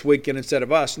them this weekend instead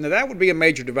of us. Now, that would be a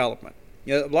major development.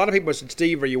 A lot of people said,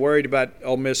 Steve, are you worried about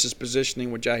Ole Miss's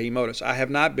positioning with Jaheim Otis? I have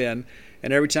not been.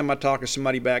 And every time I talk to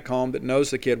somebody back home that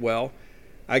knows the kid well,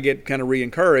 I get kind of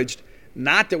re-encouraged.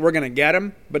 Not that we're going to get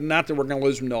him, but not that we're going to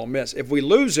lose him to Ole Miss. If we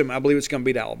lose him, I believe it's going to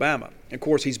be to Alabama. Of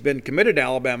course, he's been committed to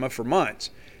Alabama for months.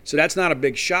 So that's not a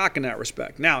big shock in that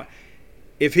respect. Now,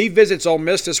 if he visits Ole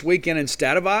Miss this weekend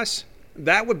instead of us,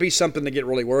 that would be something to get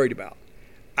really worried about.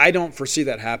 I don't foresee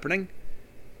that happening.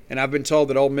 And I've been told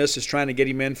that Ole Miss is trying to get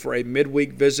him in for a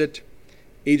midweek visit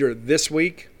either this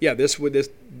week, this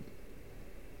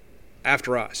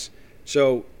after us.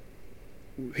 So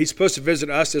he's supposed to visit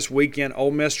us this weekend.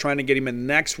 Ole Miss trying to get him in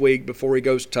next week before he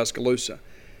goes to Tuscaloosa.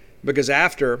 Because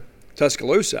after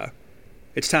Tuscaloosa,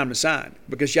 it's time to sign.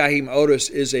 Because Jaheim Otis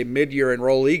is a mid-year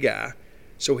enrollee guy.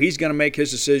 So he's going to make his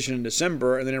decision in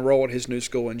December and then enroll at his new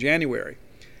school in January.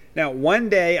 Now, one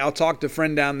day I'll talk to a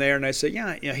friend down there and I say,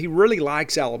 he really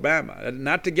likes Alabama.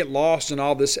 Not to get lost in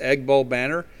all this Egg Bowl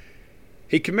banner.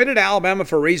 He committed to Alabama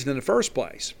for a reason in the first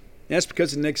place. And that's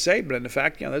because of Nick Saban and the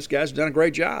fact, those guys have done a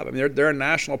great job. I mean, they're a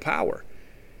national power.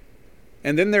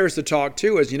 And then there's the talk,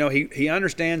 too, is, he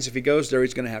understands if he goes there,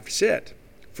 he's going to have to sit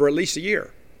for at least a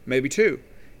year, maybe 2.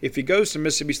 If he goes to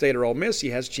Mississippi State or Ole Miss, he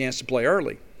has a chance to play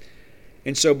early.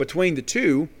 And so between the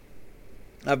two,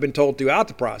 I've been told throughout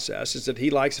the process is that he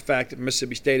likes the fact that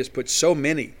Mississippi State has put so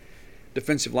many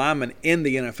defensive linemen in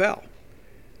the NFL.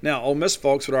 Now, Ole Miss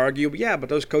folks would argue, but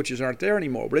those coaches aren't there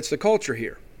anymore. But it's the culture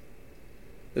here.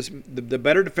 The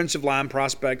better defensive line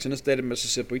prospects in the state of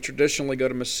Mississippi traditionally go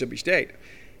to Mississippi State.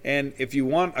 And if you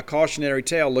want a cautionary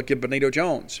tale, look at Benito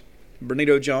Jones.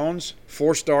 Benito Jones,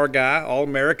 4-star guy,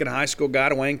 All-American high school guy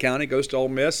to Wayne County, goes to Ole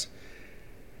Miss.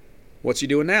 What's he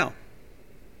doing now?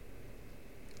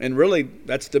 And really,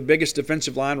 that's the biggest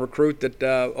defensive line recruit that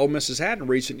Ole Miss has had in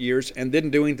recent years and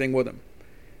didn't do anything with him.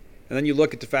 And then you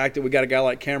look at the fact that we got a guy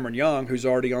like Cameron Young who's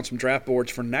already on some draft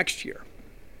boards for next year.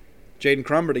 Jaden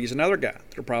Crumberty is another guy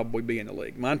that will probably be in the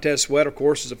league. Montez Sweat, of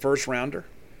course, is a first-rounder.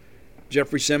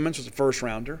 Jeffrey Simmons was a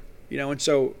first-rounder. And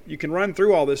so you can run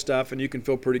through all this stuff and you can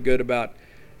feel pretty good about,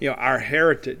 our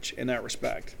heritage in that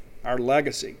respect, our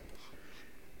legacy.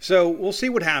 So we'll see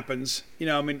what happens.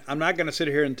 I'm not going to sit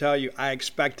here and tell you I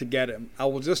expect to get him. I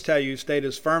will just tell you State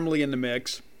is firmly in the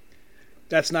mix.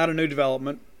 That's not a new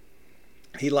development.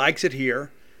 He likes it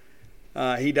here.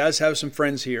 He does have some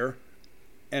friends here,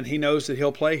 and he knows that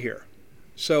he'll play here.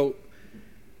 So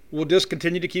we'll just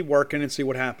continue to keep working and see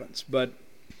what happens. But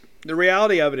the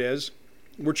reality of it is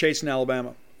we're chasing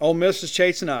Alabama. Ole Miss is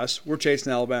chasing us. We're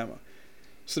chasing Alabama.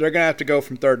 So they're going to have to go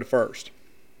from third to first.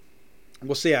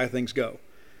 We'll see how things go.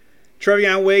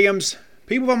 Trevion Williams,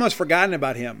 people have almost forgotten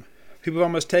about him. People have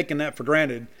almost taken that for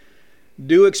granted.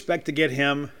 Do expect to get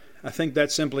him. I think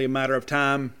that's simply a matter of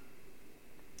time.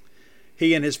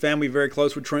 He and his family very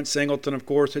close with Trent Singleton, of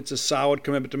course. It's a solid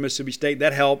commitment to Mississippi State.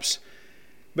 That helps.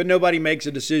 But nobody makes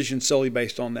a decision solely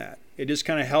based on that. It just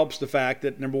kind of helps the fact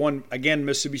that, number one, again,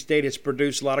 Mississippi State has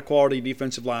produced a lot of quality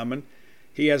defensive linemen.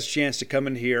 He has a chance to come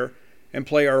in here and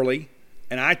play early,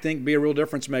 and I think be a real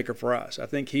difference maker for us. I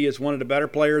think he is one of the better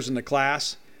players in the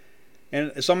class.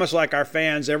 And it's almost like our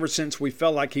fans, ever since we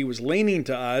felt like he was leaning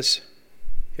to us,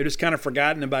 have just kind of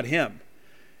forgotten about him.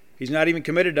 He's not even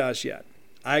committed to us yet.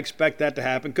 I expect that to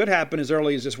happen. Could happen as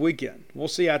early as this weekend. We'll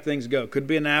see how things go. Could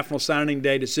be a National Signing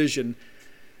Day decision.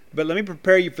 But let me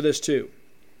prepare you for this too.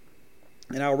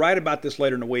 And I'll write about this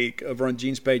later in the week over on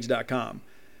genespage.com.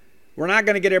 We're not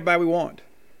going to get everybody we want.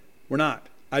 We're not.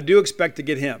 I do expect to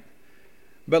get him.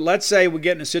 But let's say we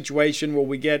get in a situation where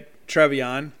we get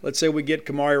Trevion. Let's say we get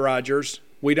Kamari Rogers.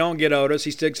 We don't get Otis.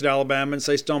 He sticks at Alabama, and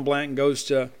say Stone Blanton goes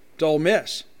to Ole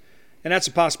Miss. And that's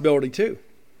a possibility too.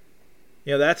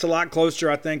 You know, that's a lot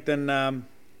closer, I think, than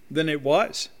it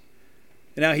was.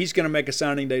 And now he's going to make a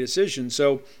signing day decision.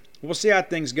 So we'll see how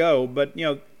things go. But, you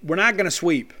know, we're not going to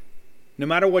sweep. No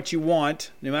matter what you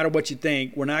want, no matter what you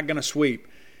think, we're not going to sweep.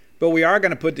 But we are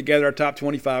going to put together our top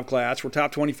 25 class. We're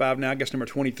top 25 now, I guess number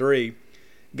 23.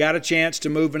 Got a chance to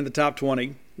move into the top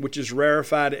 20, which is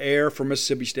rarefied air for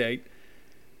Mississippi State.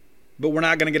 But we're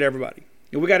not going to get everybody.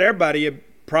 If we got everybody,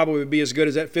 it probably would be as good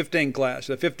as that 15 class.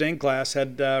 The 15 class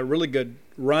had a really good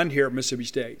run here at Mississippi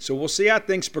State. So we'll see how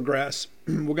things progress.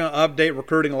 We're going to update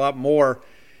recruiting a lot more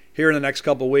here in the next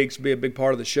couple of weeks, be a big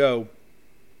part of the show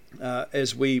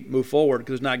as we move forward,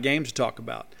 because there's not games to talk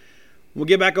about. We'll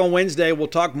get back on Wednesday. We'll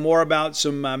talk more about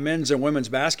some men's and women's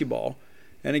basketball.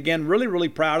 And again, really, really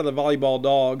proud of the volleyball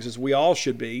Dogs, as we all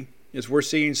should be, as we're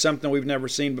seeing something we've never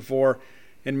seen before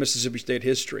in Mississippi State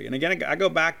history. And again, I go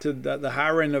back to the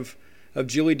hiring of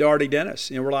Julie Darty Dennis.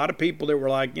 You know, there were a lot of people that were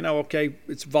like, you know, okay,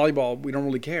 it's volleyball, we don't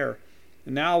really care.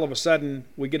 And now all of a sudden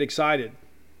we get excited.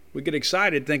 We get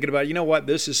excited thinking about, you know what,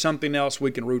 this is something else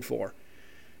we can root for.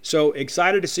 So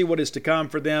excited to see what is to come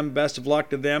for them. Best of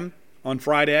luck to them on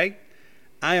Friday.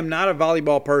 I am not a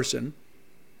volleyball person.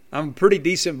 I'm a pretty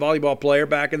decent volleyball player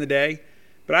back in the day,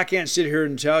 but I can't sit here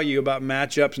and tell you about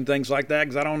matchups and things like that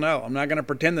because I don't know. I'm not going to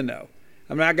pretend to know.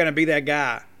 I'm not going to be that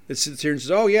guy that sits here and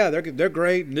says, oh, yeah, they're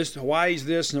great, and this Hawaii's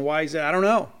this and Hawaii's that. I don't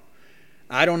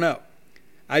know.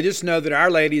 I just know that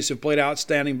our ladies have played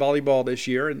outstanding volleyball this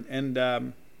year, and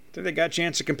they got a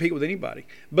chance to compete with anybody.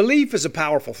 Belief is a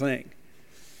powerful thing.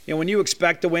 You know, when you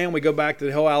expect to win, we go back to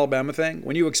the whole Alabama thing.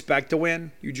 When you expect to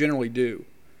win, you generally do.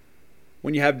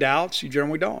 When you have doubts, you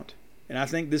generally don't. And I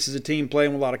think this is a team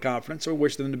playing with a lot of confidence, so we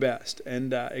wish them the best.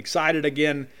 And excited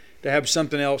again to have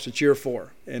something else to cheer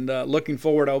for. And looking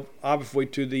forward, obviously,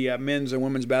 to the men's and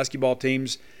women's basketball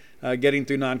teams getting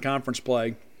through non-conference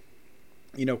play.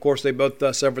 You know, of course, they both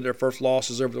suffered their first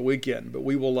losses over the weekend. But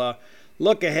we will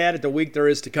look ahead at the week there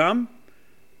is to come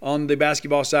on the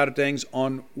basketball side of things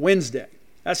on Wednesday.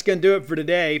 That's going to do it for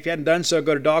today. If you hadn't done so,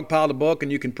 go to Dogpile the book,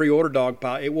 and you can pre-order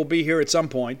Dogpile. It will be here at some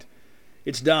point.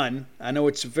 It's done. I know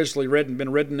it's officially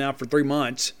been written now for 3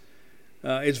 months.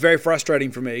 It's very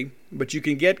frustrating for me, but you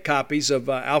can get copies of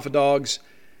Alpha Dogs,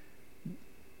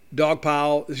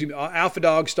 Alpha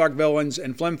Dogs, Stark Villains,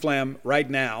 and Flim Flam right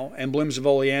now, and Blooms of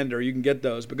Oleander. You can get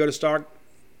those. But go to Stark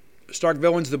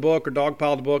Villains the book or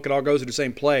Dogpile the book. It all goes to the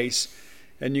same place,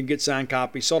 and you can get signed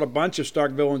copies. Sold a bunch of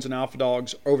Stark Villains and Alpha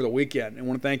Dogs over the weekend. And I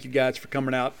want to thank you guys for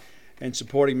coming out and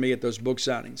supporting me at those book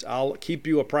signings. I'll keep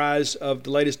you apprised of the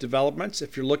latest developments.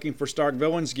 If you're looking for Stark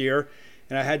Villains gear,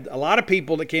 and I had a lot of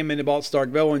people that came in and bought Stark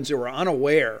Villains who were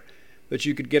unaware that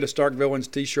you could get a Stark Villains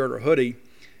t-shirt or hoodie.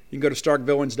 You can go to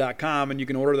starkvillains.com and you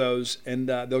can order those, and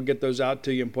they'll get those out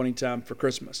to you in plenty of time for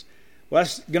Christmas. Well,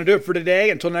 that's going to do it for today.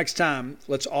 Until next time,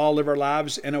 let's all live our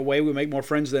lives in a way we make more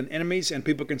friends than enemies, and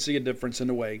people can see a difference in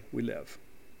the way we live.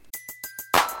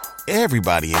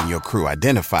 Everybody in your crew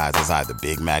identifies as either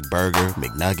Big Mac Burger,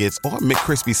 McNuggets, or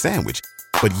McCrispy Sandwich.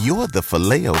 But you're the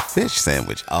Filet-O-Fish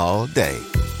Sandwich all day.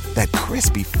 That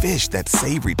crispy fish, that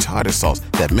savory tartar sauce,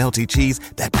 that melty cheese,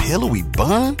 that pillowy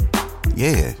bun.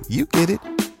 Yeah, you get it.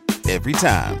 Every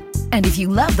time. And if you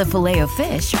love the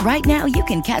Filet-O-Fish, right now you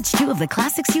can catch 2 of the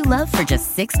classics you love for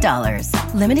just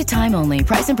 $6. Limited time only.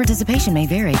 Price and participation may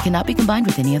vary. Cannot be combined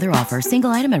with any other offer. Single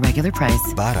item at regular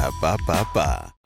price. Ba-da-ba-ba-ba.